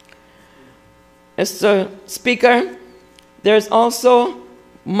 Mr. Speaker, there's also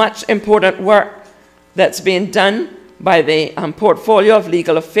much important work that's being done by the Portfolio of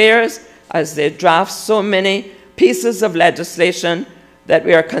Legal Affairs as they draft so many pieces of legislation that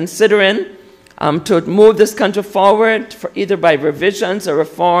we are considering to move this country forward for either by revisions or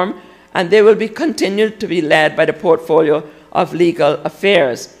reform, and they will be continued to be led by the Portfolio of Legal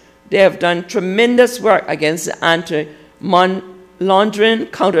Affairs. They have done tremendous work against the laundering,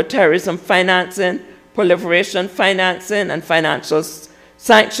 counterterrorism financing, proliferation financing, and financial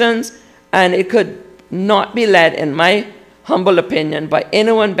sanctions, and it could not be led, in my humble opinion, by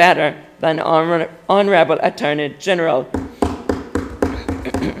anyone better than Honorable Attorney General.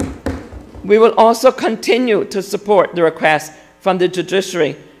 We will also continue to support the request from the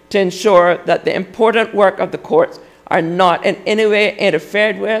judiciary to ensure that the important work of the courts are not in any way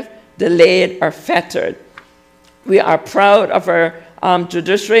interfered with, delayed, or fettered. We are proud of our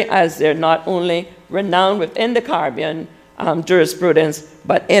judiciary, as they're not only renowned within the Caribbean jurisprudence,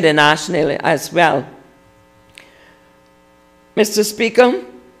 but internationally as well. Mr. Speaker,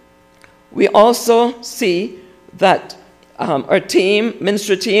 we also see that our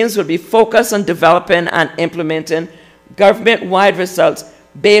ministry teams will be focused on developing and implementing government-wide results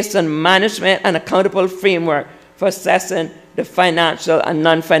based on management and accountable framework for assessing the financial and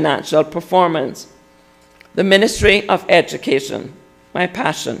non-financial performance. The Ministry of Education, my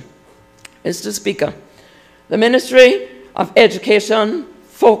passion. Mr. Speaker, the Ministry of Education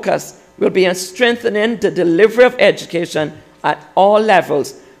focus will be on strengthening the delivery of education at all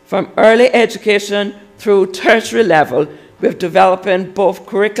levels, from early education through tertiary level, with developing both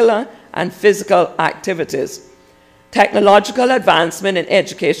curricula and physical activities. Technological advancement in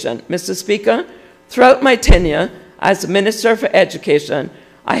education. Mr. Speaker, throughout my tenure as Minister for Education,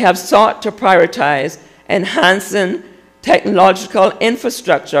 I have sought to prioritize enhancing technological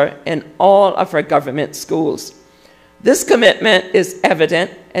infrastructure in all of our government schools. This commitment is evident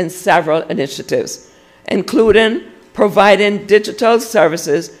in several initiatives, including providing digital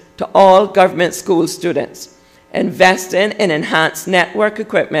services to all government school students, investing in enhanced network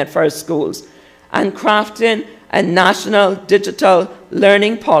equipment for our schools, and crafting a national digital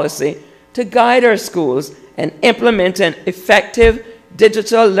learning policy to guide our schools in implementing effective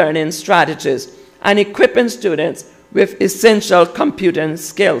digital learning strategies and equipping students with essential computing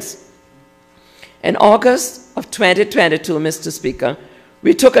skills. In August of 2022, Mr. Speaker,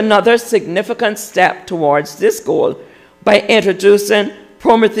 we took another significant step towards this goal by introducing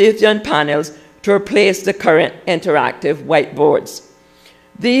Promethean panels to replace the current interactive whiteboards.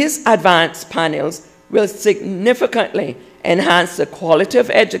 These advanced panels will significantly enhance the quality of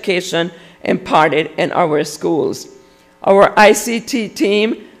education imparted in our schools. Our ICT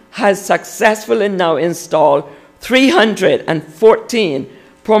team has successfully now installed 314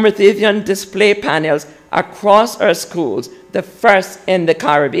 Promethean display panels across our schools, the first in the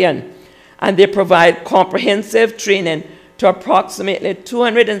Caribbean, and they provide comprehensive training to approximately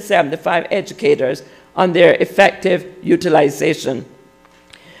 275 educators on their effective utilization.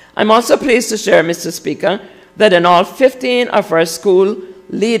 I'm also pleased to share, Mr. Speaker, that in all 15 of our school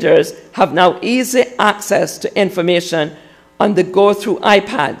leaders have now easy access to information on the go through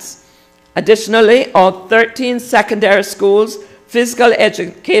iPads. Additionally, all 13 secondary schools' physical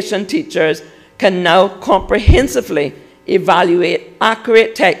education teachers can now comprehensively evaluate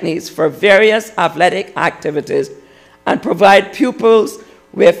accurate techniques for various athletic activities and provide pupils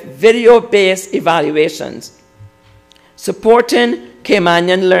with video-based evaluations. Supporting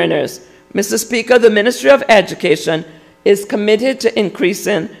Caymanian learners. Mr. Speaker, the Ministry of Education is committed to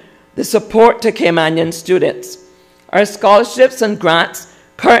increasing the support to Caymanian students. Our scholarships and grants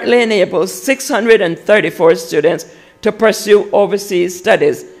currently enable 634 students to pursue overseas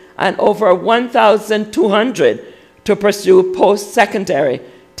studies and over 1,200 to pursue post-secondary,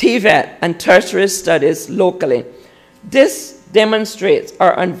 TVET, and tertiary studies locally. This demonstrates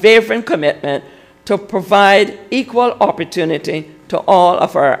our unwavering commitment to provide equal opportunity to all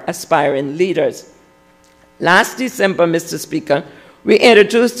of our aspiring leaders. Last December, Mr. Speaker, we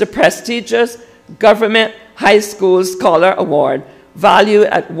introduced the prestigious Government High School Scholar Award, valued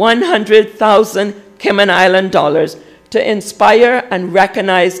at $100,000 Cayman Island dollars, to inspire and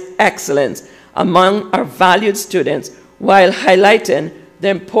recognize excellence among our valued students while highlighting the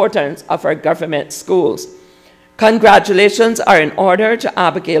importance of our government schools. Congratulations are in order to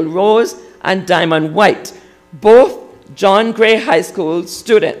Abigail Rose and Diamond White, both John Gray High School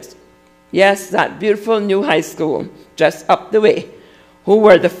students. Yes, that beautiful new high school just up the way, who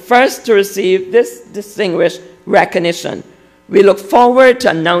were the first to receive this distinguished recognition. We look forward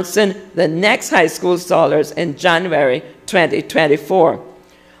to announcing the next high school scholars in January 2024.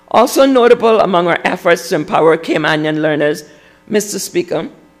 Also notable among our efforts to empower Caymanian learners, Mr. Speaker,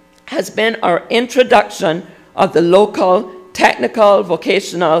 has been our introduction of the local technical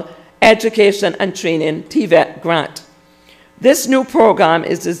vocational education and training TVET grant. This new program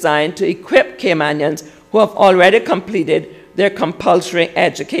is designed to equip Caymanians who have already completed their compulsory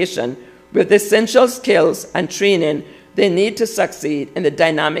education with essential skills and training they need to succeed in the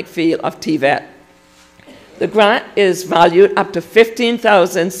dynamic field of TVET. The grant is valued up to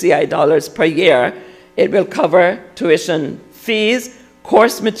 15,000 CI dollars per year. It will cover tuition fees,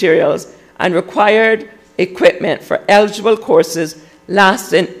 course materials, and required equipment for eligible courses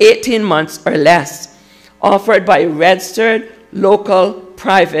lasting 18 months or less, offered by registered local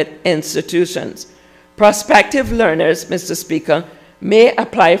private institutions. Prospective learners, Mr. Speaker, may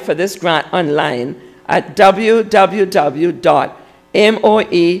apply for this grant online at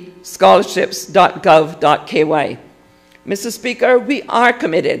www.moescholarships.gov.ky. Mr. Speaker, we are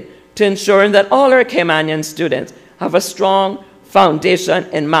committed to ensuring that all our Caymanian students have a strong foundation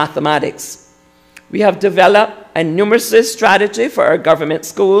in mathematics. We have developed a numeracy strategy for our government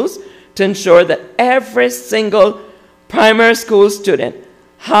schools to ensure that every single primary school student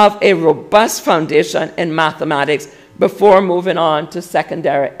have a robust foundation in mathematics before moving on to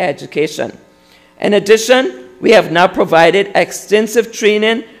secondary education. In addition, we have now provided extensive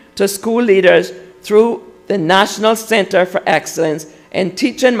training to school leaders through the National Center for Excellence in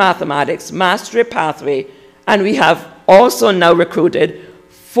Teaching Mathematics Mastery Pathway, and we have also now recruited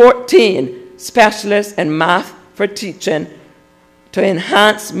 14 specialists in math for teaching to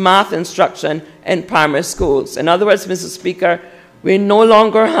enhance math instruction in primary schools. In other words, Mr. Speaker, we no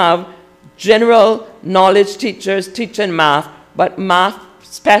longer have general knowledge teachers teaching math, but math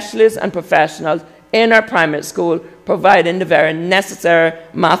specialists and professionals in our primary school providing the very necessary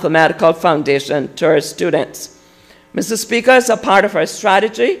mathematical foundation to our students. Mr. Speaker, as a part of our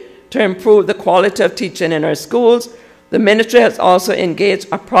strategy to improve the quality of teaching in our schools, the ministry has also engaged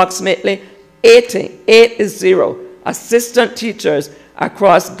approximately 80 assistant teachers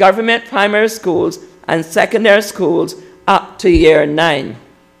across government primary schools and secondary schools up to year 9.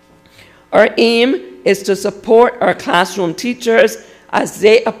 Our aim is to support our classroom teachers as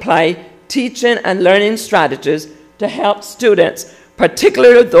they apply teaching and learning strategies to help students,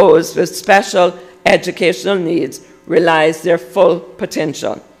 particularly those with special educational needs, realize their full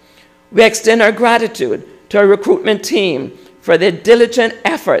potential. We extend our gratitude to our recruitment team for their diligent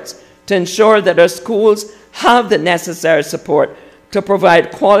efforts to ensure that our schools have the necessary support to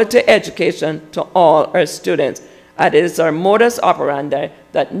provide quality education to all our students. And it is our modus operandi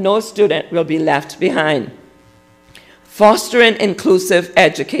that no student will be left behind. Fostering inclusive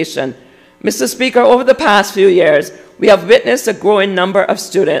education. Mr. Speaker, over the past few years, we have witnessed a growing number of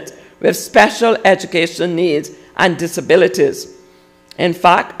students with special education needs and disabilities. In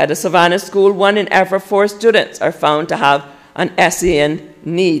fact, at the Savannah School, 1 in every 4 students are found to have an SEN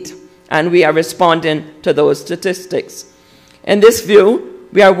need, and we are responding to those statistics. In this view,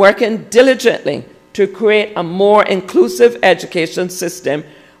 we are working diligently to create a more inclusive education system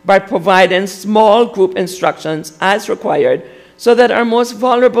by providing small group instructions as required so that our most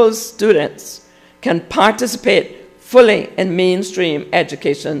vulnerable students can participate fully in mainstream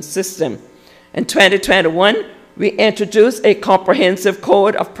education system. In 2021, we introduced a comprehensive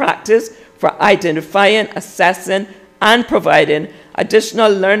code of practice for identifying, assessing, and providing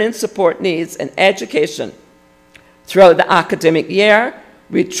additional learning support needs in education. Throughout the academic year,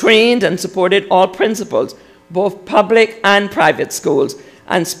 we trained and supported all principals, both public and private schools,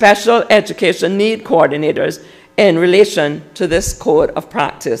 and special education need coordinators in relation to this code of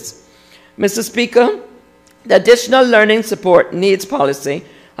practice. Mr. Speaker, the additional learning support needs policy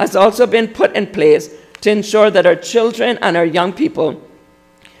has also been put in place to ensure that our children and our young people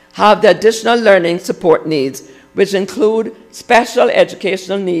have the additional learning support needs, which include special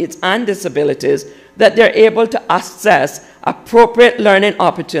educational needs and disabilities, that they're able to access appropriate learning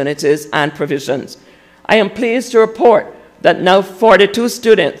opportunities and provisions. I am pleased to report that now 42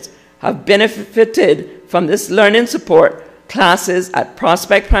 students have benefited from this learning support classes at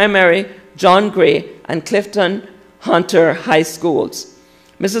Prospect Primary, John Gray, and Clifton Hunter High Schools.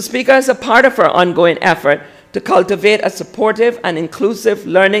 Mr. Speaker, as a part of our ongoing effort to cultivate a supportive and inclusive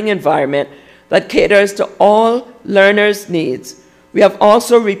learning environment that caters to all learners' needs, we have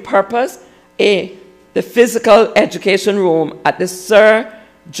also repurposed the physical education room at the Sir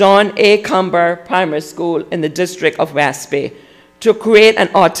John A. Cumber Primary School in the District of West Bay to create an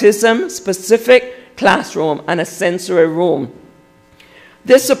autism-specific classroom and a sensory room.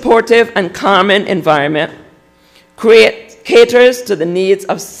 This supportive and calming environment caters to the needs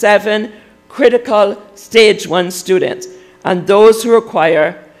of 7 critical Stage 1 students and those who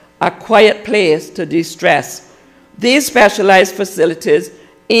require a quiet place to de-stress. These specialized facilities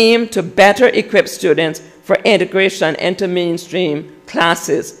aim to better equip students for integration into mainstream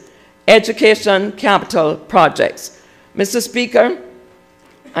classes. Education capital projects. Mr. Speaker,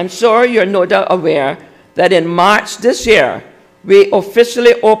 I'm sure you're no doubt aware that in March this year, we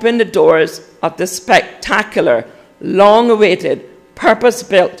officially opened the doors of the spectacular, long-awaited,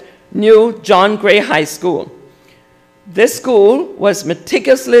 purpose-built new John Gray High School. This school was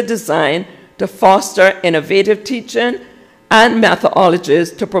meticulously designed to foster innovative teaching and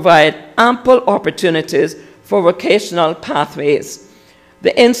methodologies to provide ample opportunities for vocational pathways.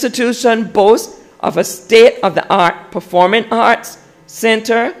 The institution boasts of a state-of-the-art performing arts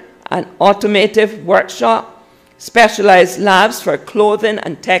center, an automotive workshop, specialized labs for clothing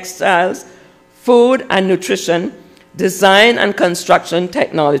and textiles, food and nutrition, design and construction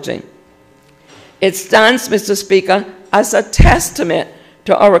technology. It stands, Mr. Speaker, as a testament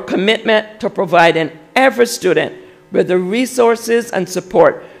to our commitment to providing every student with the resources and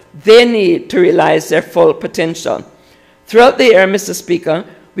support they need to realize their full potential. Throughout the year, Mr. Speaker,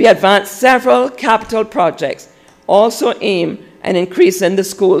 we advanced several capital projects, also aimed at increasing the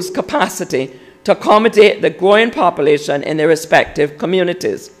school's capacity to accommodate the growing population in their respective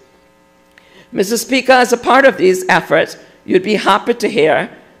communities. Mr. Speaker, as a part of these efforts, you'd be happy to hear,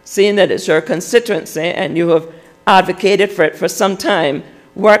 seeing that it's your constituency and you have advocated for it for some time,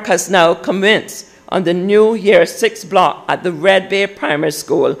 work has now commenced on the new Year 6 block at the Red Bay Primary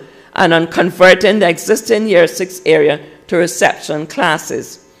School and on converting the existing Year 6 area to reception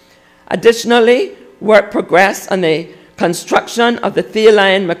classes. Additionally, work progressed on the construction of the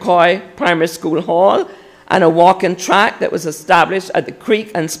Theoline McCoy Primary School Hall and a walking track that was established at the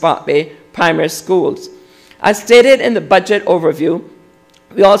Creek and Spot Bay Primary Schools. As stated in the budget overview,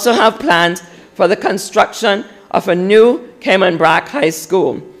 we also have plans for the construction of a new Cayman High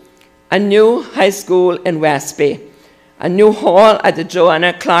School, a new high school in West Bay, a new hall at the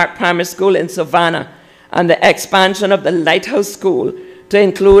Juliana Clark Primary School in Savannah, and the expansion of the Lighthouse School to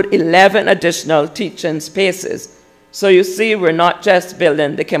include 11 additional teaching spaces. So you see, we're not just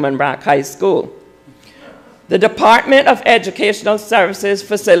building the Cayman High School. The Department of Educational Services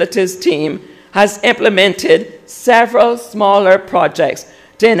Facilities team has implemented several smaller projects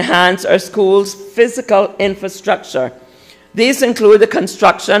to enhance our school's physical infrastructure. These include the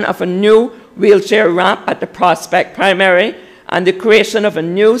construction of a new wheelchair ramp at the Prospect Primary and the creation of a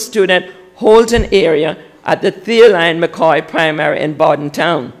new student holding area at the Theoline McCoy Primary in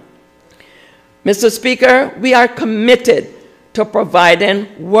Bordentown. Mr. Speaker, we are committed to providing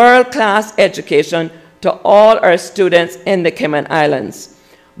world-class education to all our students in the Cayman Islands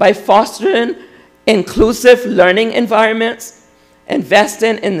by fostering inclusive learning environments,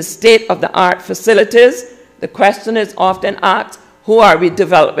 investing in the state-of-the-art facilities. The question is often asked, who are we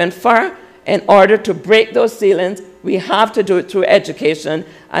developing for? In order to break those ceilings, we have to do it through education.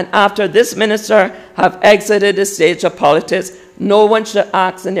 And after this minister have exited the stage of politics, no one should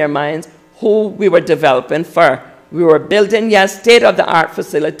ask in their minds who we were developing for. We were building, yes, state-of-the-art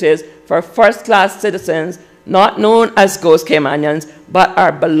facilities for first-class citizens, not known as ghost Caymanians, but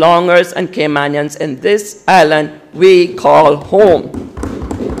our belongers and Caymanians in this island we call home.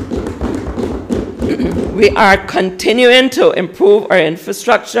 We are continuing to improve our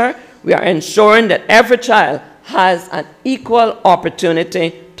infrastructure. We are ensuring that every child has an equal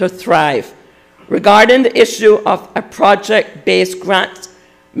opportunity to thrive. Regarding the issue of a project-based grant,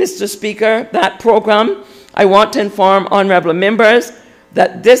 Mr. Speaker, that program, I want to inform honorable members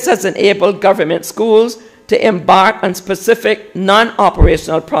that this has enabled government schools to embark on specific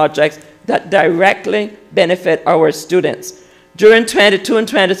non-operational projects that directly benefit our students. During 22 and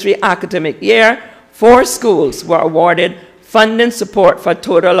 23 academic year, 4 schools were awarded funding support for a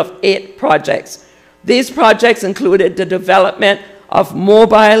total of 8 projects. These projects included the development of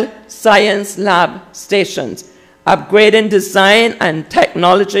mobile science lab stations, upgrading design and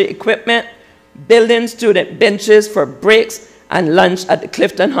technology equipment, building student benches for breaks and lunch at the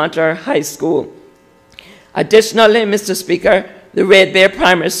Clifton Hunter High School. Additionally, Mr. Speaker, the Red Bay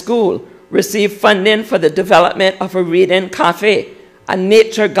Primary School received funding for the development of a reading cafe, a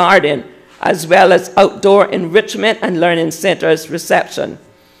nature garden, as well as outdoor enrichment and learning centers reception.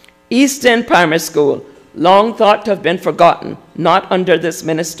 Easton Primary School, long thought to have been forgotten, not under this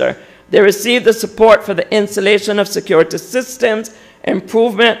minister. They received the support for the installation of security systems,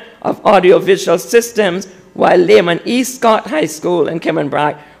 improvement of audiovisual systems, while Lehman E. Scott High School in Cayman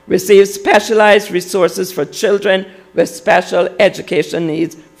received specialized resources for children with special education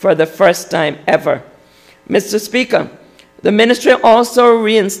needs for the first time ever. Mr. Speaker, the ministry also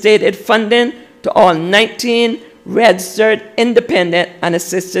reinstated funding to all 19 registered independent and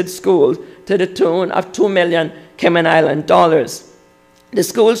assisted schools to the tune of $2 million Cayman Island dollars. The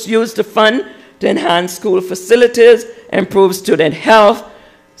schools used the fund to enhance school facilities, improve student health,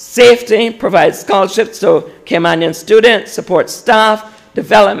 safety, provide scholarships to Caymanian students, support staff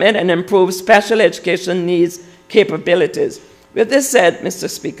development, and improve special education needs capabilities. With this said, Mr.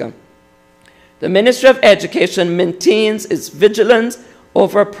 Speaker, the Ministry of Education maintains its vigilance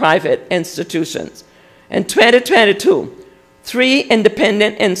over private institutions. In 2022, 3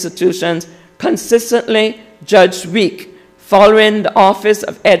 independent institutions consistently judged weak following the Office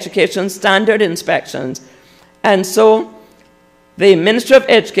of Education standard inspections, and so the Ministry of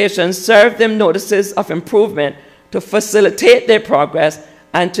Education served them notices of improvement to facilitate their progress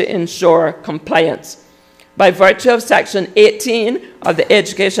and to ensure compliance. By virtue of Section 18 of the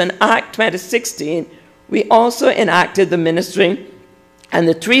Education Act 2016, we also enacted the ministry and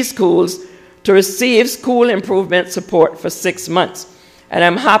the 3 schools to receive school improvement support for 6 months. And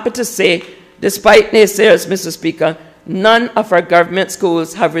I'm happy to say, despite naysayers, Mr. Speaker, none of our government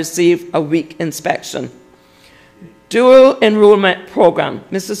schools have received a weak inspection. Dual enrollment program.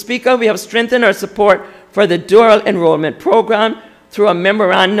 Mr. Speaker, we have strengthened our support for the dual enrollment program through a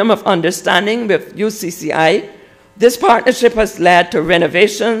memorandum of understanding with UCCI. This partnership has led to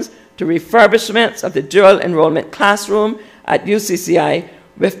renovations, to refurbishments of the dual enrollment classroom at UCCI,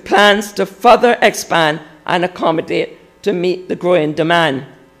 with plans to further expand and accommodate to meet the growing demand.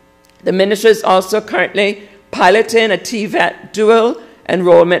 The Ministry is also currently piloting a TVET dual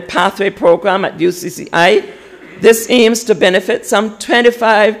enrollment pathway program at UCCI. This aims to benefit some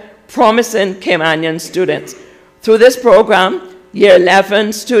 25 promising Caymanian students. Through this program, Year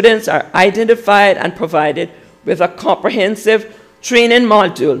 11 students are identified and provided with a comprehensive training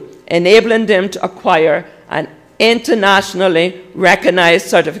module, enabling them to acquire an internationally recognized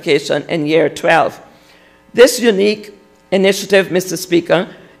certification in Year 12. This unique initiative, Mr. Speaker,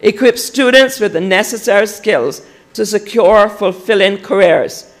 equips students with the necessary skills to secure fulfilling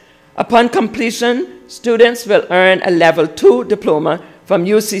careers. Upon completion, students will earn a Level 2 diploma from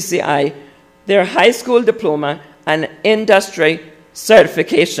UCCI, their high school diploma, and industry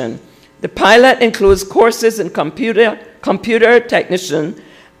certification. The pilot includes courses in computer technician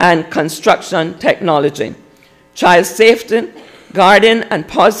and construction technology, child safety, guardian, and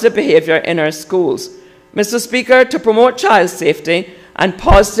positive behavior in our schools. Mr. Speaker, to promote child safety and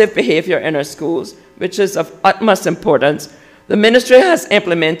positive behavior in our schools, which is of utmost importance, the Ministry has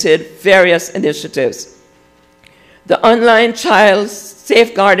implemented various initiatives. The online child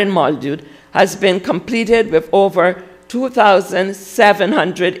safeguarding module has been completed with over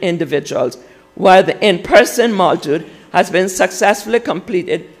 2,700 individuals, while the in-person module has been successfully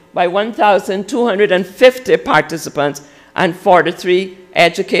completed by 1,250 participants and 43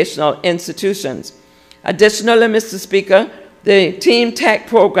 educational institutions. Additionally, Mr. Speaker, the Team Tech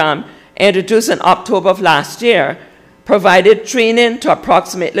program, introduced in October of last year, provided training to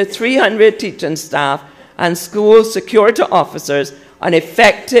approximately 300 teaching staff and school security officers on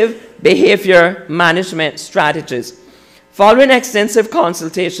effective behavior management strategies. Following extensive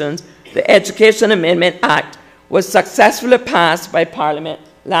consultations, the Education Amendment Act was successfully passed by Parliament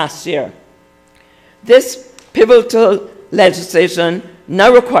last year. This pivotal legislation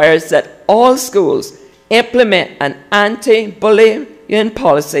now requires that all schools implement an anti-bullying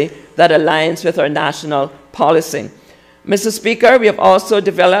policy that aligns with our national policy. Mr. Speaker, we have also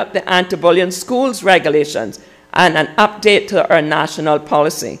developed the anti-bullying schools regulations and an update to our national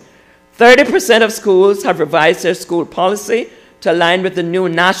policy. 30% of schools have revised their school policy to align with the new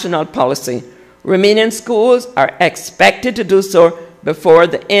national policy. Remaining schools are expected to do so before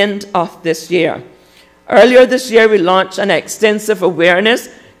the end of this year. Earlier this year, we launched an extensive awareness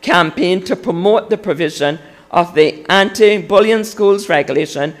campaign to promote the provision of the anti-bullying schools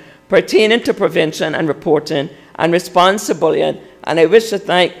regulation pertaining to prevention and reporting and response to bullying. And I wish to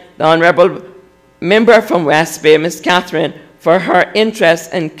thank the Honourable Member from West Bay, Ms. Catherine, for her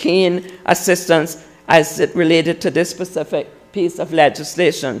interest and keen assistance as it related to this specific piece of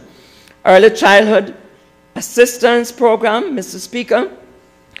legislation. Early Childhood Assistance Program, Mr. Speaker,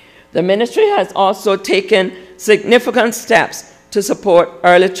 the Ministry has also taken significant steps to support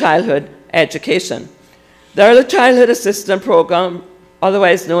early childhood education. The Early Childhood Assistance Program,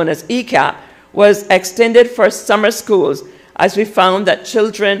 otherwise known as ECAP, was extended for summer schools as we found that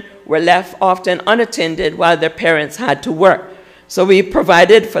children were left often unattended while their parents had to work. So we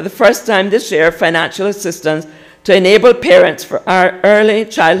provided for the first time this year financial assistance to enable parents for our early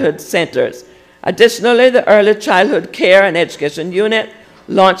childhood centres. Additionally, the Early Childhood Care and Education Unit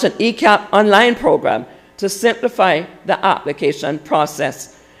launched an ECAP online program to simplify the application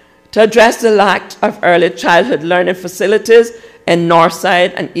process. To address the lack of early childhood learning facilities in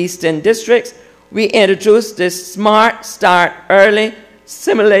Northside and Eastern districts, we introduced this Smart Start Early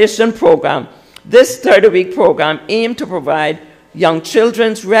Simulation Program. This 30-week program aimed to provide young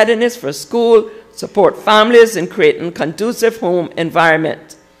children's readiness for school, support families in creating conducive home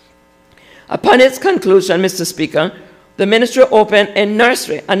environment. Upon its conclusion, Mr. Speaker, the Ministry opened a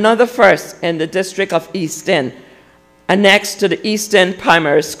nursery, another first in the district of East End, annexed to the Easton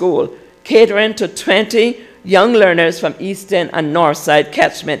Primary School, catering to 20 young learners from Easton and Northside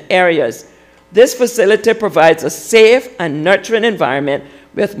catchment areas. This facility provides a safe and nurturing environment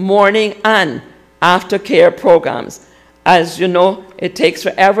with morning and aftercare programs. As you know, it takes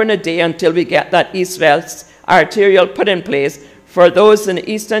forever and a day until we get that east-west arterial put in place for those in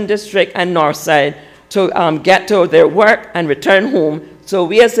the Eastern District and Northside to get to their work and return home. So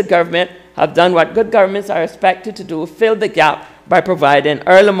we as the government have done what good governments are expected to do, fill the gap by providing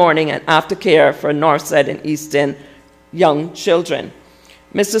early morning and aftercare for Northside and Easton young children.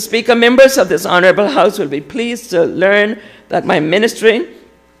 Mr. Speaker, members of this Honourable House will be pleased to learn that my ministry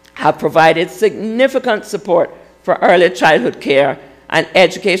have provided significant support for early childhood care and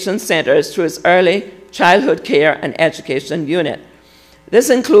education centres through its Early Childhood Care and Education Unit. This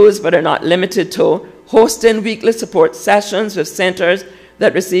includes, but are not limited to, hosting weekly support sessions with centres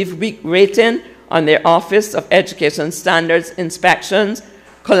that receive weak rating on their Office of Education Standards inspections,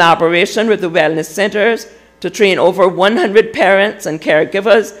 collaboration with the wellness centres to train over 100 parents and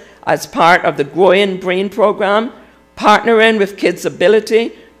caregivers as part of the Growing Brain program, partnering with Kids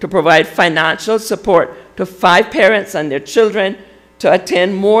Ability to provide financial support to 5 parents and their children to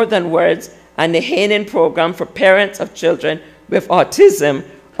attend More Than Words, and the Haining program for parents of children with autism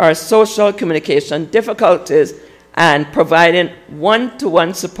or social communication difficulties, and providing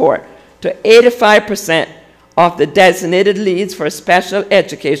one-to-one support to 85% of the designated leads for special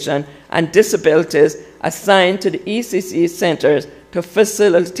education and disabilities assigned to the ECC centres to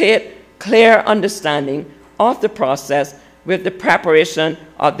facilitate clear understanding of the process with the preparation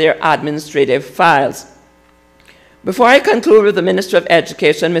of their administrative files. Before I conclude with the Minister of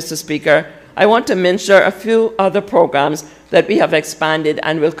Education, Mr. Speaker, I want to mention a few other programs that we have expanded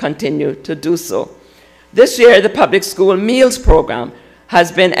and will continue to do so. This year, the Public School Meals Program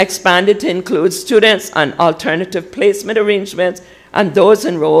has been expanded to include students on alternative placement arrangements and those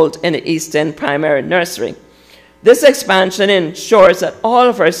enrolled in the Easton Primary Nursery. This expansion ensures that all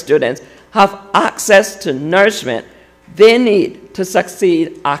of our students have access to nourishment they need to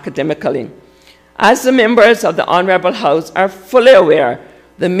succeed academically. As the members of the Honourable House are fully aware,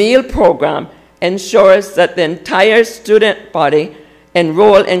 the meal program ensures that the entire student body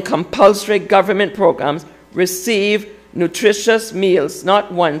enrolled in compulsory government programs receive nutritious meals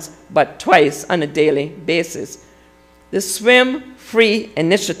not once but twice on a daily basis. The Swim Free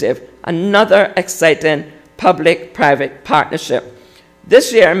Initiative, another exciting public-private partnership.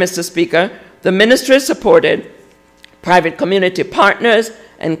 This year, Mr. Speaker, the Ministry supported private community partners,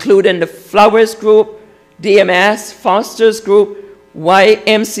 including the Flowers Group, DMS, Foster's Group,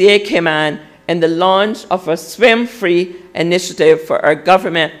 YMCA Cayman, and the launch of a swim-free initiative for our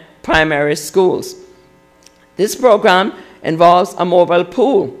government primary schools. This program involves a mobile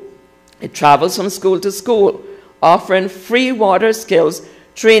pool. It travels from school to school, offering free water skills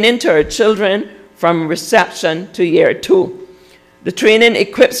training to our children from reception to year 2. The training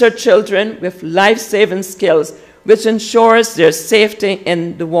equips our children with life-saving skills, which ensures their safety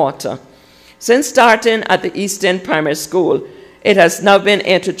in the water. Since starting at the Easton Primary School, it has now been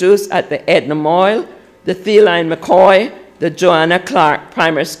introduced at the Edna Moyle, the Theline McCoy, the Joanna Clark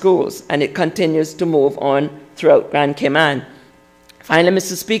Primary Schools, and it continues to move on throughout Grand Cayman. Finally,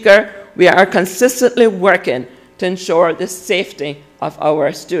 Mr. Speaker, we are consistently working to ensure the safety of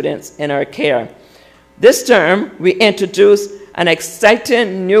our students in our care. This term, we introduced an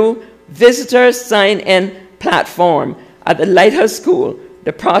exciting new visitor sign-in platform at the Lighthouse School,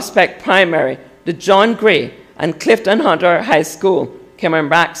 the Prospect Primary, the John Gray, and Clifton Hunter High School. Cameron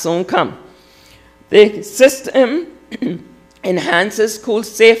back soon come. The system enhances school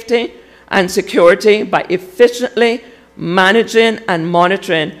safety and security by efficiently managing and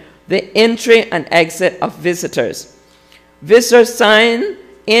monitoring the entry and exit of visitors. Visitors sign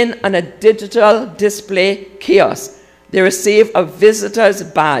in on a digital display kiosk. They receive a visitor's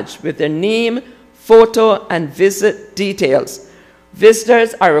badge with their name, photo, and visit details.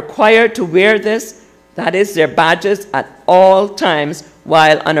 Visitors are required to wear this, that is, their badges, at all times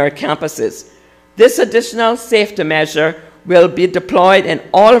while on our campuses. This additional safety measure will be deployed in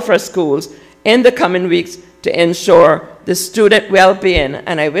all of our schools in the coming weeks to ensure the student well-being,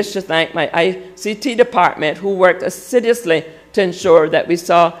 and I wish to thank my ICT department who worked assiduously to ensure that we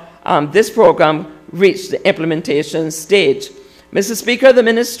saw this program reach the implementation stage. Mr. Speaker, the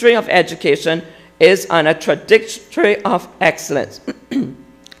Ministry of Education is on a trajectory of excellence.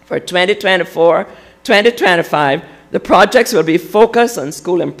 For 2024-2025, the projects will be focused on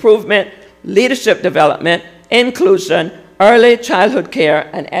school improvement, leadership development, inclusion, early childhood care,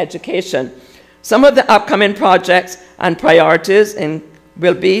 and education. Some of the upcoming projects and priorities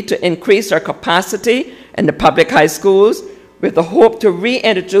will be to increase our capacity in the public high schools, with the hope to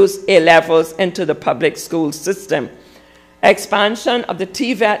reintroduce A-levels into the public school system. Expansion of the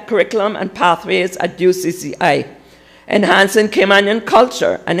TVET curriculum and pathways at UCCI. Enhancing Caymanian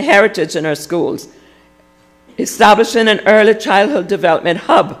culture and heritage in our schools. Establishing an early childhood development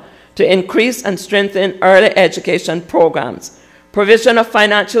hub to increase and strengthen early education programs. Provision of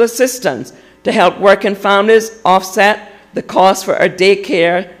financial assistance to help working families offset the cost for our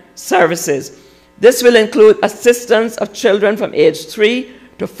daycare services. This will include assistance of children from age 3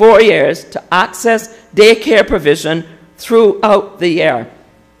 to 4 years to access daycare provision throughout the year.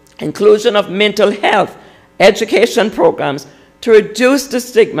 Inclusion of mental health education programs to reduce the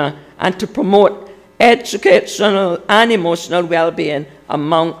stigma and to promote educational and emotional well-being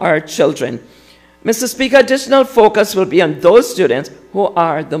among our children. Mr. Speaker, additional focus will be on those students who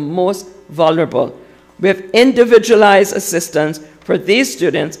are the most vulnerable, with individualized assistance for these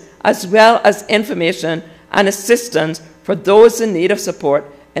students, as well as information and assistance for those in need of support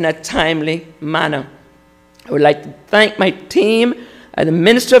in a timely manner. I would like to thank my team and the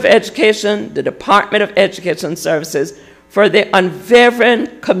Minister of Education, the Department of Education Services, for their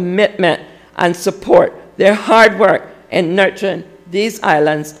unwavering commitment and support, their hard work in nurturing these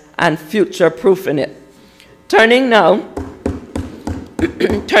islands and future-proofing it. Turning now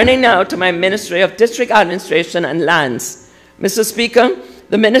to my Ministry of District Administration and Lands. Mr. Speaker,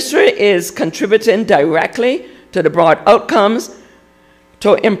 the Ministry is contributing directly to the broad outcomes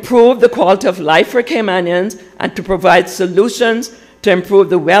to improve the quality of life for Caymanians and to provide solutions to improve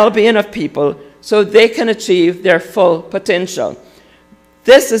the well-being of people so they can achieve their full potential.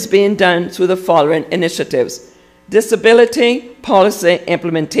 This is being done through the following initiatives. Disability policy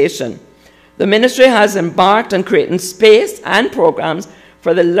implementation. The Ministry has embarked on creating space and programs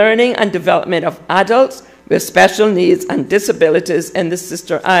for the learning and development of adults with special needs and disabilities in the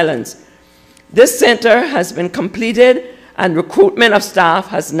sister islands. This centre has been completed and recruitment of staff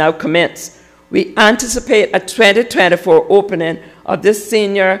has now commenced. We anticipate a 2024 opening of this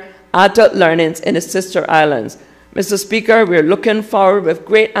senior adult learnings in the sister islands. Mr. Speaker, we are looking forward with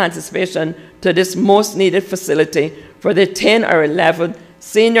great anticipation to this most needed facility for the 10 or 11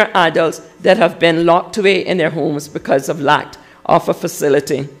 senior adults that have been locked away in their homes because of lack of a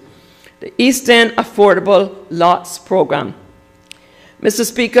facility. The Eastern Affordable Lots Program. Mr.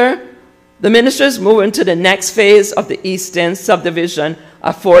 Speaker, the Minister is moving to the next phase of the Eastern Subdivision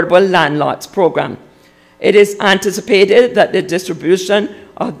Affordable Land Lots Program. It is anticipated that the distribution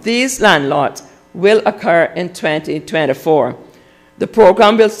of these land lots will occur in 2024. The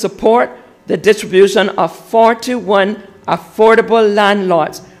program will support the distribution of 41 affordable land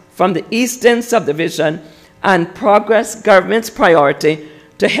lots from the Eastern Subdivision and progress government's priority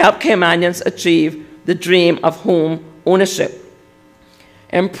to help Caymanians achieve the dream of home ownership.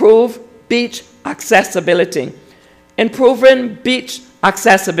 Improve beach accessibility. Improving beach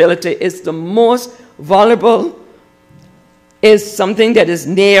accessibility is the most vulnerable, is something that is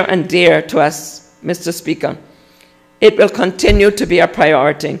near and dear to us, Mr. Speaker. It will continue to be a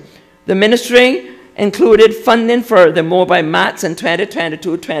priority. The Ministry included funding for the mobile mats in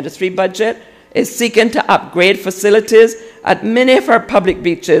 2022-23 budget, is seeking to upgrade facilities at many of our public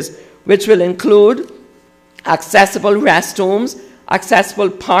beaches, which will include accessible restrooms, accessible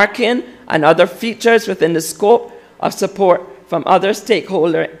parking, and other features within the scope of support from other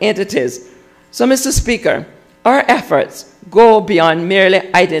stakeholder entities. So, Mr. Speaker, our efforts go beyond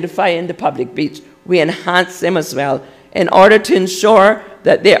merely identifying the public beach. We enhance them as well in order to ensure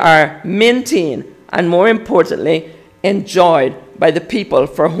that they are maintained and, more importantly, enjoyed by the people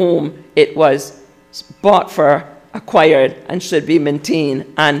for whom it was bought for, acquired, and should be maintained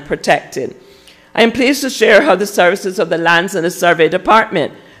and protected. I am pleased to share how the services of the Lands and the Survey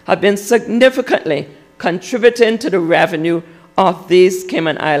Department have been significantly contributing to the revenue of these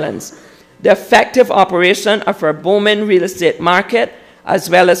Cayman Islands. The effective operation of our booming real estate market, as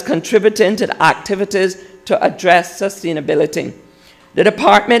well as contributing to the activities to address sustainability. The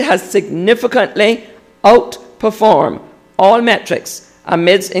department has significantly outperformed all metrics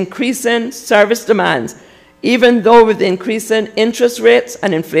amidst increasing service demands. Even though with the increasing interest rates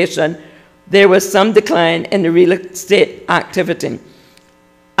and inflation, there was some decline in the real estate activity.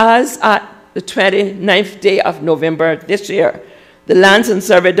 As at the 29th day of November this year, the Lands and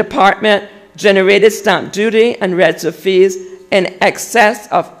Survey Department generated stamp duty and register fees in excess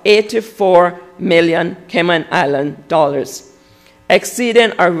of 84 million Cayman Island dollars,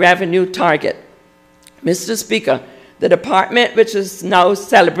 exceeding our revenue target. Mr. Speaker, the department, which is now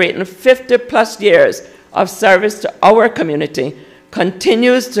celebrating 50+ years of service to our community,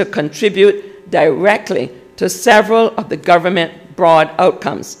 continues to contribute directly to several of the government broad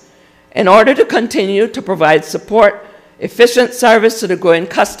outcomes. In order to continue to provide support, efficient service to the growing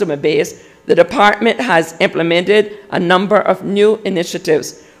customer base, the department has implemented a number of new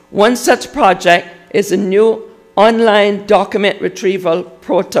initiatives. One such project is a new online document retrieval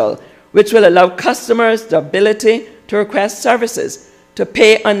portal, which will allow customers the ability to request services, to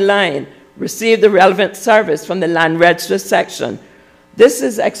pay online, receive the relevant service from the land register section. This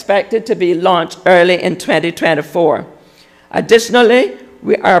is expected to be launched early in 2024. Additionally,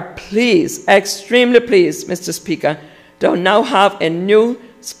 we are pleased, extremely pleased, Mr. Speaker, to now have a new,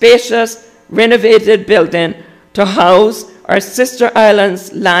 spacious, renovated building to house our Sister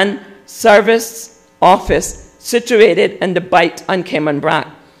Islands Land Service Office situated in the Bight on Cayman Brac.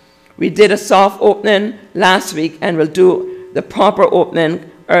 We did a soft opening last week and will do the proper opening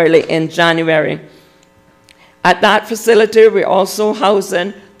early in January. At that facility, we're also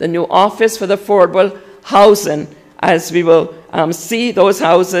housing the new office for the affordable housing, as we will see those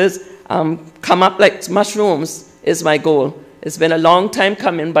houses come up like mushrooms is my goal. It's been a long time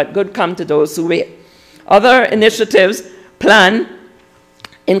coming, but good come to those who wait. Other initiatives planned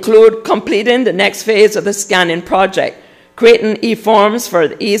include completing the next phase of the scanning project, creating e-forms for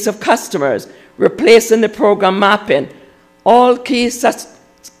the ease of customers, replacing the program mapping, all key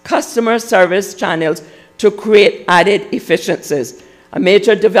customer service channels to create added efficiencies. A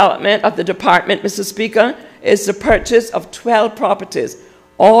major development of the department, Mr. Speaker, is the purchase of 12 properties,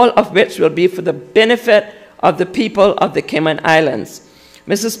 all of which will be for the benefit of the people of the Cayman Islands.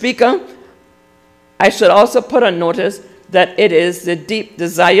 Mr. Speaker, I should also put on notice that it is the deep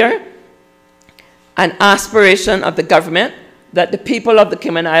desire and aspiration of the government that the people of the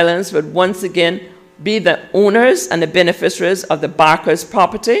Cayman Islands would once again be the owners and the beneficiaries of the Barker's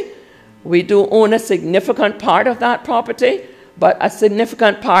property. We do own a significant part of that property, but a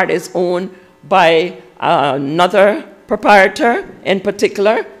significant part is owned by another proprietor in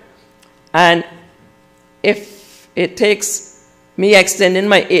particular. And if it takes me extending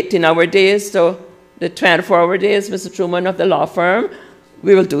my 18-hour days to the 24-hour days, Mr. Truman of the law firm,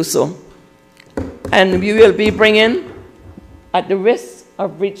 we will do so. And we will be bringing, at the risk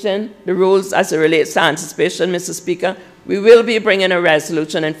of breaching the rules as it relates to anticipation, Mr. Speaker, we will be bringing a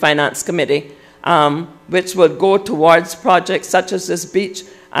resolution in Finance Committee which will go towards projects such as this beach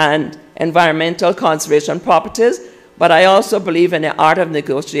and environmental conservation properties. But I also believe in the art of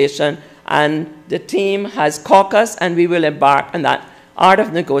negotiation, and the team has caucus, and we will embark on that art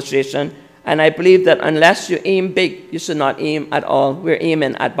of negotiation. And I believe that unless you aim big, you should not aim at all. We're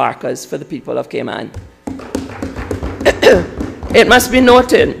aiming at Barker's for the people of Cayman. It must be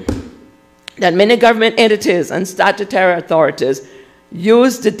noted that many government entities and statutory authorities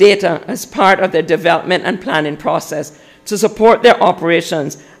use the data as part of their development and planning process to support their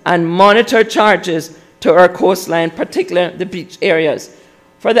operations and monitor charges to our coastline, particularly the beach areas.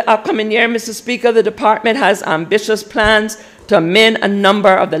 For the upcoming year, Mr. Speaker, the department has ambitious plans to amend a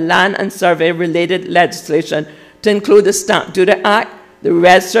number of the land and survey-related legislation to include the Stamp Duty Act, the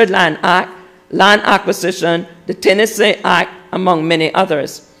Registered Land Act, Land Acquisition, the Tennessee Act, among many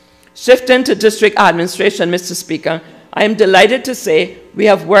others. Shifting to district administration, Mr. Speaker, I am delighted to say we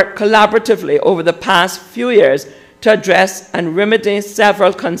have worked collaboratively over the past few years to address and remedy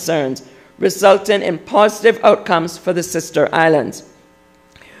several concerns, resulting in positive outcomes for the sister islands.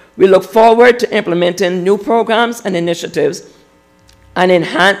 We look forward to implementing new programs and initiatives and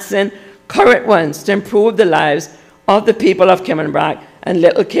enhancing current ones to improve the lives of the people of Cayman Brac and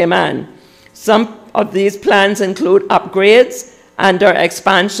Little Cayman. Some of these plans include upgrades and our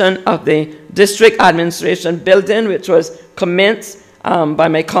expansion of the district administration building, which was commenced by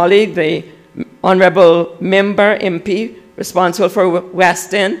my colleague, the Honourable Member MP responsible for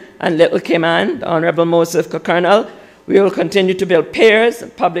West End and Little Cayman, the Honourable Moses Colonel. We will continue to build piers,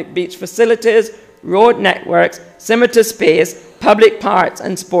 public beach facilities, road networks, cemetery space, public parks,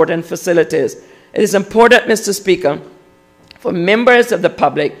 and sporting facilities. It is important, Mr. Speaker, for members of the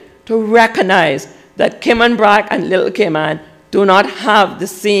public to recognize that Cayman Brac and Little Cayman do not have the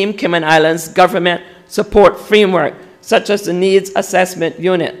same Cayman Islands government support framework, such as the Needs Assessment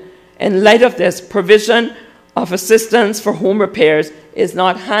Unit. In light of this, provision of assistance for home repairs is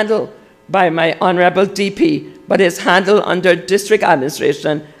not handled by my Honourable DP, but is handled under district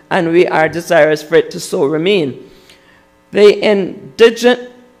administration, and we are desirous for it to so remain. The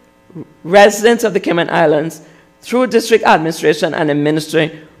indigent residents of the Cayman Islands, through district administration and the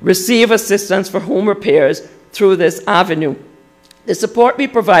ministry, receive assistance for home repairs through this avenue. The support we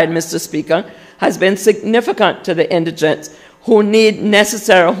provide, Mr. Speaker, has been significant to the indigents who need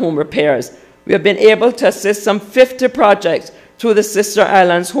necessary home repairs. We have been able to assist some 50 projects through the Sister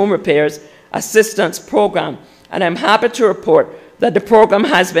Islands Home Repairs Assistance Program, and I'm happy to report that the program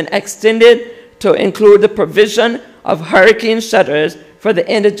has been extended to include the provision of hurricane shelters for the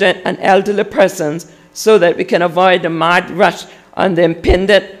indigent and elderly persons so that we can avoid the mad rush on the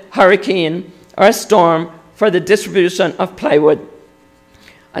impending hurricane or storm for the distribution of plywood.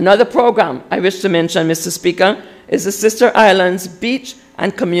 Another program I wish to mention, Mr. Speaker, is the Sister Islands Beach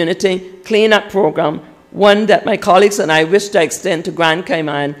and Community Cleanup Program, one that my colleagues and I wish to extend to Grand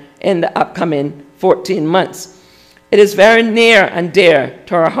Cayman in the upcoming 14 months. It is very near and dear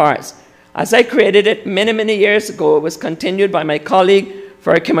to our hearts. As I created it many, many years ago, it was continued by my colleague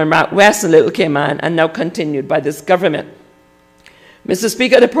for Cayman Rock West and Little Cayman, and now continued by this government. Mr.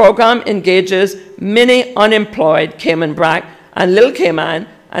 Speaker, the program engages many unemployed Cayman Brac and Little Cayman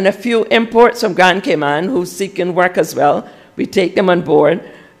and a few imports from Grand Cayman who seek in work as well. We take them on board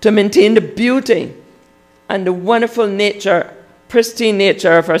to maintain the beauty and the wonderful nature, pristine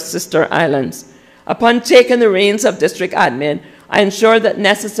nature of our sister islands. Upon taking the reins of district admin, I ensured that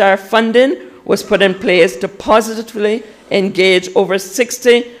necessary funding was put in place to positively engage over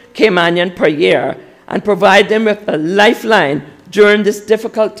 60 Caymanian per year and provide them with a lifeline during this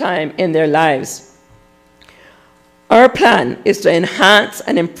difficult time in their lives. Our plan is to enhance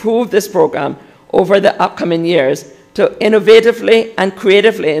and improve this program over the upcoming years to innovatively and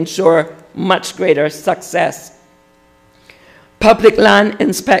creatively ensure much greater success. Public Land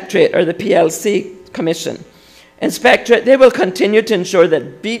Inspectorate, or the PLC Commission. Inspectorate, they will continue to ensure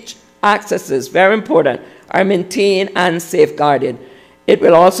that beach accesses, very important, are maintained and safeguarded. It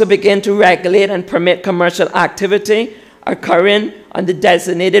will also begin to regulate and permit commercial activity occurring on the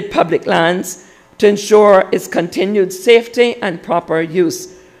designated public lands to ensure its continued safety and proper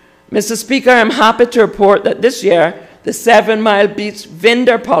use. Mr. Speaker, I'm happy to report that this year, the 7 Mile Beach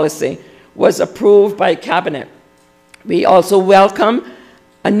vendor policy was approved by Cabinet. We also welcome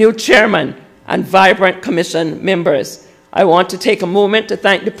a new chairman and vibrant commission members. I want to take a moment to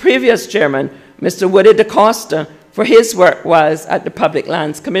thank the previous chairman, Mr. Woody DaCosta, for his work was at the Public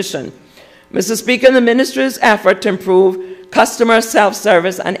Lands Commission. Mr. Speaker, the Ministry's effort to improve customer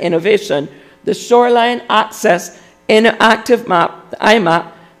self-service and innovation, the Shoreline Access Interactive Map, the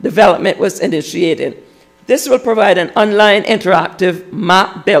IMAP, development was initiated. This will provide an online interactive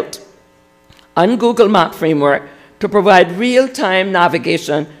map built on Google Map framework to provide real-time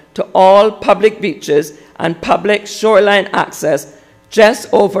navigation to all public beaches and public shoreline access, just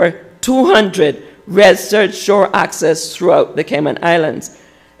over 200 registered shore access throughout the Cayman Islands.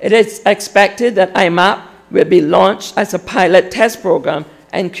 It is expected that IMAP will be launched as a pilot test program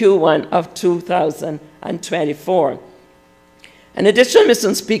in Q1 of 2024. In addition,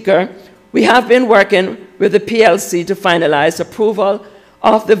 Mr. Speaker, we have been working with the PLC to finalize approval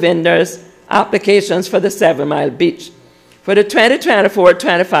of the vendors' applications for the 7 Mile Beach. For the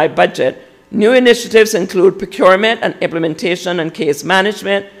 2024-25 budget, new initiatives include procurement and implementation and case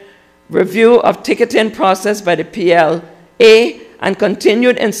management, review of ticketing process by the PLA, and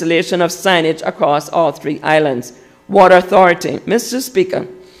continued installation of signage across all 3 islands. Water Authority. Mr. Speaker,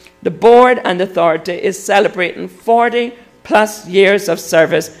 the board and authority is celebrating 40+ years of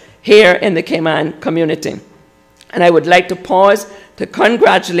service here in the Cayman community. And I would like to pause to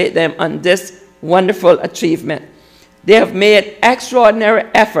congratulate them on this wonderful achievement. They have made extraordinary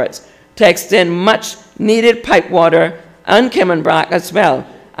efforts to extend much needed pipe water on Cayman Brac as well,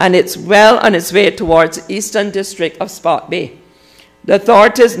 and it's well on its way towards the eastern district of Spot Bay. The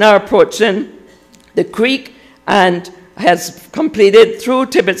authority is now approaching the creek and has completed through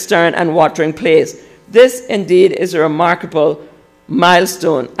Tibbetstern and Watering Place. This indeed is a remarkable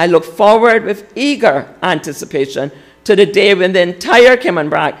milestone. I look forward with eager anticipation to the day when the entire Cayman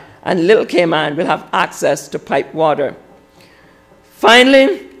Brac and Little Cayman will have access to pipe water.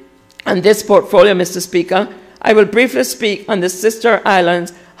 Finally, on this portfolio, Mr. Speaker, I will briefly speak on the Sister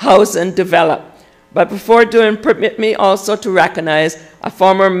Islands Housing Develop. But before doing, permit me also to recognize a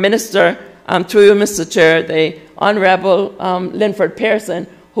former minister, through you, Mr. Chair, the Honorable Linford Pearson,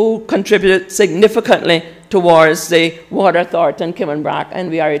 who contributed significantly towards the Water Authority in Cayman Brac, and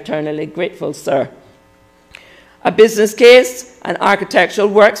we are eternally grateful, sir. A business case and architectural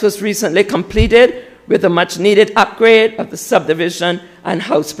works was recently completed with a much-needed upgrade of the subdivision and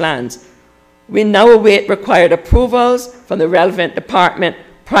house plans. We now await required approvals from the relevant department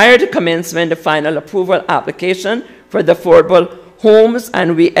prior to commencement the final approval application for the affordable homes,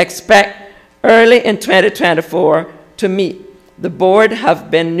 and we expect early in 2024 to meet. The board have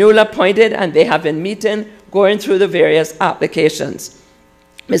been newly appointed and they have been meeting, going through the various applications.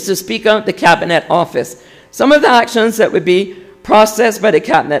 Mr. Speaker, the Cabinet Office. Some of the actions that would be processed by the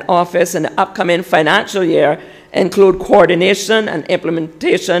Cabinet Office in the upcoming financial year include coordination and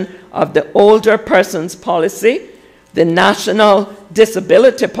implementation of the older persons policy, the national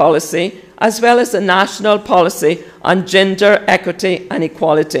disability policy, as well as the national policy on gender equity and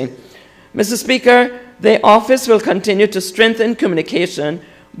equality. Mr. Speaker, the office will continue to strengthen communication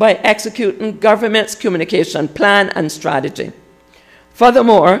by executing government's communication plan and strategy.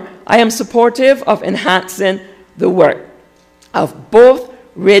 Furthermore, I am supportive of enhancing the work of both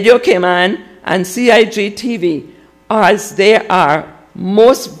Radio Cayman and CIG TV, as they are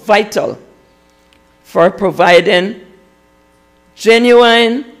most vital for providing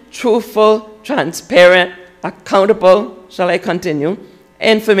genuine, truthful, transparent, accountable, shall I continue,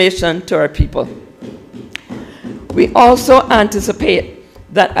 information to our people. We also anticipate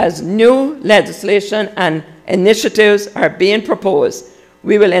that as new legislation and initiatives are being proposed,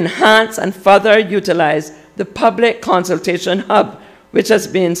 we will enhance and further utilize the public consultation hub, which has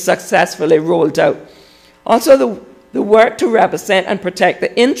been successfully rolled out. Also, the work to represent and protect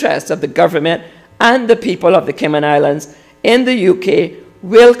the interests of the government and the people of the Cayman Islands in the UK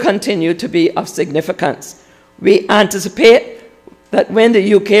will continue to be of significance. We anticipate that when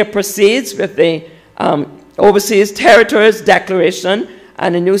the UK proceeds with the Overseas Territories Declaration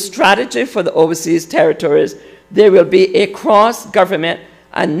and a new strategy for the overseas territories, there will be a cross-government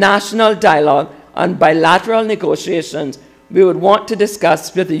and national dialogue on bilateral negotiations we would want to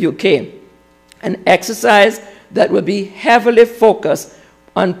discuss with the UK, an exercise that will be heavily focused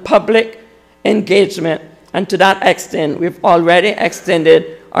on public engagement. And to that extent, we've already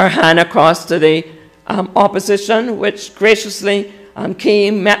extended our hand across to the opposition, which graciously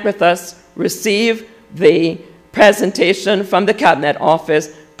came, met with us, received the presentation from the Cabinet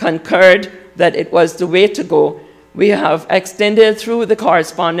Office, concurred that it was the way to go. We have extended through the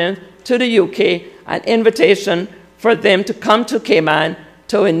correspondence to the UK an invitation for them to come to Cayman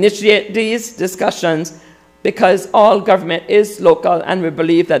to initiate these discussions, because all government is local, and we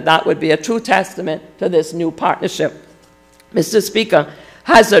believe that that would be a true testament to this new partnership. Mr. Speaker,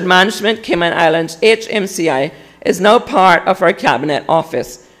 Hazard Management Cayman Islands, HMCI, is now part of our Cabinet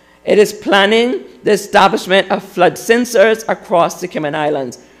Office. It is planning the establishment of flood sensors across the Cayman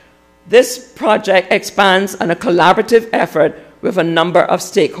Islands. This project expands on a collaborative effort with a number of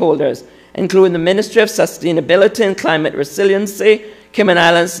stakeholders, including the Ministry of Sustainability and Climate Resiliency, Cayman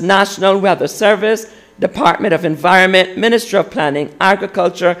Islands National Weather Service, Department of Environment, Ministry of Planning,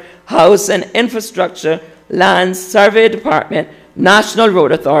 Agriculture, Housing, Infrastructure, Lands, Survey Department, National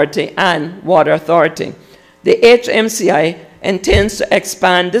Road Authority, and Water Authority. The HMCI intends to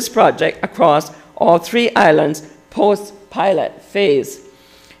expand this project across all 3 islands post-pilot phase.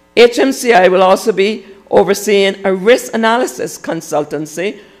 HMCI will also be overseeing a risk analysis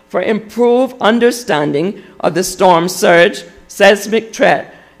consultancy for improved understanding of the storm surge, seismic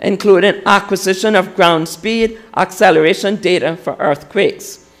threat, including acquisition of ground speed, acceleration data for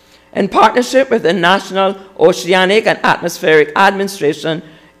earthquakes. In partnership with the National Oceanic and Atmospheric Administration,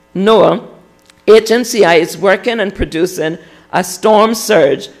 NOAA, HMCI is working and producing a storm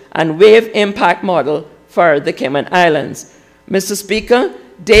surge and wave impact model for the Cayman Islands. Mr. Speaker,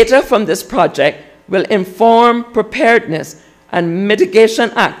 data from this project will inform preparedness and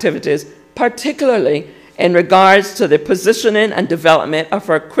mitigation activities, particularly in regards to the positioning and development of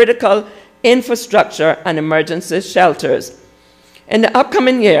our critical infrastructure and emergency shelters. In the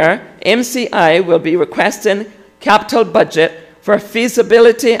upcoming year, MCI will be requesting capital budget for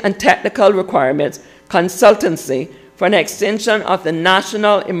feasibility and technical requirements consultancy for an extension of the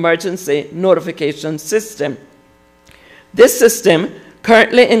National Emergency Notification System. This system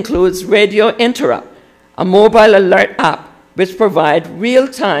currently includes Radio Interrupt, a mobile alert app which provides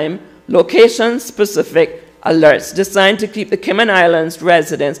real-time, location-specific alerts designed to keep the Cayman Islands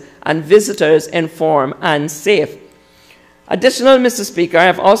residents and visitors informed and safe. Additionally, Mr. Speaker, I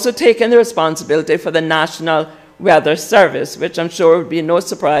have also taken the responsibility for the National Weather Service, which I'm sure would be no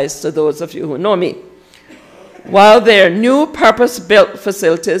surprise to those of you who know me. While their new purpose-built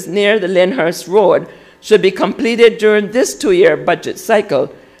facilities near the Lyndhurst Road should be completed during this 2-year budget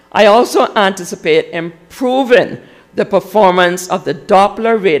cycle, I also anticipate improving the performance of the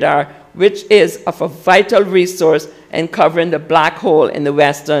Doppler radar, which is of a vital resource in covering the black hole in the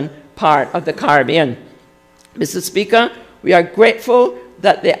western part of the Caribbean. Mr. Speaker, we are grateful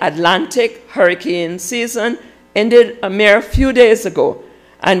that the Atlantic hurricane season ended a mere few days ago,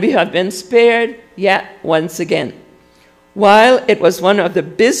 and we have been spared yet once again. While it was one of the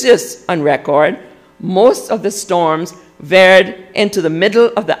busiest on record, most of the storms veered into the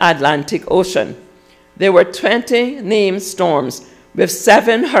middle of the Atlantic Ocean. There were 20 named storms, with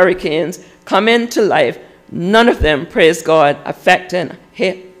 7 hurricanes coming to life, none of them, praise God, affecting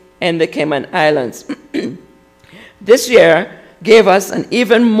in the Cayman Islands. This year gave us an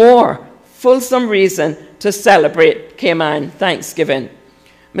even more fulsome reason to celebrate Cayman Thanksgiving.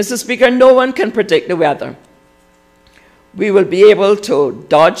 Mr. Speaker, no one can predict the weather. We will be able to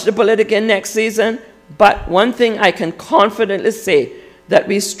dodge the bullet again next season, but one thing I can confidently say, that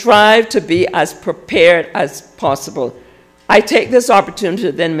we strive to be as prepared as possible. I take this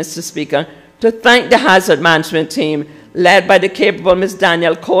opportunity then, Mr. Speaker, to thank the hazard management team led by the capable Ms.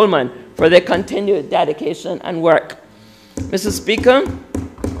 Danielle Coleman for their continued dedication and work. Mr. Speaker,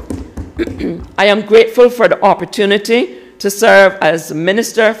 I am grateful for the opportunity to serve as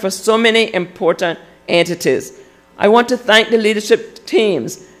Minister for so many important entities. I want to thank the leadership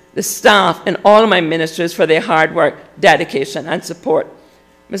teams, the staff, and all of my ministers for their hard work, dedication, and support.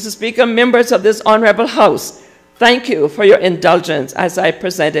 Mr. Speaker, members of this Honourable House, thank you for your indulgence as I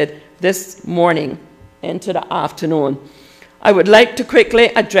presented this morning into the afternoon. I would like to quickly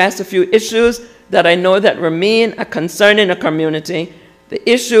address a few issues that I know that remain a concern in the community, the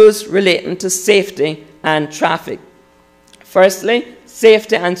issues relating to safety and traffic. Firstly,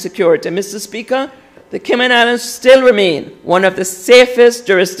 safety and security. Mr. Speaker, the Cayman Islands still remain one of the safest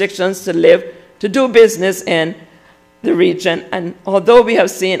jurisdictions to live, to do business in the region, and although we have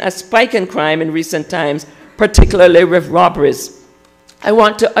seen a spike in crime in recent times, particularly with robberies, I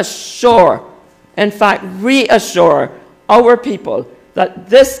want to assure, in fact reassure our people that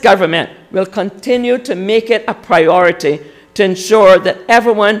this government will continue to make it a priority to ensure that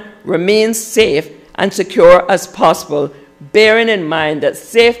everyone remains safe and secure as possible, bearing in mind that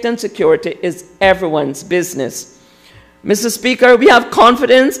safety and security is everyone's business. Mr. Speaker, we have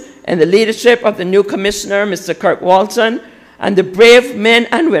confidence in the leadership of the new Commissioner, Mr. Kirk Walton, and the brave men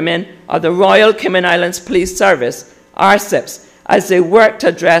and women of the Royal Cayman Islands Police Service, RCIPS, as they work to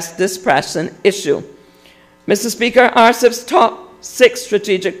address this pressing issue. Mr. Speaker, RCIP's top 6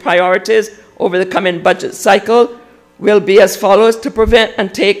 strategic priorities over the coming budget cycle will be as follows: to prevent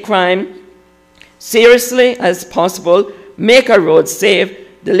and take crime seriously as possible, make our roads safe,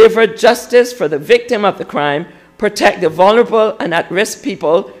 deliver justice for the victim of the crime, protect the vulnerable and at-risk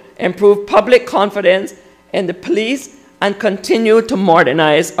people, improve public confidence in the police, and continue to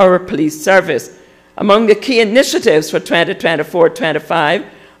modernize our police service. Among the key initiatives for 2024-25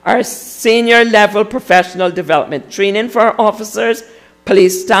 are senior level professional development training for our officers,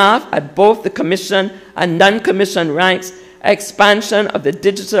 police staff at both the commission and non-commissioned ranks, expansion of the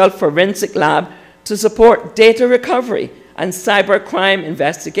digital forensic lab to support data recovery and cybercrime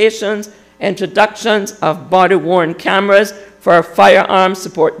investigations, introductions of body-worn cameras for our firearms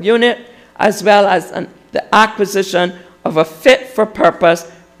support unit, as well as the acquisition of a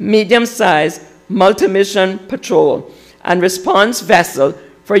fit-for-purpose, medium-sized, multi-mission patrol and response vessel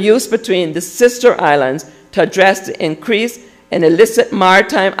for use between the sister islands to address the increase in illicit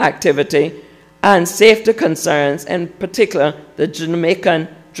maritime activity and safety concerns, in particular the Jamaican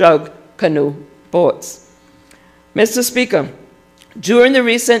drug canoe boats. Mr. Speaker, during the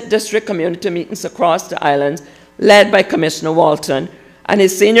recent district community meetings across the islands, led by Commissioner Walton and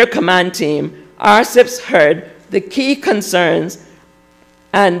his senior command team, RCIPS heard the key concerns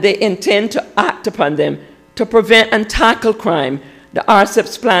and they intend to act upon them to prevent and tackle crime. The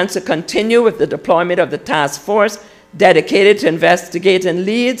RCIPS plans to continue with the deployment of the task force dedicated to investigating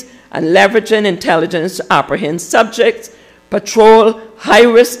leads and leveraging intelligence to apprehend subjects, patrol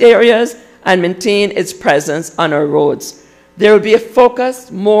high-risk areas, and maintain its presence on our roads. There will be a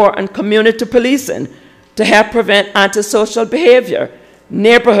focus more on community policing to help prevent antisocial behavior,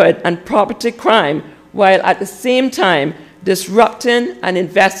 neighborhood and property crime, while at the same time disrupting and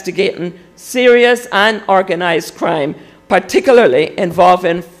investigating serious and organized crime, particularly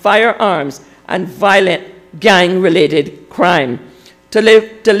involving firearms and violent gang-related crime. To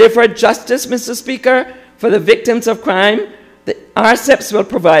deliver justice, Mr. Speaker, for the victims of crime, the RCIPS will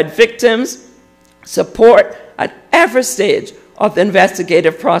provide victims support at every stage of the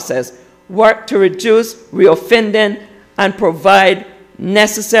investigative process, work to reduce reoffending, and provide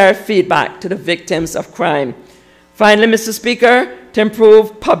necessary feedback to the victims of crime. Finally, Mr. Speaker, to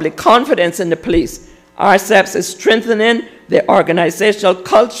improve public confidence in the police, RCIPS is strengthening the organizational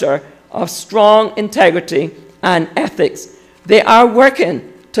culture of strong integrity and ethics. They are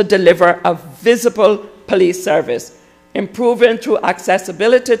working to deliver a visible police service, improving through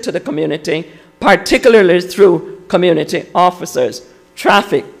accessibility to the community, particularly through community officers.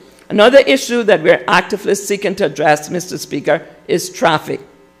 Traffic. Another issue that we're actively seeking to address, Mr. Speaker, is traffic.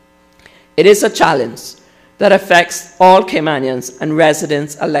 It is a challenge that affects all Caymanians and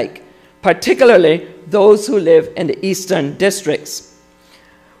residents alike, particularly those who live in the eastern districts.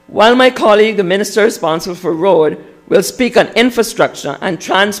 While my colleague, the Minister responsible for road, will speak on infrastructure and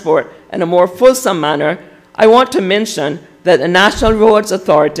transport in a more fulsome manner, I want to mention that the National Roads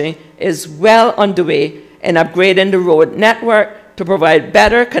Authority is well underway in upgrading the road network to provide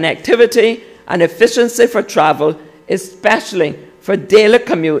better connectivity and efficiency for travel, especially for daily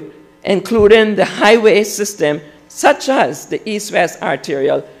commute, including the highway system, such as the East-West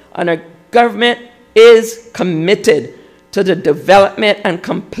Arterial. And our government is committed to the development and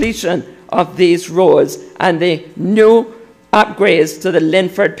completion of these roads and the new upgrades to the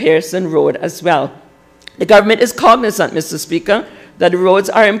Linford-Pearson Road as well. The government is cognizant, Mr. Speaker, that the roads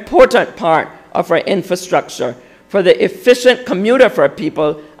are an important part of our infrastructure for the efficient commuter for our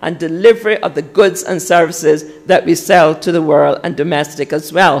people and delivery of the goods and services that we sell to the world and domestic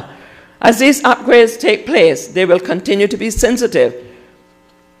as well. As these upgrades take place, they will continue to be sensitive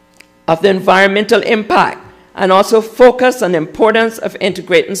of the environmental impact and also focus on the importance of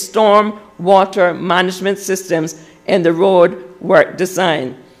integrating storm water management systems in the road work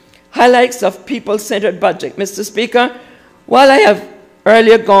design. Highlights of people-centered budget. Mr. Speaker, while I have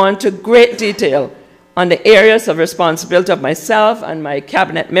earlier gone to great detail on the areas of responsibility of myself and my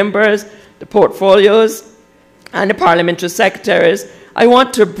cabinet members, the portfolios, and the parliamentary secretaries, I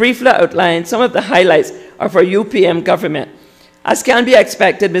want to briefly outline some of the highlights of our UPM government. As can be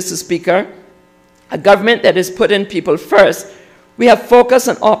expected, Mr. Speaker, a government that is putting people first, we have focused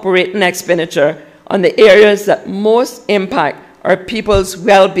on operating expenditure on the areas that most impact our people's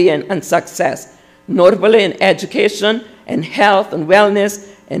well-being and success, notably in education, in health and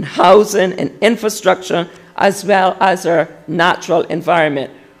wellness, in housing, in infrastructure, as well as our natural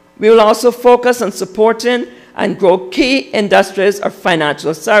environment. We will also focus on supporting and grow key industries of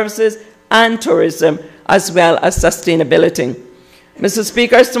financial services and tourism, as well as sustainability. Mr.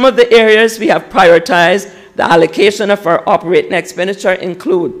 Speaker, some of the areas we have prioritized the allocation of our operating expenditure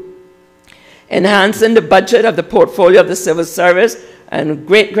include enhancing the budget of the portfolio of the civil service, and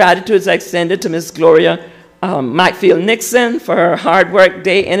great gratitude is extended to Ms. Gloria Macfield-Nixon for her hard work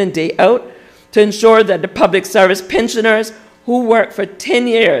day in and day out to ensure that the public service pensioners who work for 10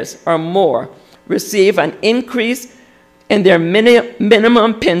 years or more receive an increase in their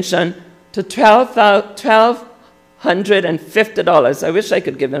minimum pension to $1,250. I wish I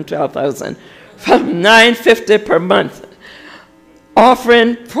could give them $12,000, from $950 per month,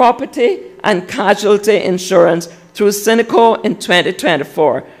 offering property and casualty insurance through Synico in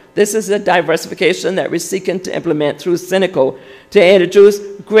 2024. This is a diversification that we're seeking to implement through Synico to introduce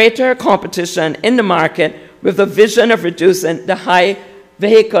greater competition in the market with a vision of reducing the high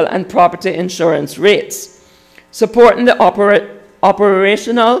vehicle and property insurance rates. Supporting the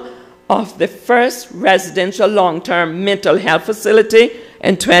operational of the first residential long-term mental health facility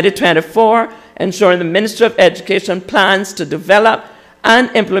in 2024, ensuring the Ministry of Education plans to develop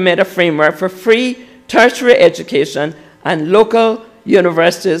and implement a framework for free tertiary education and local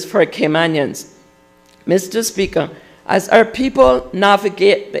universities for Caymanians. Mr. Speaker, as our people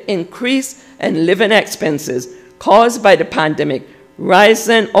navigate the increase in living expenses caused by the pandemic,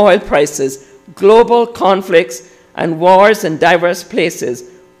 rising oil prices, global conflicts, and wars in diverse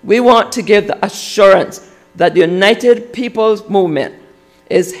places, we want to give the assurance that the United People's Movement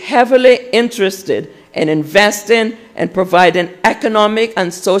is heavily interested in investing and providing economic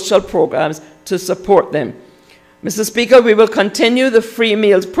and social programs to support them. Mr. Speaker, we will continue the free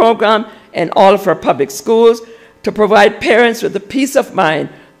meals program in all of our public schools to provide parents with the peace of mind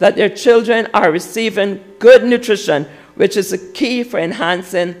that their children are receiving good nutrition, which is a key for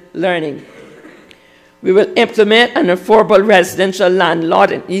enhancing learning. We will implement an affordable residential land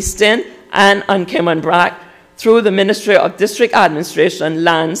lot in Easton and on Cayman Brac through the Ministry of District Administration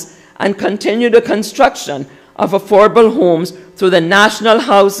Lands and continue the construction of affordable homes through the National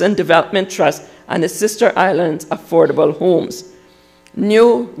Housing Development Trust and the Sister Islands Affordable Homes.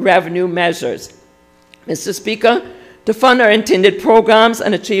 New revenue measures. Mr. Speaker, to fund our intended programs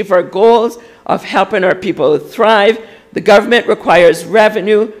and achieve our goals of helping our people thrive, the government requires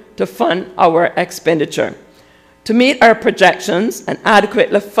revenue to fund our expenditure. To meet our projections and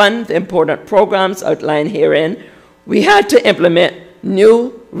adequately fund the important programs outlined herein, we had to implement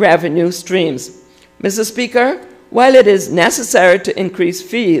new revenue streams. Mr. Speaker, while it is necessary to increase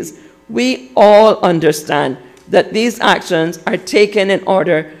fees, we all understand that these actions are taken in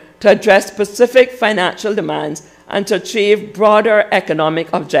order to address specific financial demands and to achieve broader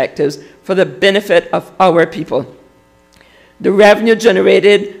economic objectives for the benefit of our people. The revenue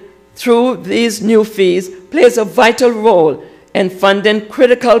generated through these new fees plays a vital role in funding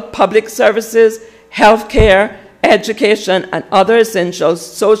critical public services, healthcare, education, and other essential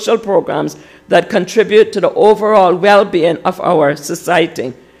social programs that contribute to the overall well-being of our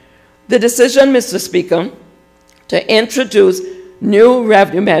society. The decision, Mr. Speaker, to introduce new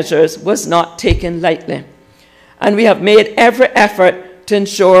revenue measures was not taken lightly, and we have made every effort to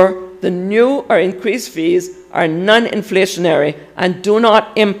ensure the new or increased fees are non-inflationary and do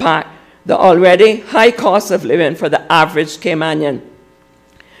not impact the already high cost of living for the average Caymanian.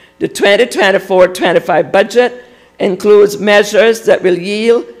 The 2024-25 budget includes measures that will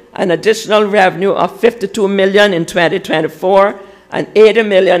yield an additional revenue of $52 million in 2024 and $80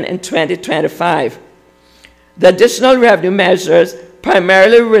 million in 2025. The additional revenue measures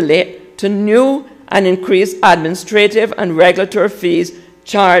primarily relate to new and increased administrative and regulatory fees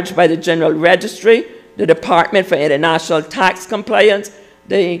charged by the General Registry, the Department for International Tax Compliance,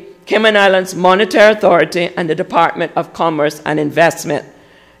 the Cayman Islands Monetary Authority, and the Department of Commerce and Investment.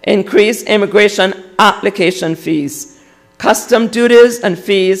 Increased immigration application fees, custom duties and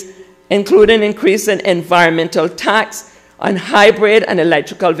fees, including increase in environmental tax on hybrid and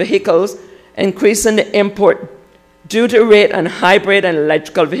electrical vehicles, increasing the import duty rate on hybrid and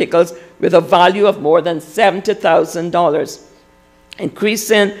electrical vehicles with a value of more than $70,000,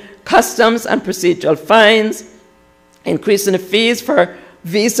 increasing customs and procedural fines, increasing the fees for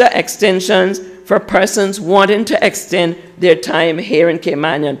visa extensions for persons wanting to extend their time here in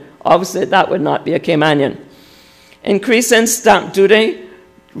Caymanian. Obviously, that would not be a Caymanian. Increasing stamp duty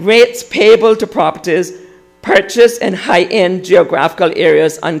rates payable to properties purchased in high-end geographical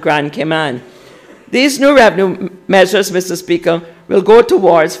areas on Grand Cayman. These new revenue measures, Mr. Speaker, will go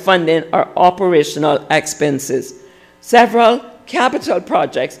towards funding our operational expenses. Several capital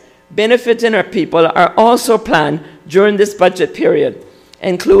projects benefiting our people are also planned during this budget period,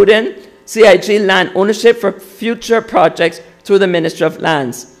 including CIG land ownership for future projects through the Ministry of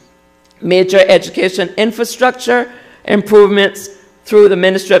Lands, major education infrastructure improvements through the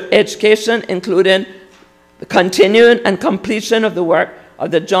Ministry of Education, including the continuing and completion of the work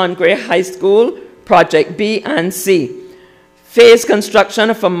of the John Gray High School, Project B and C, phase construction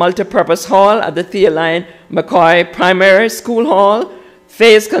of a multipurpose hall at the Theoline McCoy Primary School Hall,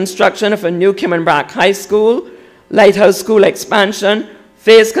 phase construction of a new Cayman Brack High School, Lighthouse School expansion,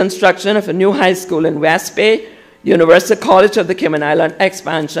 phase construction of a new high school in West Bay, University College of the Cayman Island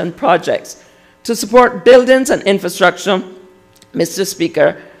expansion projects. To support buildings and infrastructure, Mr.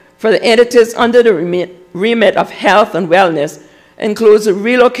 Speaker, for the entities under the remit of health and wellness includes the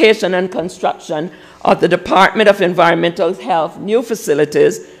relocation and construction of the Department of Environmental Health new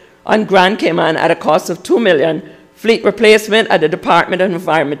facilities on Grand Cayman at a cost of $2 million, fleet replacement at the Department of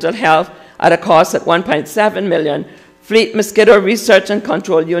Environmental Health at a cost of $1.7 million, fleet mosquito research and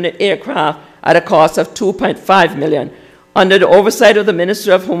control unit aircraft at a cost of $2.5 million, under the oversight of the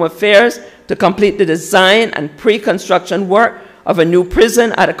Ministry of Home Affairs to complete the design and pre-construction work of a new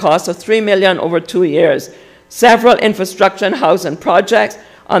prison at a cost of $3 million over 2 years, several infrastructure and housing projects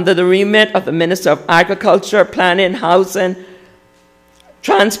under the remit of the Minister of Agriculture, Planning, Housing,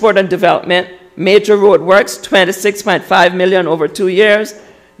 Transport and Development, major road works, $26.5 million over 2 years,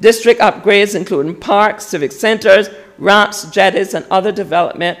 district upgrades including parks, civic centers, ramps, jetties, and other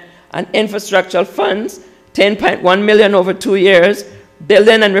development and infrastructural funds, $10.1 million over 2 years,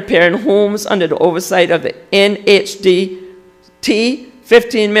 building and repairing homes under the oversight of the NHDT,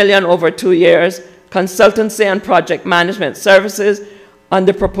 $15 million over 2 years, consultancy and project management services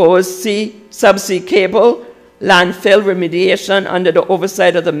under proposed subsea cable, landfill remediation under the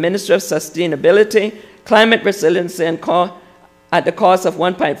oversight of the Ministry of Sustainability, climate resiliency and at the cost of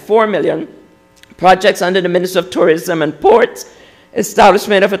 $1.4 million, projects under the Ministry of Tourism and Ports,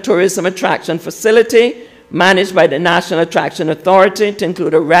 establishment of a tourism attraction facility managed by the National Attraction Authority to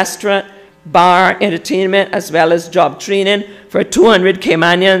include a restaurant, bar, entertainment, as well as job training for 200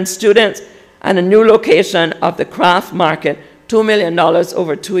 Caymanian students, and a new location of the craft market, $2 million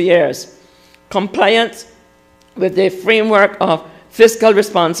over 2 years. Compliance with the framework of fiscal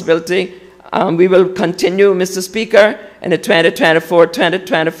responsibility, we will continue, Mr. Speaker, in the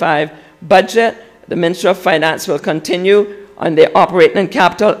 2024-2025 budget. The Ministry of Finance will continue on the operating and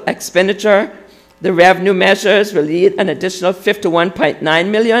capital expenditure. The revenue measures will lead an additional $51.9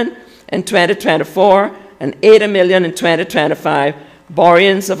 million in 2024 and $80 million in 2025.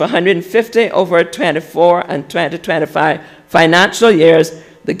 Borrowings of $150 over 24 and 2025 financial years.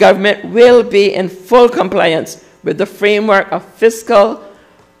 The government will be in full compliance with the framework of fiscal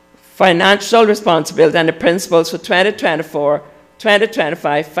financial responsibility and the principles for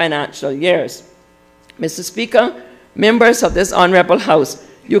 2024-2025 financial years. Mr. Speaker, members of this Honourable House,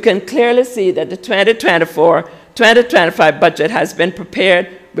 you can clearly see that the 2024-2025 budget has been prepared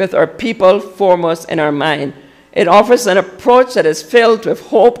with our people foremost in our mind. It offers an approach that is filled with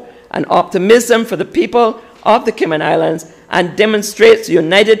hope and optimism for the people of the Cayman Islands and demonstrates the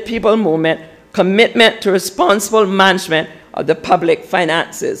United People Movement commitment to responsible management of the public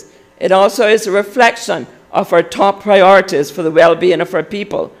finances. It also is a reflection of our top priorities for the well-being of our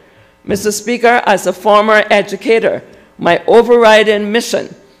people. Mr. Speaker, as a former educator, my overriding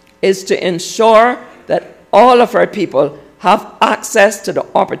mission is to ensure that all of our people have access to the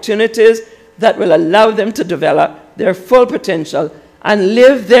opportunities that will allow them to develop their full potential and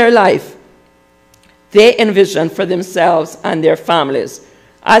live their life they envision for themselves and their families.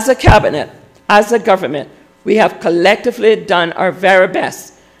 As a cabinet, as a government, we have collectively done our very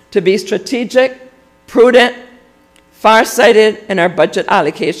best to be strategic, prudent, far-sighted in our budget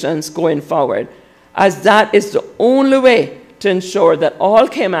allocations going forward, as that is the only way to ensure that all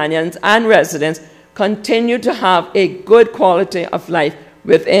Caymanians and residents continue to have a good quality of life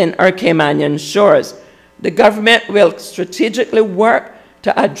within our Caymanian shores. The government will strategically work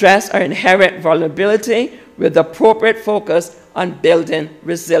to address our inherent vulnerability with appropriate focus on building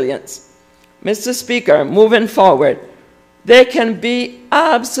resilience. Mr. Speaker, moving forward, there can be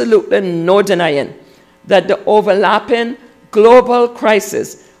absolutely no denying that the overlapping global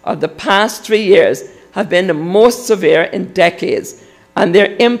crisis of the past 3 years have been the most severe in decades, and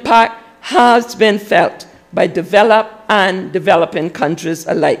their impact has been felt by developed and developing countries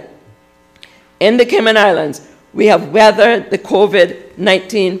alike. In the Cayman Islands, we have weathered the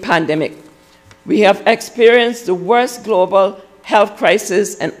COVID-19 pandemic. We have experienced the worst global health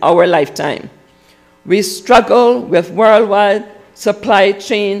crisis in our lifetime. We struggle with worldwide supply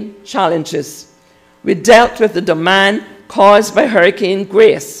chain challenges. We dealt with the demand caused by Hurricane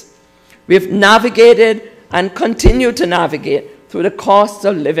Grace. We've navigated and continue to navigate through the cost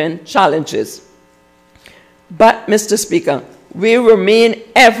of living challenges. But, Mr. Speaker, we remain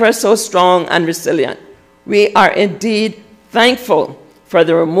ever so strong and resilient. We are indeed thankful for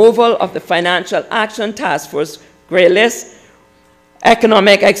the removal of the Financial Action Task Force grey list,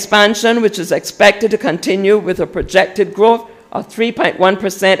 economic expansion, which is expected to continue with a projected growth of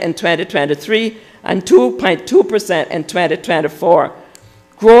 3.1% in 2023 and 2.2% in 2024.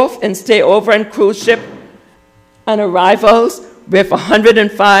 Growth in stayover and cruise ship and arrivals with a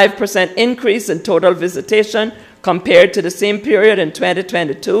 105% increase in total visitation compared to the same period in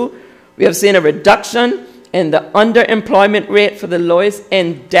 2022. We have seen a reduction in the underemployment rate for the lowest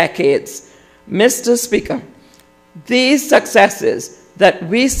in decades. Mr. Speaker, these successes that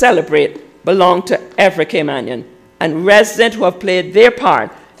we celebrate belong to every Caymanian and resident who have played their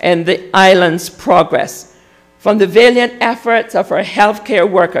part in the island's progress. From the valiant efforts of our healthcare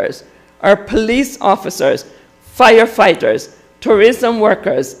workers, our police officers, firefighters, tourism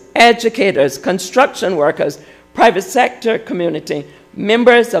workers, educators, construction workers, private sector community,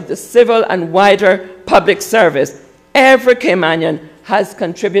 members of the civil and wider public service, every Caymanian has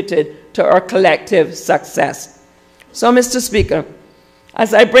contributed to our collective success. So, Mr. Speaker,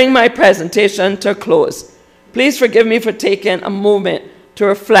 as I bring my presentation to a close, please forgive me for taking a moment to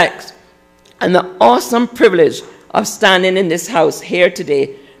reflect on the awesome privilege of standing in this house here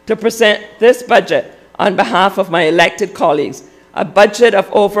today to present this budget on behalf of my elected colleagues, a budget of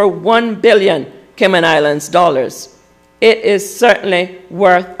over $1 billion Cayman Islands dollars. It is certainly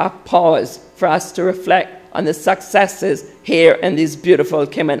worth a pause for us to reflect on the successes here in these beautiful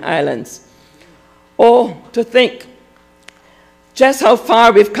Cayman Islands. Oh, to think just how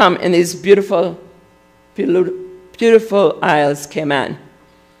far we've come in these beautiful, beautiful Isles, Cayman.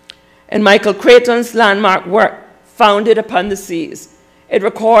 In Michael Creighton's landmark work, Founded Upon the Seas, it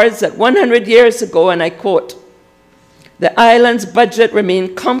records that 100 years ago, and I quote, "The island's budget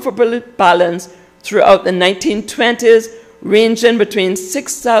remained comfortably balanced throughout the 1920s, ranging between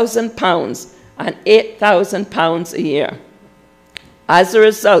 £6,000 and £8,000 a year. As a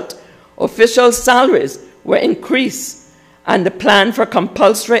result, official salaries were increased, and the plan for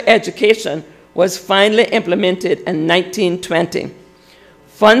compulsory education was finally implemented in 1920.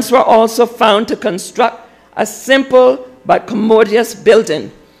 Funds were also found to construct a simple but commodious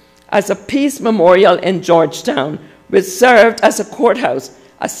building as a peace memorial in Georgetown, which served as a courthouse,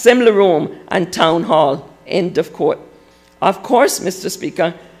 assembly room, and town hall." End of quote. Of course, Mr.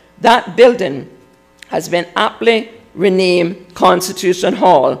 Speaker, that building has been aptly renamed Constitution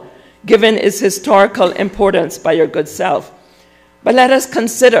Hall, given its historical importance by your good self. But let us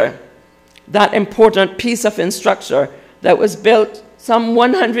consider that important piece of infrastructure that was built some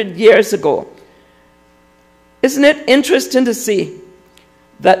 100 years ago. Isn't it interesting to see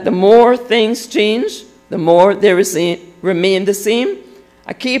that the more things change, the more they remain the same?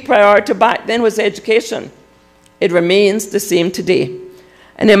 A key priority back then was education. It remains the same today.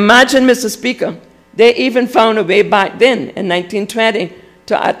 And imagine, Mr. Speaker, they even found a way back then in 1920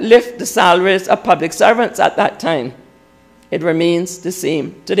 to uplift the salaries of public servants at that time. It remains the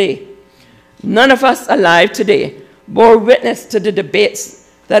same today. None of us alive today bore witness to the debates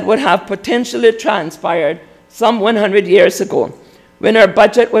that would have potentially transpired some 100 years ago. when our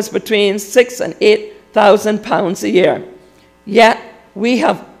budget was between £6,000 and £8,000 a year. Yet we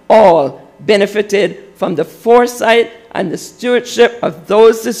have all benefited from the foresight and the stewardship of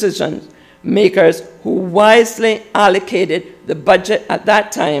those decision makers who wisely allocated the budget at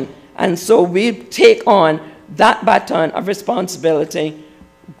that time, and so we take on that baton of responsibility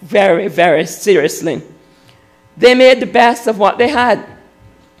very, very seriously. They made the best of what they had.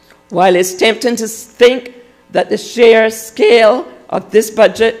 While it's tempting to think that the sheer scale of this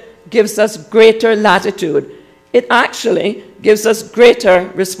budget gives us greater latitude, it actually gives us greater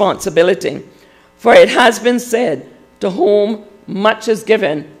responsibility. For it has been said, to whom much is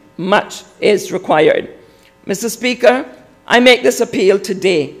given, much is required. Mr. Speaker, I make this appeal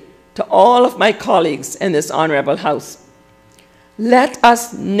today to all of my colleagues in this honourable House. Let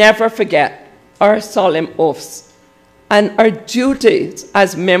us never forget our solemn oaths and our duties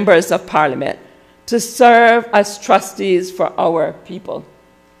as members of Parliament to serve as trustees for our people.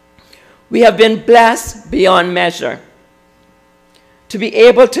 We have been blessed beyond measure to be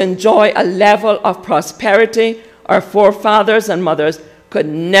able to enjoy a level of prosperity our forefathers and mothers could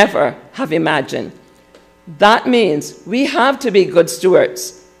never have imagined. That means we have to be good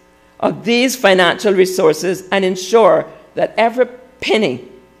stewards of these financial resources and ensure that every penny,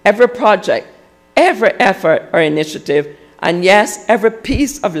 every project, every effort or initiative, and yes, every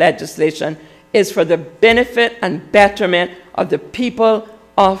piece of legislation is for the benefit and betterment of the people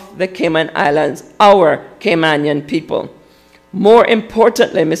of the Cayman Islands, our Caymanian people. More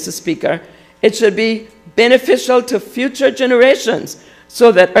importantly, Mr. Speaker, it should be beneficial to future generations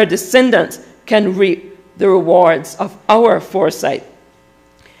so that our descendants can reap the rewards of our foresight.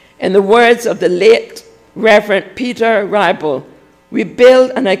 In the words of the late Reverend Peter Ribble, we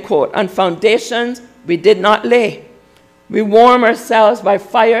build, and I quote, on foundations we did not lay. We warm ourselves by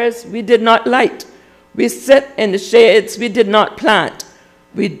fires we did not light. We sit in the shades we did not plant.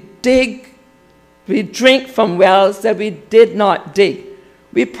 We drink from wells that we did not dig.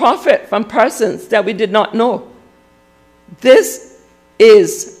 We profit from persons that we did not know. This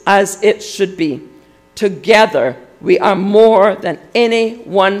is as it should be. Together, we are more than any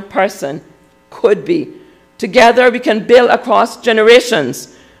one person could be. Together, we can build across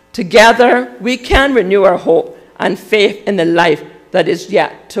generations. Together, we can renew our hope and faith in the life that is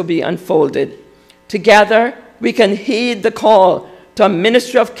yet to be unfolded. Together, we can heed the call to a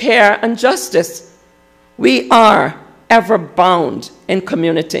ministry of care and justice. We are ever bound in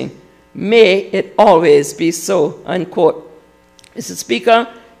community. May it always be so, unquote. Mr. Speaker,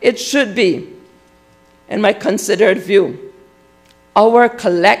 it should be, in my considered view, our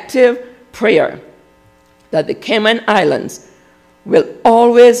collective prayer that the Cayman Islands will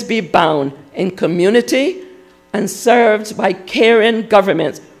always be bound in community and served by caring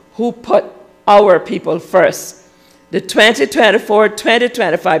governments who put our people first. The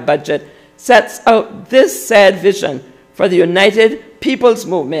 2024-2025 budget sets out this said vision for the United Peoples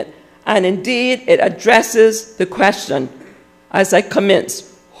Movement, and indeed it addresses the question, as I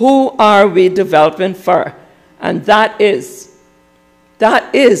commence, who are we developing for? And that is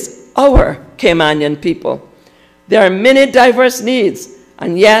our Caymanian people. There are many diverse needs,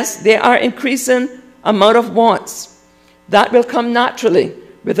 and yes, there are increasing amount of wants. That will come naturally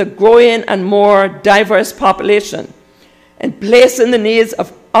with a growing and more diverse population. In placing the needs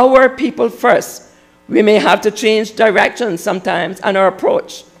of our people first, we may have to change direction sometimes and our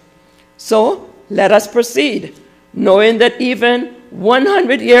approach. So let us proceed, knowing that even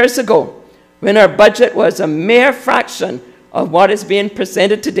 100 years ago, when our budget was a mere fraction of what is being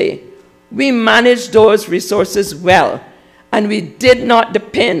presented today, we managed those resources well, and we did not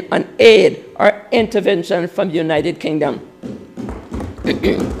depend on aid or intervention from the United Kingdom.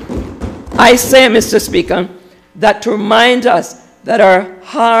 I say, Mr. Speaker, that to remind us that our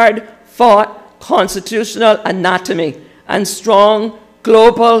hard-fought constitutional anatomy and strong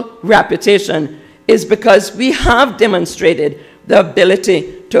global reputation is because we have demonstrated the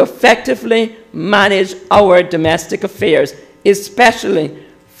ability to effectively manage our domestic affairs, especially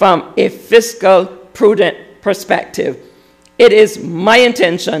from a fiscal prudent perspective. It is my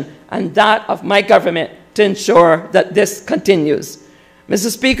intention and that of my government to ensure that this continues.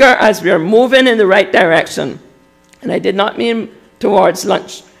 Mr. Speaker, as we are moving in the right direction, and I did not mean towards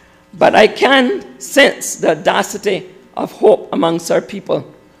lunch, but I can sense the audacity of hope amongst our people.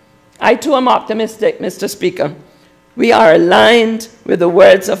 I too am optimistic, Mr. Speaker. We are aligned with the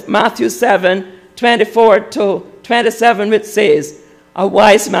words of Matthew 7:24-27, which says, "A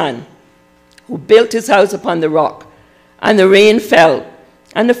wise man who built his house upon the rock, and the rain fell,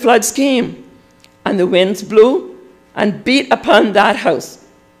 and the floods came, and the winds blew and beat upon that house,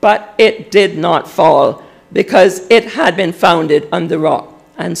 but it did not fall, because it had been founded on the rock,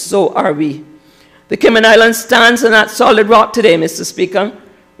 and so are we. The Cayman Islands stands on that solid rock today, Mr. Speaker,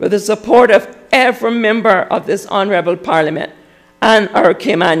 with the support of every member of this honourable Parliament and our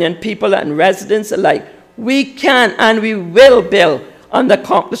Caymanian people and residents alike. We can and we will build on the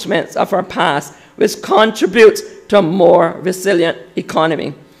accomplishments of our past, which contributes to a more resilient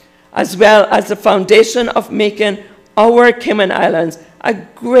economy, as well as the foundation of making our Cayman Islands a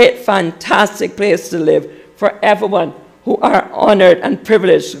great, fantastic place to live for everyone who are honoured and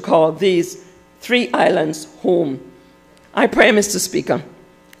privileged to call these 3 islands home. I pray, Mr. Speaker,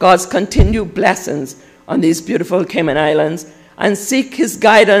 God's continued blessings on these beautiful Cayman Islands, and seek his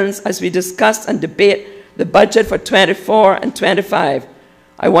guidance as we discuss and debate the budget for 24 and 25.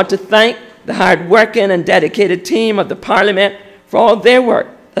 I want to thank the hard-working and dedicated team of the Parliament for all their work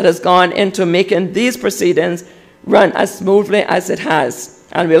that has gone into making these proceedings run as smoothly as it has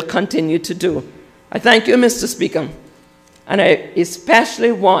and will continue to do. I thank you, Mr. Speaker, and I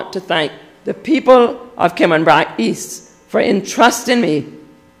especially want to thank the people of Cayman Brac East for entrusting me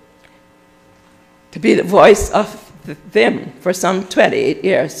to be the voice of them for some 28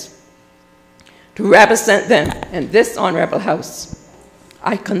 years, to represent them in this honourable House.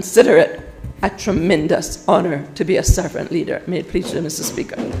 I consider it a tremendous honour to be a servant leader. May it please you, Mr.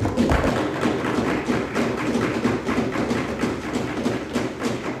 Speaker.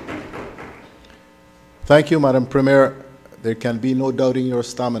 Thank you, Madam Premier. There can be no doubting your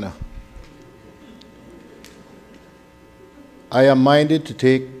stamina. I am minded to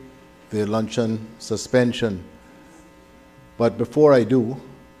take the luncheon suspension, but before I do,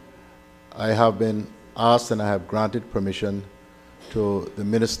 I have been asked and I have granted permission to the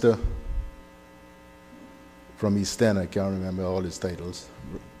minister from East End, I can't remember all his titles,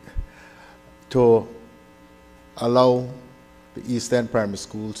 to allow the East End Primary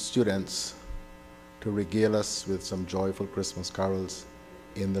School students to regale us with some joyful Christmas carols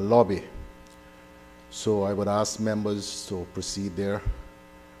in the lobby. So I would ask members to proceed there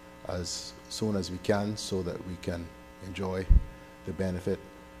as soon as we can so that we can enjoy the benefit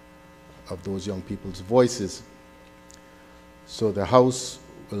of those young people's voices. So the House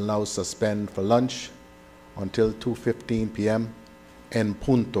will now suspend for lunch until 2:15 p.m. en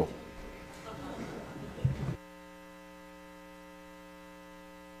punto.